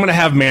know is I'm going to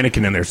have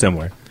mannequin in there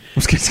somewhere.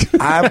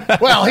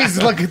 Well,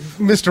 he's like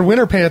Mr.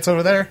 Winterpants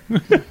over there.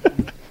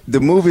 The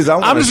movies I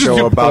want to just show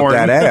do about porn.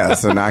 that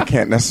ass, and I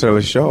can't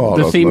necessarily show all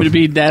The those theme to movies.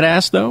 be dead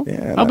ass, though.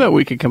 Yeah, I'll no. bet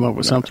we could come up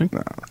with something.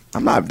 No,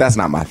 I'm not. That's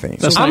not my thing.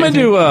 That's I'm not going to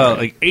your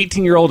do like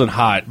 18-year-old and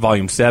hot,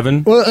 volume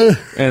 7, Well,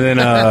 and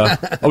then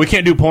we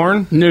can't do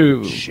porn.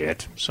 No.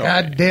 Shit. So,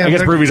 God damn. I guess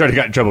they're- Broovy's already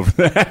got in trouble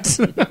for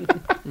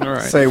that. all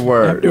right. Say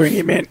word. Doing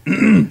it, man.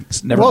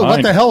 Never Whoa, mind.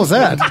 what the hell was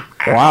that?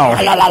 Wow.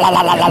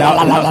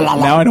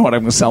 now I know what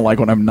I'm going to sound like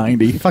when I'm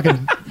 90.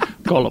 fucking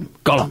Gollum.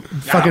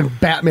 fucking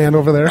Batman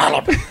over there.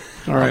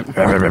 All right.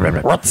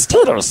 What's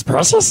taters,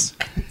 precious?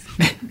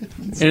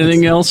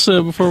 Anything else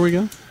before we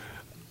go?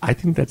 I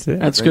think that's it.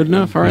 That's good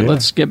enough. All right,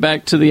 let's get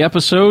back to the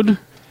episode.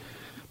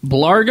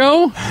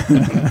 Blargo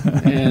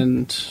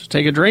and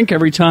take a drink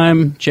every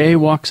time Jay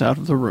walks out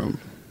of the room.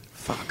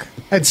 Fuck.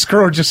 And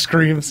Scro just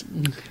screams.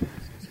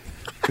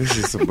 This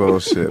is some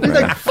bullshit, man.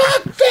 He's like,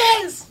 fuck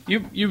this!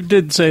 You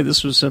did say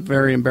this was a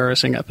very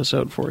embarrassing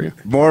episode for you.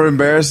 More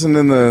embarrassing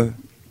than the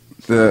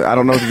I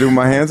don't know what to do with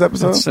my hands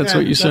episode? That's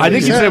what you said. I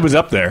think you said it was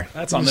up there.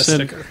 That's on the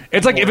sticker.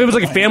 It's like if it was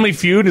like a Family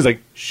Feud, he's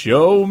like,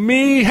 show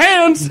me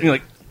hands. And you're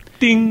like,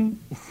 ding.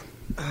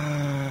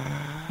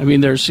 I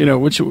mean, there's there's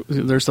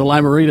the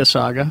Limerita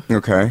saga.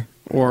 Okay.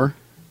 Or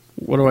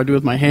what do I do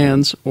with my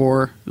hands?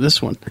 Or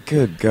this one.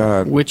 Good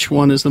God. Which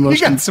one is the most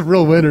You got some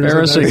real winners.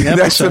 embarrassing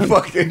That's the episode?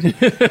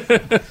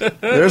 fucking.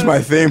 There's my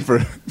theme for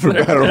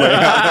Battle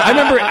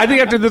Royale. I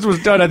think after this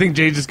was done, I think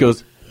Jay just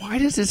goes, why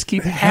does this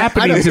keep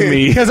happening to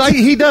me? Because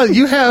he does.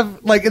 You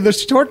have, like, in the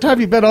short time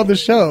you've been on the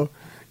show,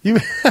 you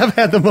have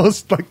had the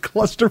most, like,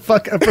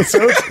 clusterfuck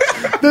episodes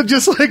that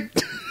just, like,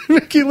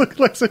 make you look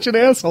like such an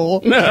asshole.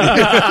 Because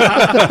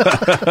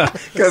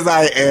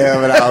I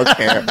am, and I don't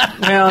care.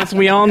 Well, as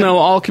we all know,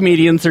 all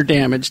comedians are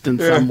damaged in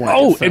some way.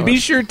 Oh, so and be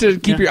sure to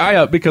keep your eye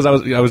out because I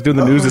was doing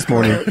the news this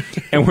morning,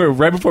 and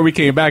right before we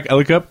came back, I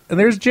look up and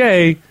there's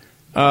Jay.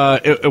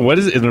 What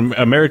is it? An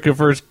America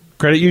First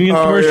Credit Union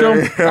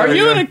commercial? Are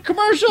you in a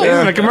commercial? He's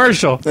in a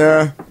commercial.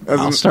 Yeah.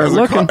 I'll start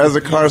looking. As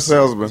a car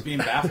salesman. Being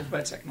baffled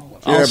by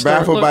technology. Yeah, start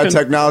baffled by looking.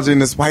 technology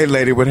and this white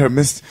lady with her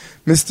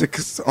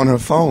mystics on her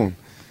phone.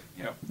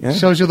 Yep. Yeah.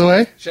 Shows you the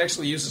way? She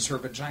actually uses her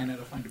vagina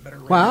to find a better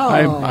rate.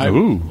 Wow.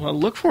 Well,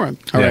 look for him.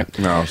 All right.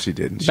 No, she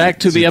didn't. Back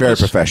to the She's very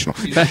episode. professional.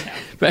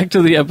 Back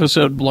to the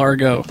episode,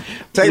 Blargo.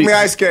 Take me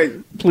ice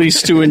skate.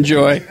 Please to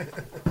enjoy.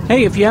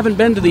 Hey, if you haven't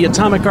been to the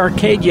Atomic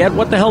Arcade yet,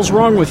 what the hell's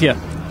wrong with you?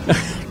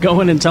 Go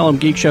in and tell them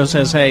Geek Show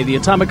says hey. The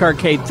Atomic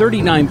Arcade,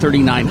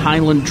 3939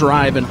 Highland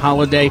Drive in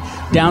Holiday,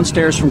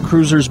 downstairs from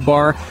Cruiser's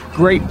Bar.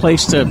 Great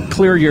place to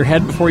clear your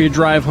head before you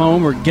drive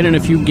home or get in a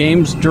few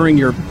games during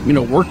your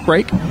work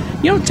break.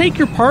 Take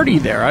your party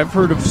there. I've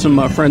heard of some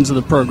friends of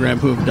the program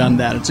who have done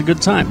that. It's a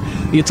good time.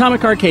 The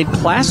Atomic Arcade,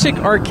 classic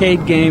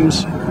arcade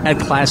games at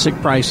classic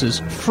prices.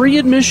 Free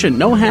admission,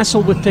 no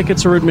hassle with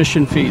tickets or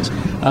admission fees.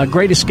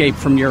 Great escape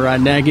from your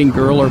nagging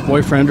girl or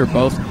boyfriend or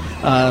both.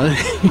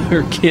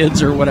 Your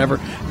kids or whatever.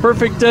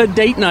 Perfect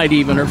date night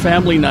even, or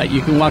family night.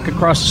 You can walk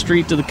across the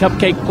street to the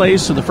cupcake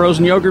place, or the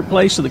frozen yogurt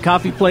place, or the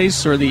coffee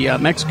place, or the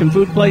Mexican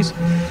food place.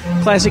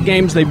 Classic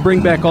games, they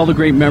bring back all the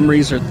great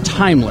memories, are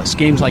timeless.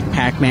 Games like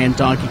Pac-Man,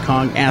 Donkey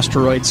Kong,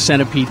 Asteroids,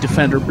 Centipede,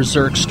 Defender,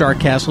 Berserk, Star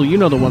Castle, you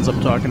know the ones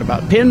I'm talking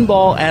about.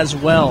 Pinball as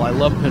well. I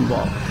love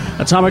pinball.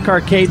 Atomic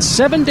Arcade,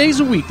 7 days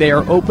a week. They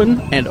are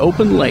open and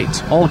open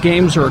late. All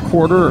games are a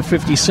quarter or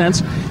 50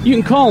 cents. You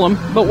can call them,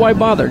 but why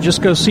bother?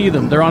 Just go see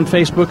them. They're on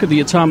Facebook at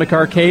the Atomic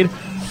Arcade,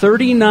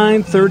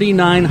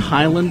 3939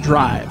 Highland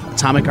Drive.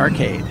 Atomic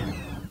Arcade.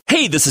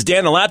 Hey, this is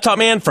Dan the Laptop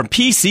Man from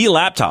PC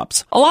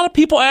Laptops. A lot of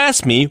people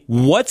ask me,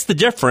 what's the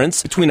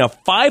difference between a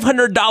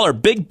 $500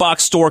 big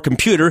box store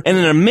computer and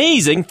an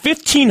amazing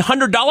 $1,500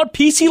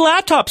 PC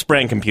Laptops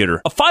brand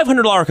computer? A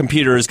 $500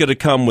 computer is going to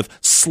come with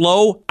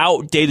slow,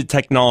 outdated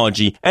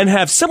technology and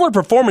have similar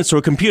performance to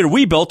a computer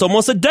we built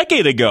almost a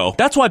decade ago.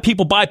 That's why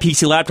people buy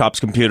PC Laptops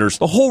computers.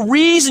 The whole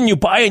reason you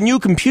buy a new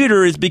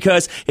computer is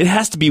because it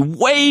has to be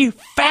way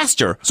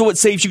faster, so it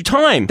saves you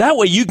time. That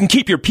way you can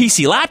keep your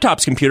PC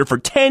Laptops computer for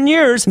 10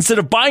 years instead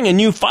of buying a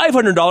new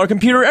 $500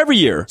 computer every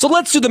year. So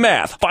let's do the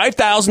math.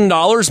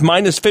 $5,000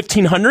 minus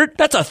 $1,500,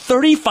 that's a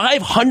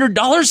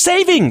 $3,500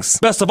 savings.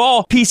 Best of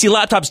all, PC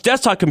Laptops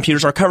desktop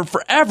computers are covered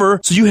forever,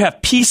 so you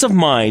have peace of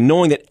mind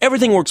knowing that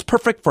everything works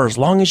perfect for as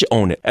long as you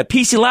own it. At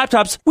PC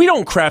Laptops, we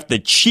don't craft the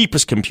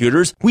cheapest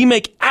computers, we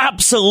make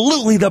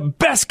absolutely the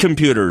best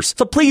computers.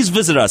 So please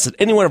visit us at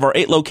any one of our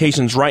 8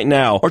 locations right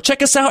now, or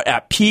check us out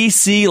at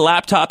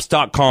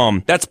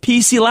PCLaptops.com. That's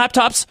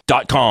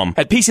PCLaptops.com.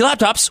 At PC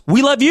Laptops,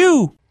 we love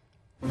you.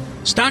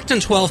 Stockton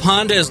 12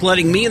 Honda is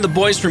letting me and the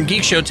boys from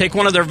Geek Show take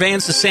one of their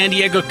vans to San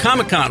Diego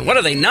Comic-Con. What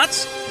are they,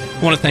 nuts?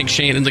 I want to thank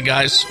Shane and the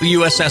guys. The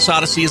USS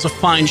Odyssey is a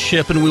fine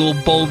ship, and we will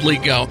boldly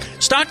go.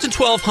 Stockton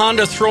 12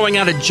 Honda throwing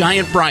out a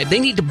giant bribe. They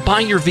need to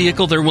buy your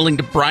vehicle. They're willing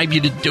to bribe you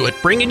to do it.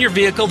 Bring in your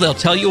vehicle. They'll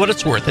tell you what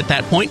it's worth. At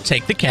that point,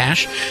 take the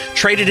cash.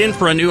 Trade it in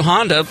for a new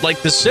Honda,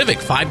 like the Civic,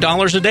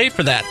 $5 a day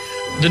for that.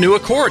 The new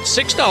Accord,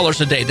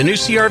 $6 a day. The new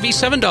CR-V,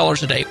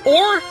 $7 a day.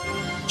 Or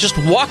just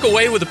walk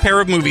away with a pair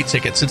of movie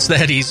tickets. It's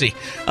that easy.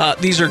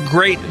 These are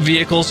great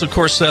vehicles. Of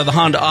course, the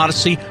Honda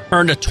Odyssey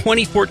earned a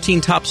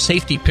 2014 top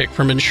safety pick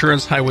from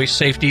Insurance Highway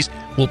Safeties.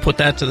 We'll put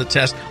that to the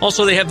test.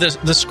 Also, they have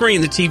the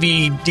screen, the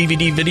TV,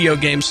 DVD, video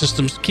game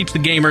systems, keeps the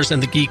gamers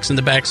and the geeks in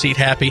the backseat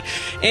happy.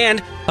 And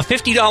a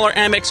 $50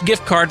 Amex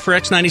gift card for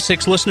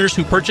X96 listeners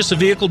who purchase a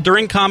vehicle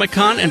during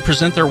Comic-Con and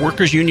present their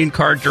Workers Union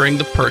card during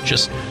the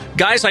purchase.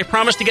 Guys, I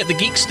promise to get the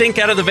geek stink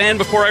out of the van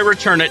before I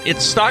return it.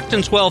 It's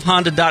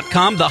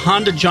Stockton12Honda.com, the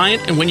Honda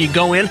Giant, and when you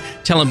go in,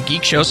 tell them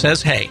Geek Show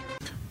says hey.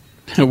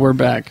 We're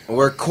back.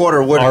 We're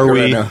quarter Whitaker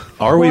right now.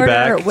 Are we Quarter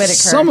back? Whitaker.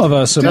 Some of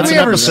us. That's we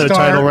an ever episode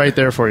start? title right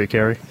there for you,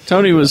 Carrie.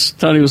 Tony was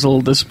a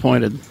little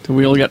disappointed.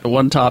 We only got to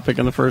one topic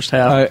in the first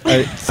half.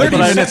 30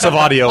 minutes of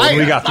audio, and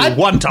we got through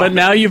one topic. But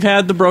now you've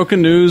had the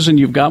broken news and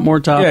you've got more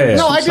topics.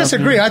 No, I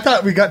disagree. I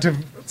thought we got to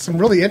some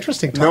really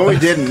interesting topics. No, we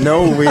didn't.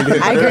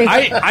 I agree.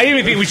 I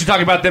even think we should talk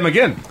about them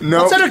again.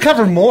 No. Let's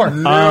undercover more.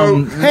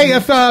 Hey,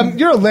 if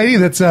you're a lady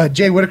that's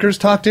Jay Whitaker's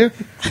talked to,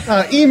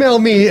 email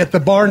me at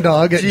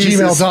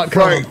thebarndog@gmail.com.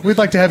 Christ. We'd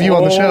like to have you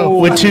on the show.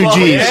 With 2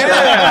 G's.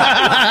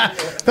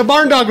 The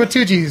Barn Dog with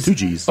 2 G's. 2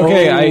 G's.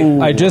 Okay,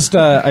 I just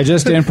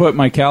input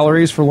my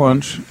calories for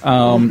lunch.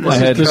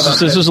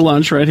 This is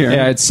lunch right here.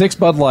 Yeah, I had 6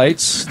 Bud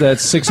Lights.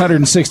 That's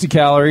 660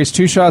 calories.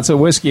 2 shots of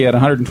whiskey at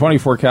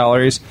 124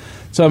 calories.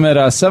 So I'm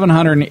at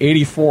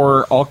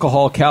 784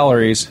 alcohol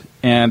calories.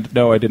 And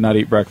no, I did not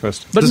eat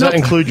breakfast. But does that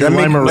include your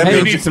lima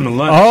Maybe need some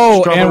lunch.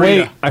 Oh, Strawberry and wait,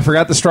 Rita. I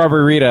forgot the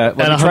strawberry Rita. At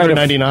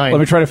 199. Let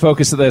me try to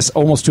focus at this.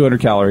 Almost 200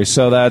 calories.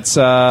 So that's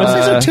These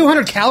are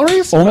 200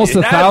 calories? almost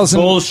That's 1,000.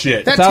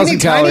 bullshit. That 1,000 teeny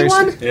tiny calories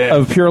one? Yeah.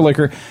 of pure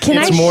liquor. Can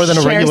It's I more than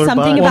a share regular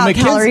something bun. about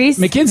calories?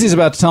 Mackenzie's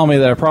about to tell me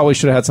that I probably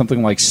should have had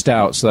something like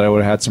stout so that I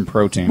would have had some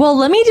protein. Well,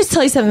 let me just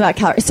tell you something about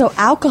calories. So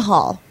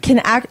alcohol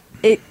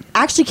it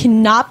actually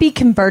cannot be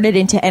converted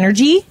into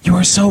energy. You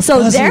are so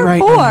So fuzzy right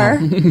therefore,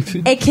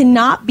 now. it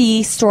cannot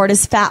be stored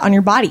as fat on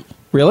your body.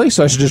 Really?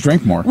 So I should just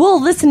drink more? Well,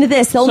 listen to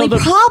this. The only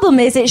problem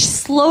is it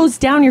slows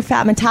down your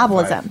fat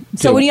metabolism.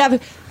 So Dude. when you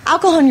have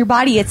alcohol in your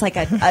body, it's like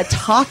a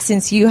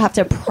toxin, so you have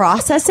to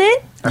process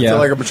it. I feel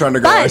like I'm trying to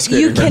go ice But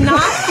you skating.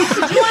 cannot. Do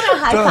you want a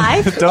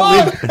high five?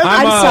 Don't leave.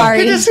 I'm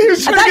sorry. He was I trying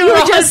thought to you give her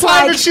were a just high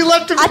five like and she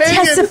left him I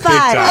hanging.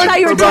 testified. I thought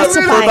you were For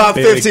testifying. about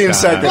Big 15 time.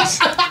 seconds.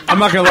 I'm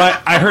not gonna lie.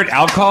 I heard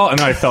alcohol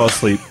and I fell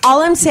asleep.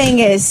 All I'm saying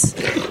is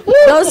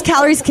those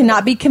calories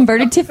cannot be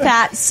converted to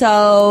fat,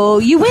 so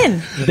you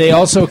win. They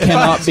also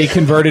cannot be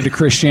converted to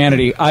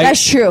Christianity.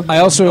 That's true. I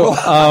also,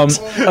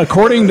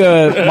 according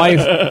to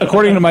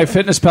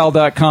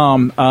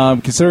myfitnesspal.com,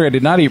 considering I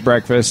did not eat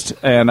breakfast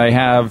and I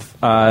have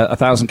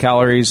 1,000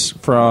 calories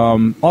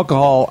from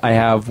alcohol, I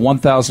have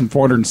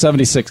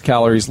 1,476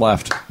 calories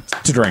left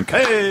to drink.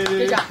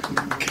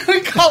 Can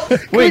we call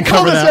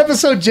this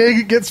episode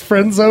Jay Gets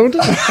Friend Zoned?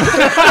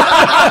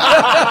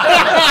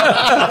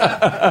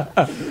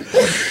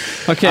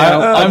 Okay,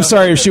 I'm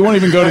sorry if she won't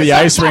even go to the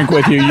ice rink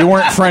with you. You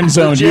weren't friend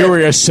zoned. You were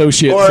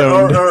associate Or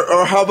zoned.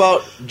 how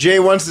about Jay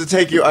wants to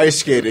take you ice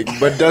skating,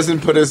 but doesn't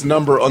put his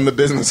number on the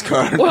business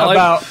card?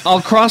 well,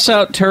 I'll cross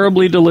out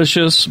Terribly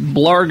Delicious,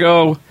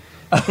 Blargo,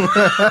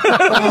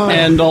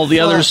 and all the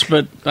others,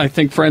 but I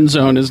think Friend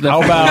Zone is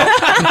How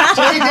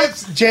definitely...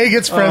 about Jay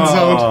gets Friend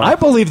Zoned. I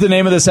believe the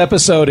name of this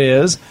episode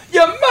is "You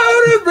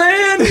Motor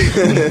Man."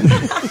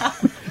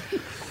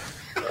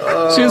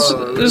 See, this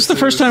is the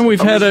first time we've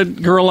had a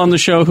girl on the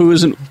show who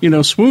isn't,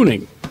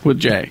 swooning with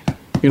Jay.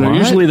 What?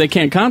 Usually they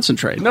can't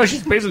concentrate. No,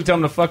 she's basically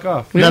telling him to fuck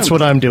off. That's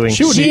what I'm doing.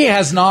 She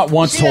has not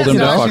once told him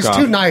to fuck She's off.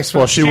 too nice.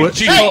 Well, she would.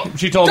 She Hey,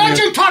 told don't me.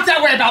 you talk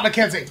that way about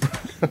Mackenzie.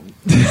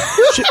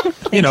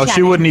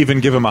 She wouldn't even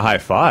give him a high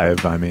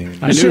five. I mean,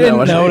 I She knew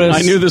didn't that would notice.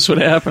 I knew this would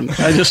happen.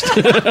 I just...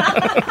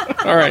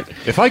 All right.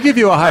 if I give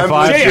you a high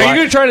five, Jay, are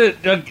you gonna try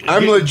to?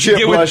 I'm legit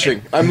get with-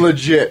 blushing. I'm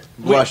legit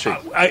blushing.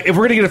 If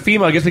we're gonna get a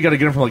female, I guess we got to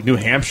get her from like New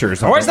Hampshire or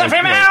something. Where's the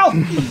female?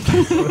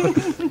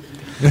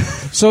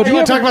 So do You you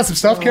want to ever, talk about some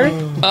stuff, Carrie?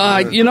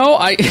 I...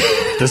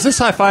 does this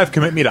high five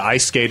commit me to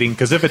ice skating?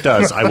 Because if it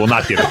does, I will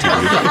not give it to you.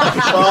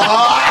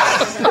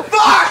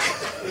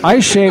 I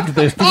shaved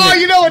the Oh,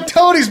 you know what?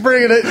 Tony's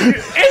bringing it. Wait.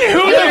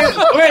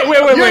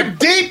 You're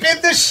deep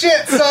in the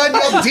shit, son.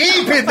 You're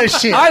deep in the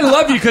shit. I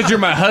love you because you're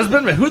my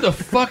husband, but who the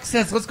fuck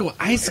says let's go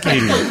ice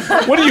skating?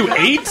 What are you,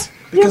 8?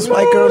 Because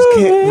white girls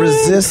can't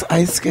resist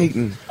ice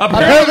skating.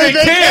 Apparently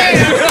they can.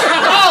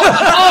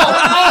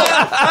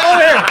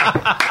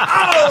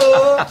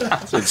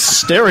 It's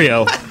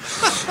stereo.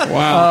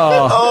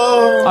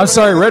 Wow. I'm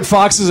sorry, Red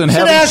Fox is in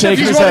heaven asked if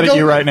shaking you his wanna head at go-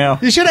 you right now.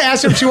 You should have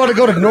asked her if she wanted to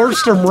go to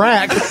Nordstrom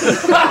Rack.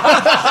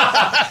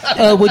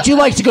 Would you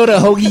like to go to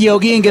Hoagie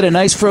Yogi and get a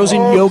nice frozen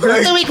yogurt?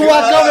 We can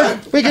walk over.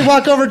 We can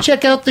walk over and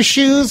check out the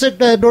shoes at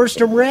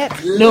Nordstrom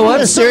Rack. No,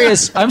 I'm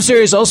serious. I'm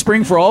serious. I'll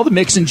spring for all the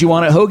mixins you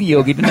want at Hoagie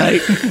Yogi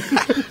tonight.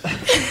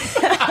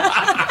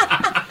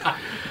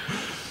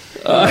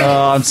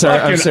 I'm sorry.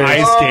 I'm Fucking serious.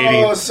 ice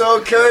skating. Oh,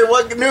 so Carrie,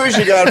 what news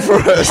you got for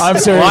us? I'm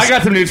serious. Well, I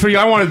got some news for you.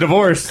 I want a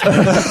divorce.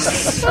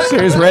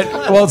 serious, Red.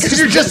 Well, Because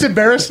you're just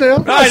embarrassed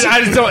now.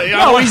 I just don't.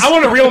 I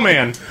want a real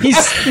man. he's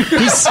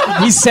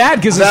sad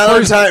because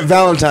his first.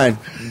 Valentine.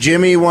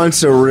 Jimmy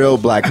wants a real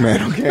black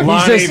man. Okay.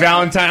 Lonnie, just-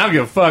 Valentine. I don't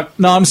give a fuck.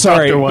 No, I'm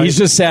sorry. Dr. White. He's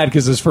just sad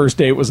because his first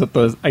date was at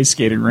the ice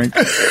skating rink.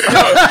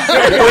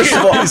 First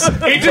of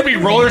all, He should be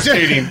roller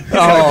skating. He's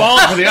got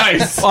balls for the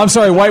ice. I'm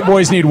sorry. White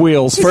boys need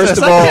wheels. first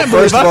of all,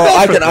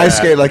 I can ice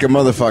skate like a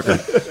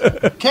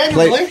motherfucker. Can you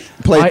really?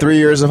 Played 3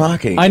 years of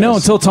hockey. I know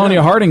until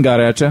Tonya Harding got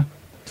at you.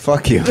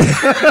 Fuck you.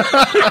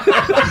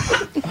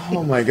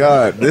 Oh my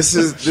god, this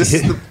is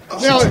the.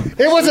 No,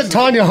 it wasn't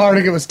Tanya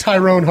Harding. It was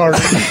Tyrone Harding.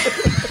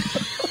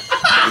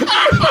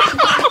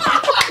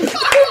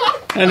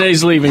 And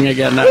he's leaving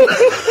again now.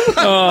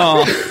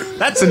 Oh,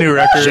 That's a new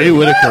record. Jay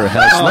Whitaker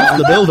has left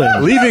the building.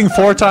 Leaving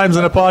 4 times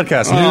in a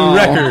podcast. New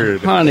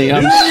record. Honey,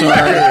 I'm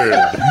sorry.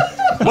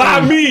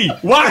 Why me?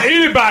 Why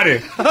anybody?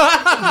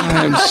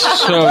 I'm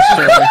so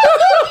sorry.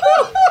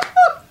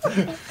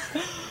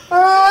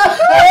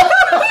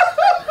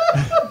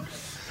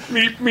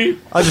 Meet me.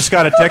 I just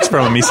got a text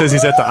from him. He says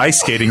he's at the ice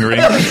skating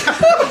rink.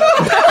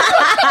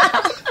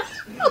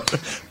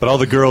 But all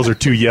the girls are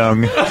too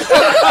young.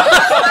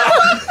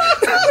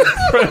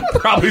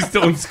 Probably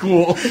still in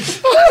school.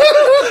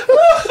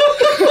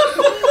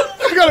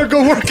 I gotta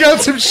go work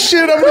out some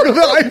shit. I'm gonna go to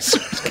the ice.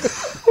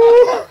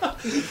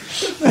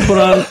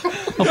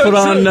 I'll put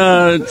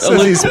on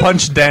Says he's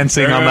punch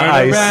dancing on the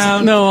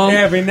ice. No,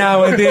 every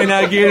now and then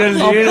I get a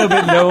little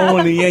bit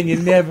lonely, and you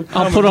never.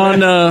 I'll put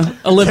on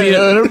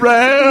Olivia.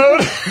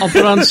 I'll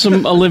put on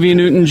some Olivia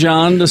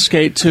Newton-John to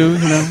skate to.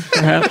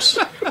 Perhaps.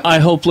 I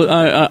hope.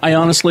 I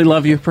honestly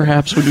love you.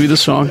 Perhaps would be the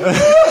song.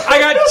 I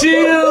got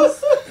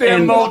chills.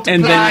 And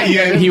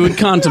then he would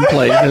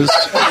contemplate his.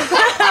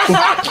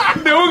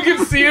 No one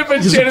can see it,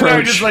 but His Shannon and I are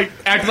approach. just like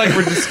act like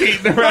we're just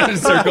skating around in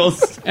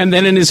circles. And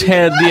then in his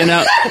head, the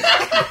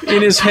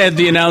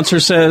announcer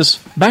says,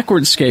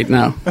 "Backwards skate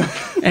now,"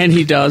 and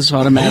he does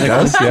automatically.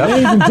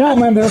 Ladies and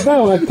gentlemen, there's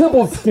now a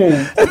couple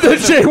skate. And then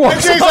Jay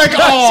walks Jay's off. like,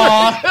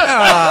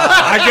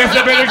 "Aw." I guess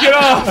I better get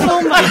off.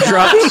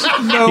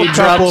 He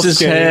drops his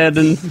head,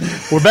 and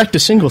We're back to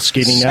single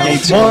skating now.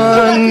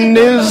 One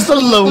is the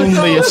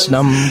loneliest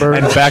number.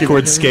 And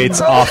backward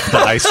skates off the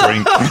ice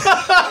rink.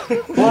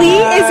 Lee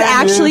is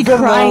actually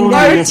crying.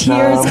 There are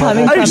tears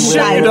coming from his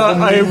eyes.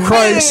 I am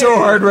crying so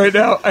hard right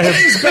now.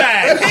 He's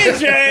back. Hey,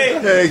 Jay.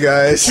 Hey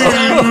guys.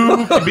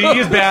 Two could be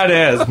as bad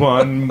as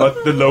one,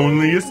 but the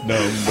loneliest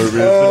number is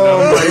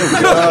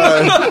the number.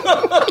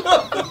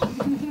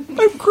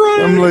 I'm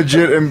crying. I'm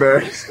legit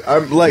embarrassed.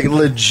 I'm like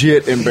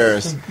legit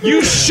embarrassed.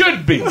 You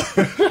should be.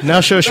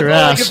 Now show us your All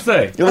I ass. can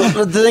say.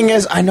 The thing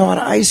is, I know how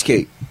to ice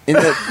skate.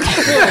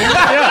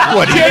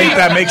 What, do you think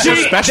that makes you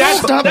special?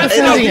 Stop That's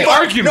defending the it.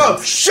 argument. No,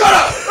 shut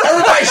up!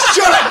 Everybody,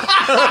 shut up!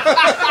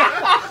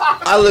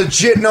 I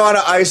legit know how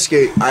to ice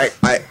skate.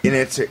 And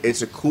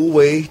it's a cool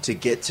way to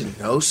get to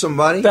know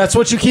somebody. That's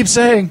what you keep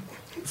saying.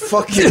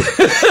 Fuck you.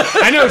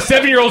 I know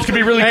 7-year-olds can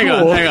be really hang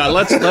cool. on, hang on.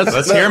 Let's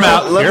hear him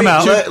out. Hear him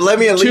out. Let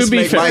me at To least be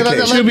make fair, my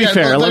case. to be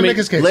fair, let me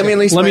Let me at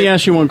least let me make-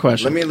 ask you one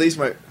question. Let me at least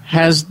my.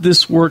 Has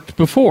this worked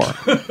before?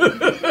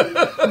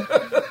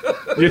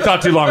 You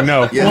thought too long.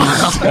 No.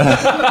 Yes.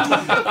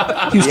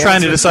 He was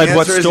trying to decide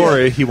what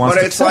story he wants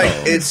But to it's tell. like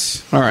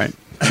it's. All right.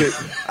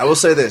 I will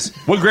say this: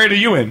 What grade are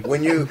you in?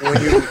 when you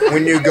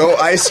go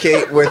ice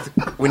skate with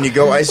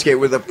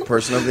a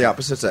person of the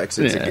opposite sex,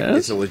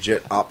 it's a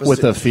legit opposite.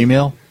 With a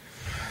female?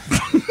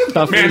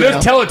 Man,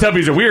 those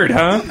Teletubbies are weird,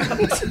 huh?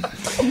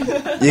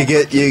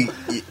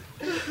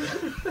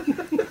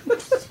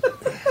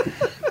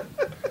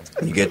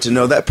 You get to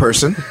know that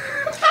person.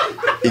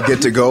 You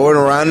get to go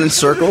around in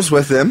circles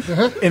with them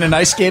In an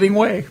ice skating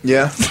way.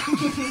 Yeah,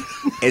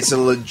 it's a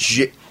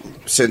legit.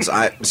 Since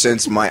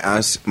my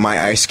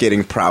ice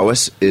skating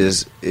prowess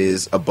is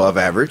above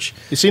average.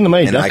 You seen the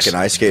Mighty and Ducks? I can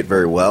ice skate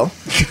very well.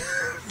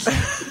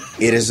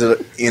 It is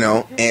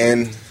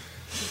and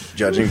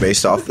judging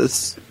based off the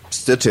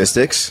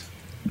statistics,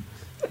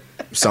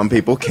 some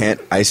people can't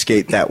ice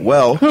skate that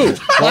well. Who? You're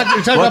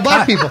talking about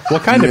black people.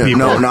 What kind of people?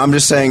 No, I'm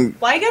just saying.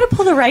 Why you gotta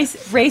pull the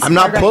race? I'm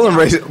not pulling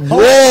race. race.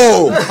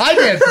 Whoa! I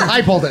did.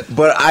 I pulled it.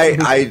 But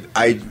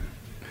I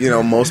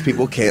most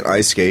people can't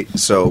ice skate,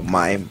 so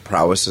my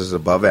prowess is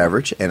above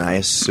average, and I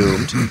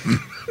assumed,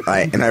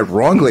 I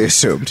wrongly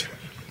assumed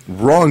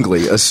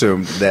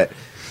that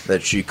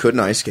she couldn't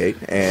ice skate,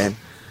 and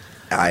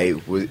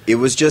it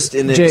was just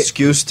an Jay-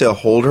 excuse to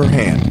hold her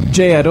hand.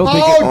 Jay, I don't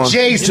think. Oh,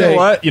 Jason.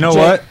 You know Jay,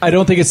 what? I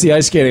don't think it's the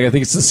ice skating. I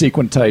think it's the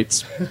sequin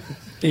tights.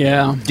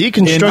 Yeah.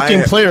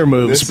 Deconstructing player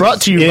moves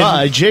brought to you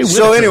by Jay Whitaker.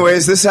 So,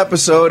 anyways, this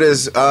episode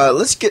is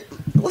let's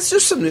do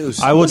some news.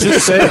 I will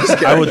just say,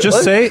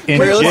 in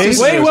Jay's,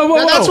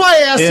 That's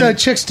why I asked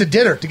chicks to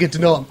dinner to get to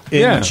know them.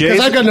 in Jay's, Because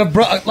I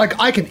got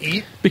I can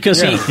eat.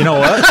 Because you know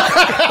what?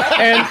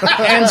 and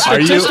Are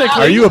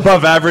statistically, you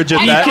above average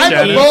at that? I'm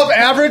Shannon? above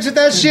average at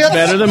that shit.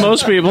 better than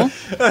most people.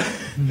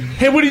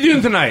 Hey, what are you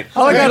doing tonight?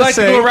 All I I'd gotta like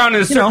say, to go around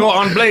in a you know- circle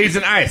on blades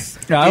and ice.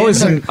 Yeah, I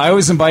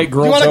always invite You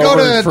girls want to go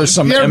over to for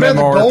some you ever been to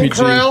the Gold MMORPG.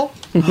 Corral?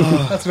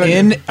 That's what I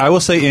did. I will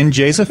say, in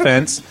Jay's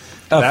offense,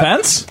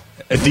 Offense?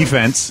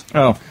 defense.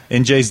 Oh,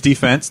 In Jay's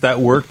defense, that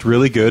worked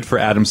really good for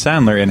Adam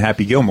Sandler in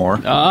Happy Gilmore.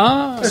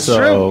 That's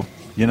so true.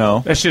 you know,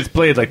 That shit's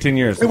played like 10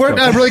 years. It worked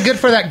out really good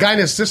for that guy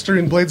and his sister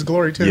in Blades of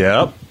Glory too.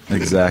 yep,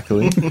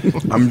 exactly.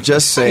 I'm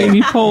just saying,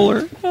 Amy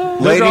Poehler.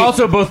 Those lady. are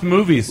also both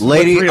movies.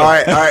 Lady, What's all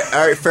real?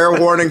 right. Fair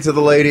warning to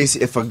the ladies: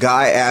 if a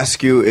guy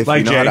asks you if Like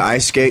you know how Jay. to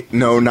ice skate,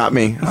 no, not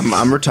me.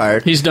 I'm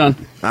retired. He's done.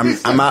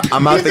 I'm out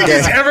the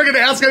He's game. ever going to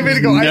ask me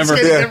to go ice Never.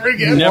 skating Yeah. ever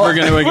again? Never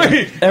going to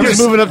again. Everyone's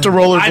moving up to I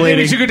think we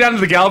rollerblading. should go down to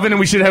the Galvin and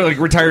we should have like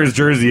retire his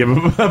jersey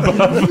above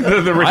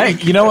the ring.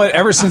 you know what?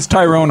 Ever since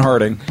Tyrone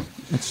Harding,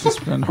 it's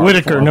just been hard for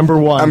Whitaker, him. number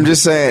one. I'm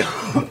just saying,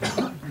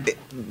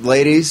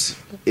 ladies,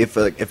 if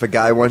a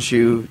guy wants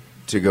you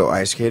to go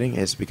ice skating,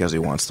 it's because he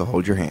wants to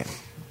hold your hand.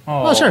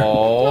 Oh, sure.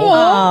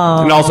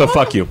 And also,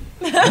 fuck you.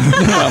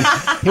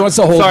 He wants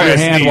to hold Sorry, your I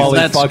hand sneezed. while he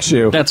That's- fucks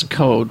you. That's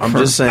code. I'm for-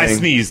 just saying. I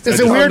sneezed. Is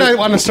it weird I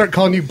want to start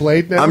calling you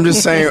Blade now? I'm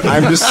just saying.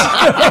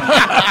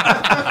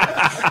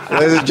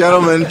 Ladies and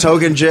gentlemen,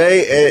 Token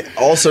J,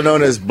 also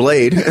known as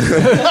Blade.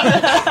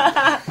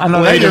 I know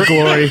Blade of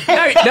glory.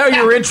 now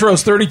your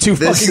intro's 32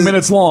 fucking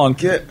minutes long.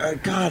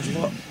 God,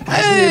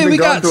 Hey, we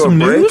got some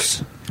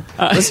news.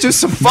 Let's do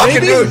some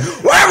fucking news.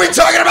 Why are we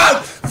talking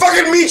about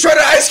fucking me trying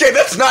to ice skate?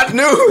 That's not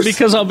news.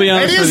 Because I'll be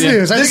honest with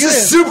you. This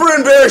is super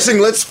embarrassing.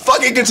 Let's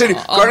fucking continue.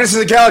 Guardians of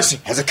the Galaxy.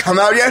 Has it come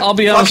out yet? I'll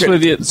be Fuck honest it.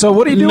 with you. So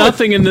what are you doing?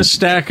 Nothing in this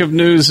stack of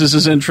news is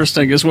as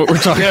interesting as what we're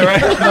talking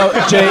about.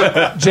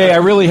 No, Jay, I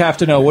really have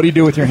to know. What do you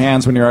do with your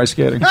hands when you're ice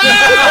skating? That's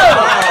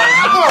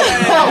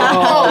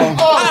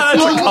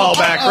a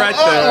callback right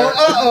there.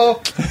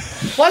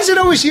 Why is it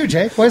always you,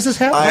 Jay? Why does this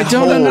happen? I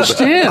don't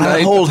understand.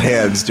 I hold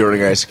hands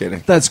during ice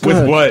skating. That's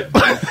good. With what?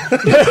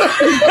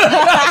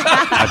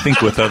 I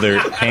think with other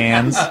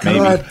hands, maybe.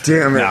 God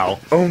damn it. No.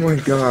 Oh my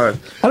god.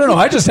 I don't know.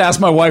 I just asked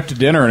my wife to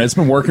dinner, and it's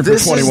been working for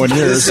 21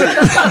 years.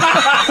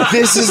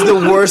 This is the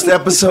worst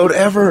episode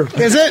ever.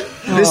 Is it?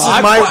 This is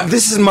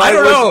my. I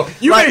don't know.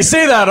 You may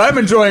say that. I'm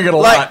enjoying it a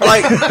lot.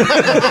 Like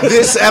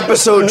this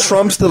episode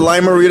trumps the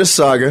Limerita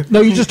saga.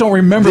 No, you just don't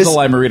remember the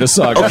Limerita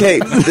saga. Okay,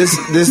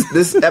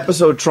 this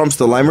episode trumps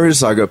the Limerita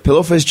saga,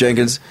 Pillowface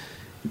Jenkins,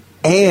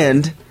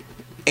 and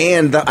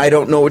the I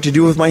don't know what to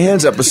do with my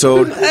hands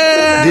episode.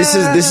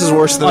 This is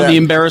worse than On that. the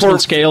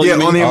embarrassment scale, Yeah, you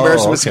mean? on the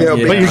embarrassment scale.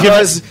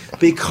 Yeah.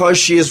 Because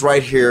she is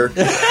right here.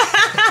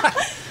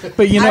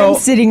 But you know, I'm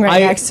sitting right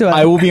next to him.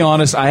 I will be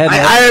honest. I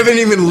haven't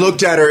even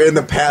looked at her in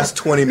the past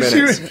 20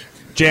 minutes.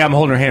 Jay, I'm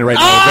holding her hand right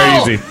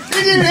now. Very easy.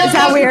 Is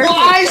that weird?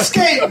 Ice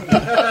skate.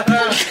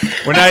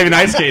 We're not even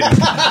ice skating.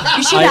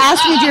 You should have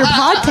asked me to do your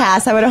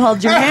podcast. I would have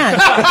held your hand.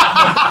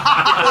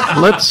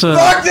 Let's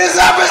Fuck this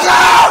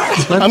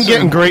episode! I'm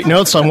getting great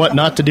notes on what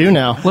not to do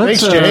now.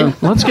 Thanks, Jay.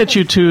 Let's get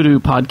you two to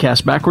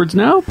podcast backwards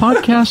now.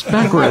 Podcast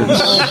backwards.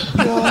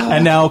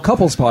 And now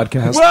couples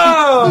podcast.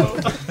 Whoa!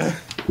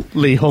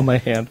 Lee, hold my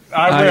hand.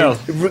 I will.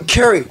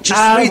 Carrie,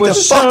 just read the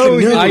fucking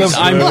news.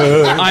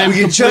 I'm We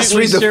can just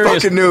read the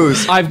serious. fucking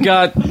news. I've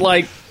got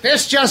like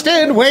This just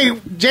in.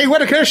 Jay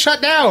Whitaker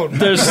shut down.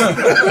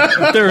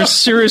 there's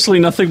seriously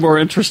nothing more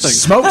interesting.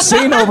 Smoke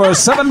seen over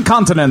 7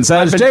 continents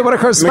as Jay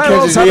Whitaker spirals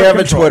Mackenzie, do out you of have a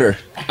control. Twitter?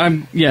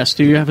 Yes.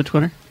 Do you have a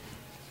Twitter?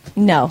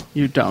 No.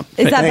 You don't.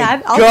 Is that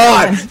bad? I'll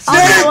God. do one.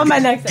 I'll do one my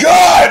next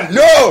God,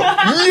 no!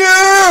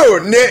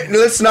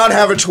 Let's not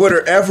have a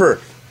Twitter ever.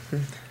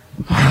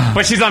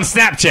 But she's on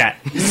Snapchat.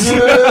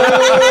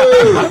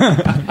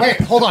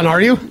 Wait, hold on. Are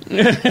you?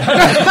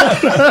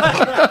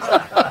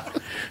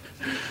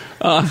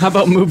 How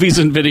about movies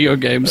and video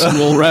games? And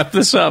we'll wrap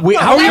this up. Wait!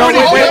 I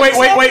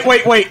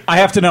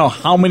have to know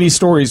how many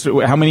stories,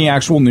 how many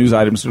actual news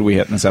items did we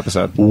hit in this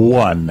episode?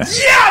 One.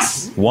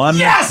 Yes! One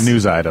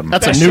news item.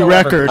 That's a new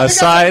record.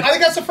 Aside, I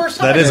think that's the first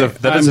time.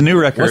 that is a new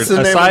record. What's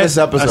the name of this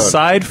episode?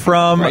 Aside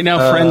from Right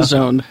now, friend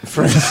zoned.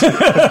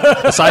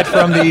 aside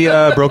from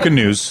the broken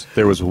news,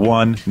 there was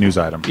one news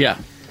item. Yeah.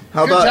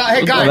 How about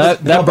Hey, guys. Well,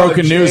 that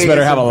broken news Jay's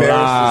better have a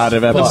lot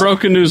of The episodes.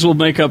 broken news will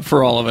make up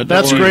for all of it.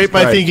 That's Don't worry. great,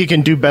 but I think you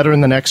can do better in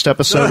the next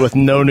episode with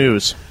no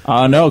news.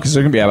 No, because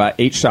there's going to be about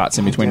 8 shots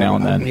in between now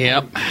and then.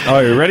 Yep. Oh,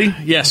 you ready?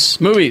 Yes.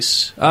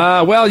 Movies.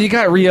 Well, you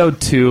got Rio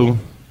 2.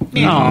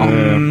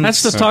 No.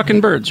 That's the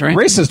Talking Birds, right?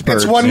 Racist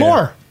birds. It's one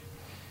more.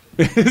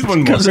 It's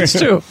one more. Because it's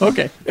 2.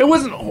 Okay. It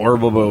wasn't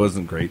horrible, but it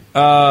wasn't great.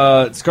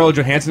 Scarlett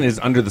Johansson is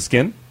Under the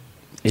Skin.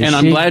 And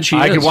I'm glad she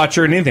I is. could watch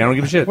her in anything. I don't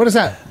give a shit. What is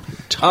that?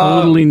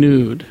 Totally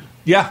nude.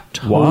 Yeah. Is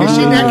she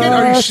naked? Or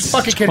are you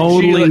fucking kidding?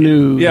 Totally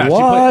nude. Yeah.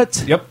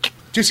 What? Yep. Do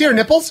you see her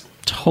nipples?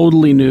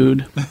 Totally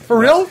nude. For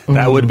real?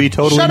 That would be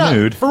totally Shut up.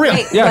 nude. For real?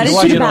 Wait, Yeah, what you is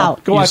watch she it all.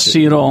 about? Go You watch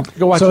see it all.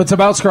 Go watch so it's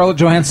about Scarlett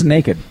Johansson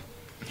naked.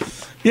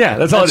 Yeah,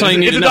 that's all. That's all you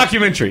need It's to a know.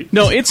 documentary.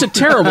 No, it's a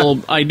terrible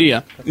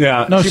idea.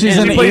 Yeah. No, she's she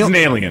an plays an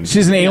alien.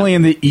 She's an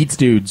alien that eats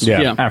dudes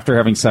Yeah. after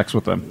having sex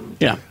with them.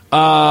 Yeah.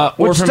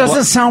 Which Orphan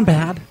doesn't sound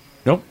bad.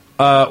 Nope.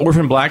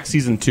 Orphan Black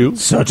season 2.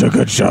 Such a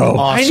good show.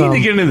 I need to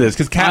get into this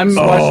because Cat's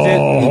watched it.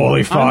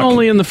 Holy fuck. I'm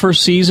only in the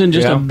first season,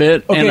 just Yeah. a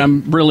bit, Okay. and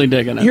I'm really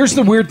digging it. Here's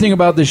the weird thing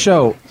about the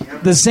show.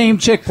 The same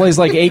chick plays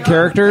like 8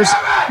 characters,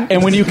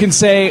 and when you can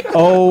say,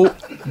 oh,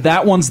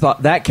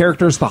 that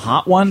character's the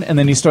hot one, and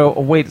then you start,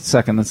 oh, wait a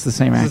second, that's the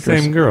same actress. The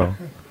same girl.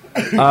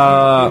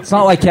 It's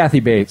not like Kathy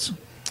Bates.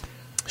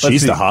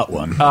 She's the hot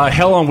one.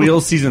 Hell on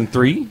Wheels season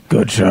 3.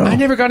 Good show. I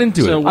never got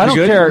into it. I don't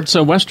care. It's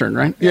a Western,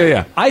 right?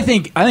 Yeah. I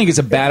think it's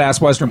a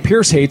badass Western.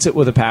 Pierce hates it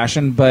with a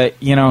passion, but,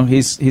 you know,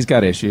 he's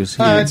got issues.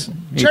 He hates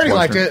Charity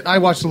liked Western. it. I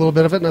watched a little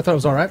bit of it, and I thought it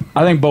was all right.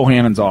 I think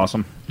Bohannon's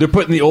awesome. They're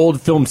putting the old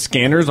film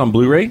scanners on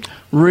Blu-ray.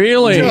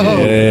 Really?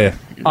 Yeah.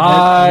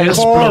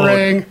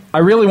 Boring. I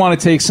really want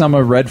to take some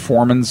of Red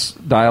Foreman's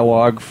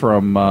dialogue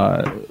from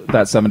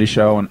that 70s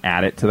show and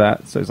add it to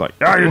that. So he's like,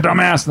 "Oh, you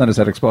dumbass!" And then his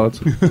head explodes.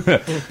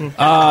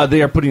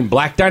 They are putting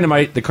Black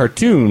Dynamite, the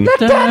cartoon,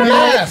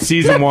 Yes.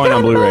 season 1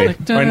 on Blu-ray,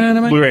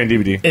 Dynamite. Blu-ray and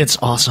DVD. It's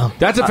awesome.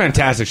 That's a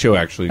fantastic show,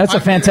 actually. That's a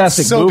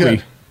fantastic so movie.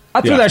 good.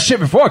 I threw Yeah. that shit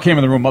before I came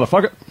in the room,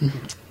 motherfucker.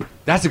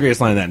 That's the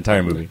greatest line in that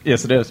entire movie.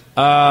 Yes, it is.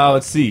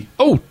 Let's see.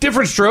 Oh,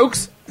 Different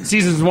Strokes,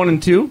 seasons 1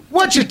 and 2.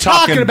 What you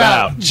talking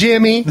about,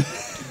 Jimmy?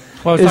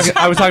 Well,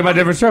 I was talking about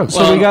Different Strokes.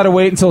 So we got to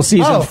wait until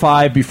season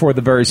 5 before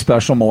the very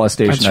special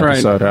molestation That's right.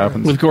 episode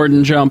happens. With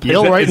Gordon Jump.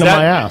 He'll right into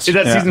my ass. Is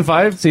that season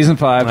 5? Season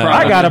 5.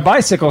 I got a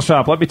bicycle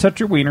shop. Let me touch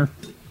your wiener.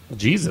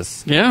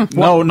 Jesus. Yeah.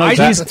 No,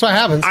 That's what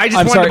happens. I just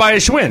I'm wanted sorry. to buy a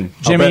Schwinn.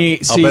 Jimmy, I'll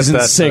bet season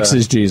that, 6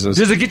 is Jesus.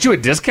 Does it get you a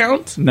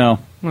discount? No.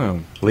 Oh.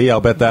 Lee, I'll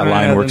bet that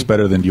line works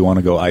better than "Do you want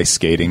to go ice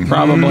skating?"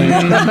 Probably.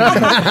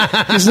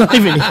 He's not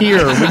even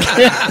here. We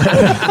can't.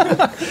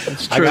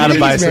 I got a bicycle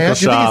mad? Do you think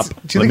shop. he's- do you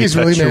Let think me he's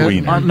touch really your mad?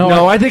 wiener.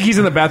 No, I think he's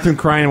in the bathroom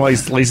crying while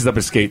he laces up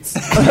his skates.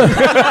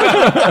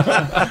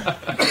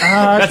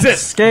 That's it.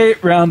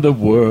 Skate round the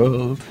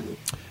world.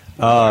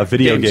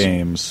 Video Games.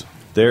 games.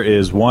 There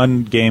is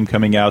one game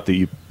coming out that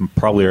you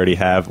probably already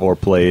have or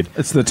played.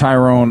 It's the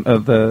Tyrone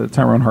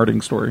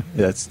Harding story.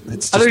 It's I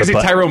just thought you a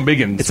said Tyrone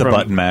Biggins. It's a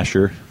button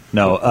masher.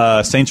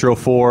 No, Saints Row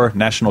 4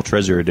 National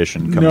Treasure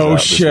Edition comes out. No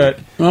this shit.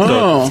 week.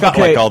 So it's got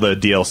Okay. like all the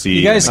DLC.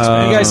 You guys,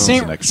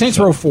 and Saints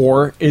Row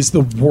 4 is the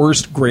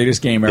worst,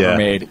 greatest game ever Yeah.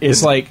 made.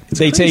 It's like it's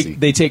they crazy.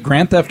 take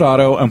Grand Theft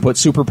Auto and put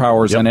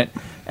superpowers in it,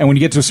 and when you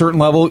get to a certain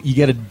level, you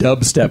get a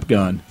dubstep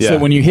gun. Yeah. So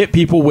when you hit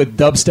people with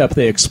dubstep,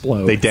 they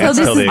explode. They So dance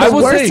this till is they the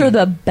will worst say- or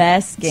the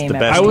best game the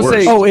ever? best. I will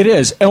worst. say, Oh, it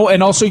is. Oh,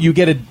 and also you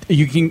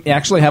can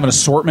actually have an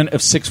assortment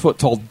of 6-foot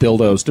tall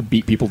dildos to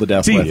beat people to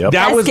death see, with. Yep.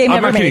 that Best was, game I'm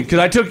ever not kidding, made. because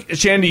I took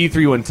Shannon to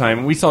E3 one time,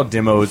 and we saw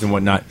demos and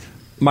whatnot.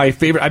 My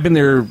favorite, I've been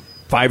there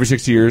 5 or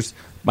 6 years.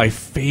 My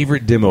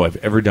favorite demo I've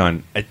ever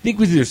done, I think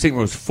was either Saints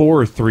Row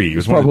 4 or 3. It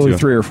was one of the Probably two.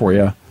 3 or 4,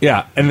 yeah.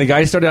 Yeah, and the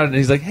guy started out and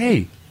he's like,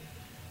 "Hey,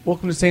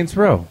 welcome to Saints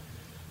Row.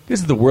 This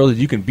is the world that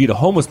you can beat a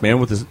homeless man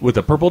with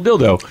a purple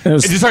dildo." It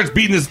was- and just starts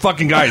beating this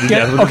fucking guy to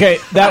death. Okay,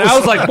 that And I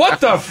was- was like, "What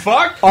the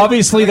fuck?"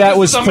 Obviously, that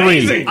was This is 3.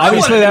 amazing. I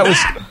Obviously,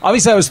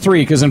 wanted that was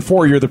 3 because in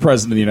 4 you're the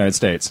president of the United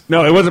States.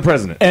 No, it wasn't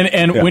president.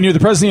 And Yeah. when you're the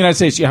president of the United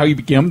States, how you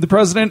become the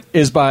president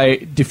is by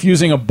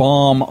defusing a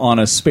bomb on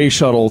a space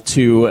shuttle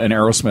to an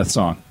Aerosmith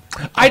song.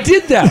 I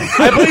did that.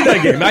 I played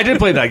that game. I did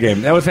play that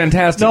game. That was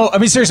fantastic. No, I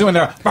mean seriously, when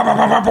they're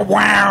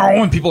wow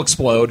and people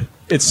explode,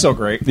 it's so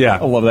great. Yeah,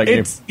 I love that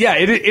game.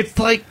 It's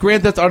like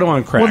Grand Theft Auto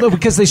on crack. Well, no,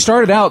 because they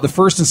started out, the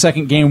first and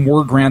second game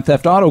were Grand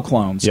Theft Auto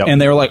clones, Yep.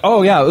 and they were like,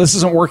 "Oh yeah, this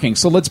isn't working,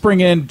 so let's bring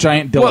in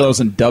giant dildos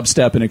and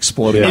dubstep and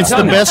explode it." It's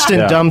the best in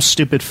dumb,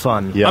 stupid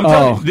fun. Yeah. I'm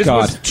telling Oh, you, this God.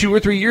 was 2 or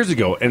 3 years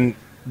ago, and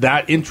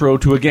that intro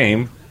to a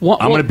game, Well,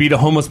 I'm going to beat a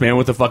homeless man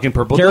with a fucking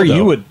purple Gary,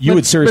 dildo. you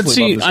would seriously But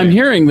see, love this I'm game.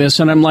 hearing this,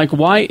 and I'm like,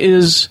 why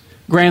is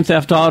Grand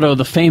Theft Auto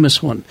the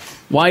famous one?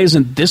 Why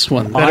isn't this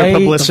one Better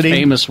publicity? the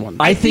famous one?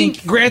 I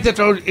think Grand Theft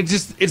Auto,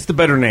 it's the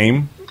better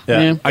name. Yeah. I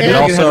And think it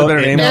has a also-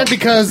 better name. And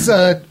because,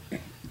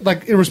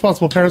 like,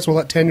 irresponsible parents will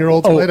let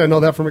 10-years-olds play it. I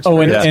know that from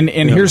Oh, experience.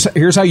 and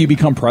here's how you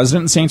become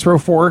president in Saints Row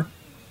 4.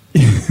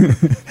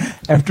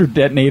 After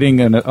detonating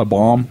a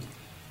bomb,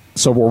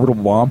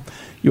 suborbital bomb,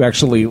 you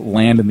actually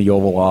land in the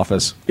Oval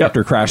Office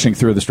after crashing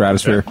through the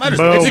stratosphere. It's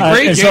a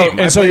great and game.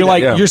 So, and so you're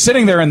like, you're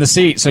sitting there in the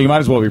seat, so you might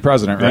as well be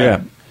president, right?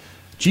 Yeah.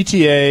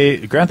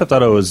 GTA Grand Theft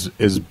Auto is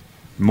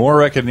more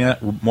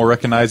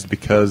recognized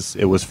because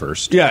it was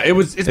first. Yeah,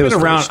 it's been was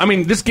around. first. I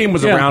mean, this game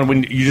was Yeah. around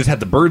when you just had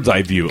the bird's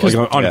eye view like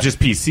on Yeah. just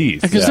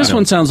PCs. Because this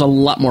one sounds a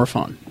lot more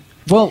fun.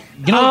 Well,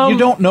 you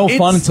don't know fun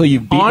it's- until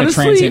you've beaten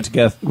honestly, a transient to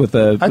death with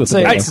a. I'd with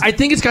say a I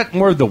think it's got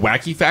more of the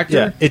wacky factor.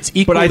 Yeah, it's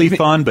but I equally thi-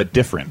 fun but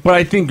different. But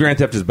I think Grand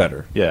Theft is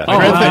better. Yeah.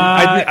 Like,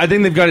 I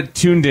think they've got it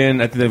tuned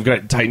in. I think they've got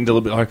it tightened a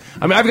little bit hard.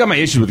 I mean, I've got my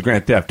issues with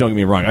Grand Theft. Don't get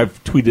me wrong.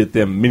 I've tweeted at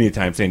them many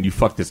times saying you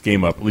fucked this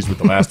game up. At least with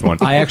the last one.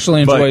 I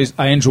actually But-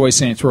 enjoy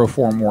Saints Row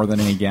 4 more than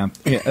any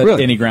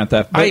Really? any Grand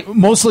Theft. But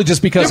mostly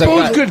just because They're I've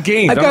both got, good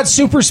games. I've got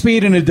super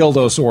speed and a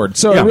dildo sword,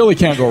 so I really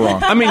can't go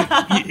wrong. I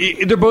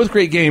mean, they're both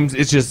great games.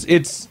 It's just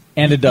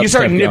And a dubstep you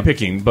start gun.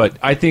 nitpicking, but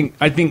I think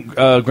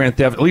Grand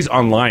Theft, at least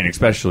online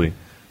especially,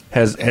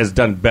 has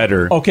done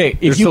better. Okay,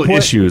 There's if you still put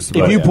issues. if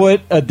but you put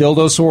a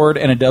dildo sword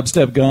and a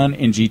dubstep gun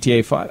in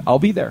GTA 5, I'll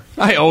be there.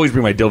 I always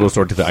bring my dildo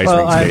sword to the ice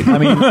Well, rink. I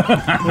mean,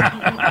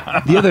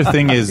 the other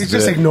thing is He's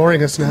just that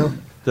ignoring us now.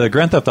 the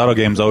Grand Theft Auto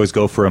games always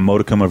go for a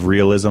modicum of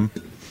realism.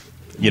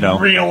 You know,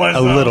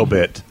 a little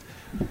bit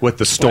with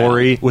the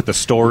story, and To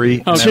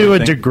a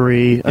everything.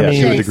 degree. I Yeah,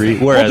 mean, to a degree.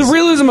 Well, Whereas the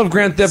realism of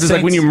Grand Theft is like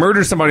Saints- when you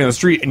murder somebody on the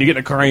street and you get in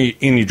a car and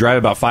you drive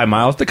about 5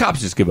 miles, the cops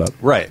just give up.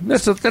 Right.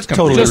 That's kind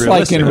Totally of Just like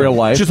realistic. in real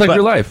life. Just like but,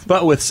 real life.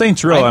 But with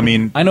Saints Row, I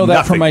mean, I know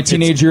that from nothing. my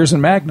teenage years in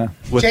Magna.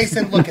 With-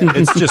 Jason, look at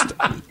me. It's just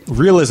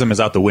realism is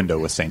out the window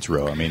with Saints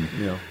Row. I mean,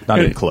 not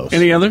even close.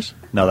 Any others?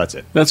 No, that's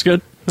it. That's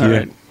good. All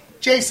right.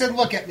 Jason,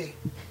 look at me.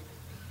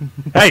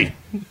 Hey,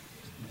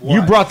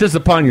 you brought this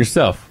upon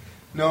yourself.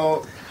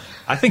 No,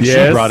 I think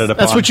Yes. she brought it upon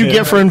that's what you him.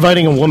 get for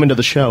inviting a woman to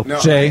the show. no.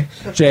 Jay.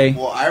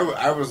 Well,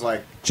 I was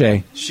like,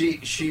 Jay.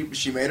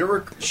 She made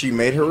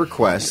her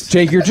request.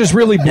 Jake, you're just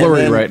really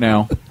blurry right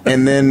now.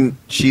 And then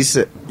she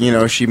said,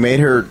 she made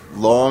her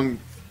long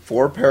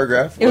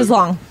 4-paragraph. It was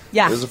long.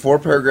 Yeah. It was a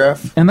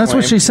 4-paragraph. And that's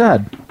what claim. she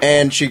said.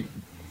 And she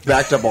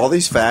backed up all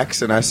these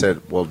facts, and I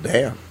said, well,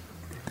 damn.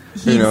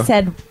 He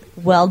said,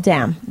 well,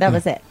 damn. That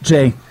was it.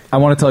 Jay, I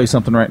want to tell you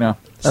something right now.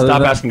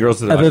 Stop asking girls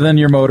to the Other than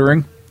your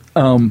motoring,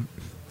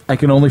 I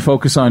can only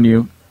focus on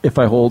you if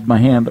I hold my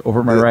hand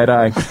over my right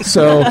eye.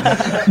 So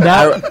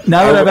now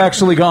that I've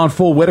actually gone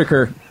full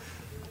Whitaker,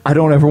 I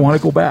don't ever want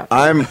to go back.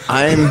 I'm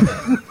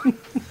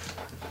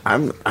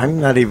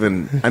not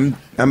even. I'm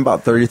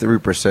about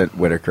 33%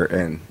 Whitaker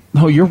in.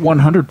 No, you're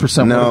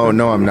 100%.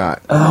 No, I'm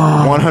not.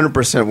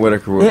 100%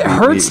 Whitaker. It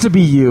hurts to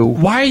be you.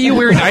 Why are you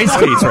wearing ice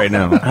skates right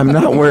now? I'm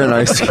not wearing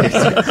ice skates.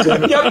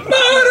 You're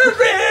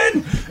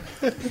motoring.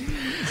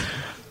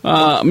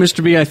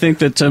 Mr. B, I think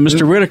that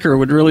Mr. Whitaker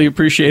would really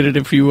appreciate it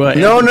if you.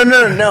 No.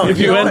 If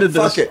you ended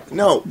this, fuck it.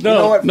 No,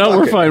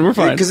 we're fine. We're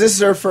fine. Because this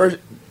is our first.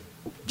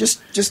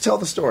 Just tell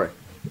the story.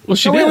 Well,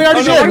 she No, did. we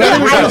already did.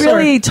 I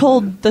really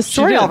told the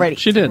story already.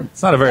 She did.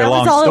 It's not a very That long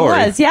was all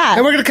story. it was, yeah.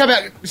 And we're going to come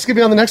back. It's going to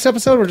be on the next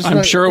episode? Or just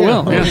I'm sure it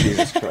will. Yeah.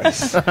 Jesus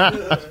Christ.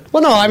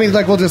 Well, no, I mean,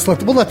 like, we'll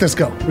let this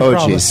go. We Oh,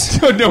 promise.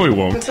 jeez. No, we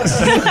won't.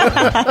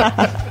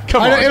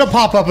 Come on. It'll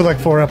pop up in like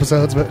 4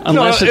 episodes, but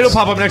Unless it'll it's-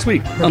 pop up next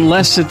week.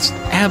 Unless it's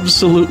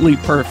absolutely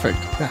perfect,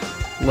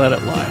 let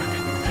it lie.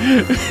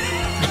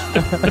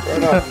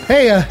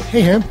 hey,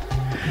 Ham,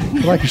 I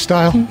like your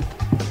style.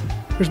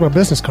 Here's my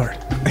business card.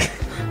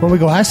 Why don't we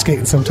go ice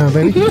skating sometime,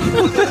 baby?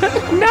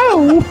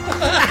 No.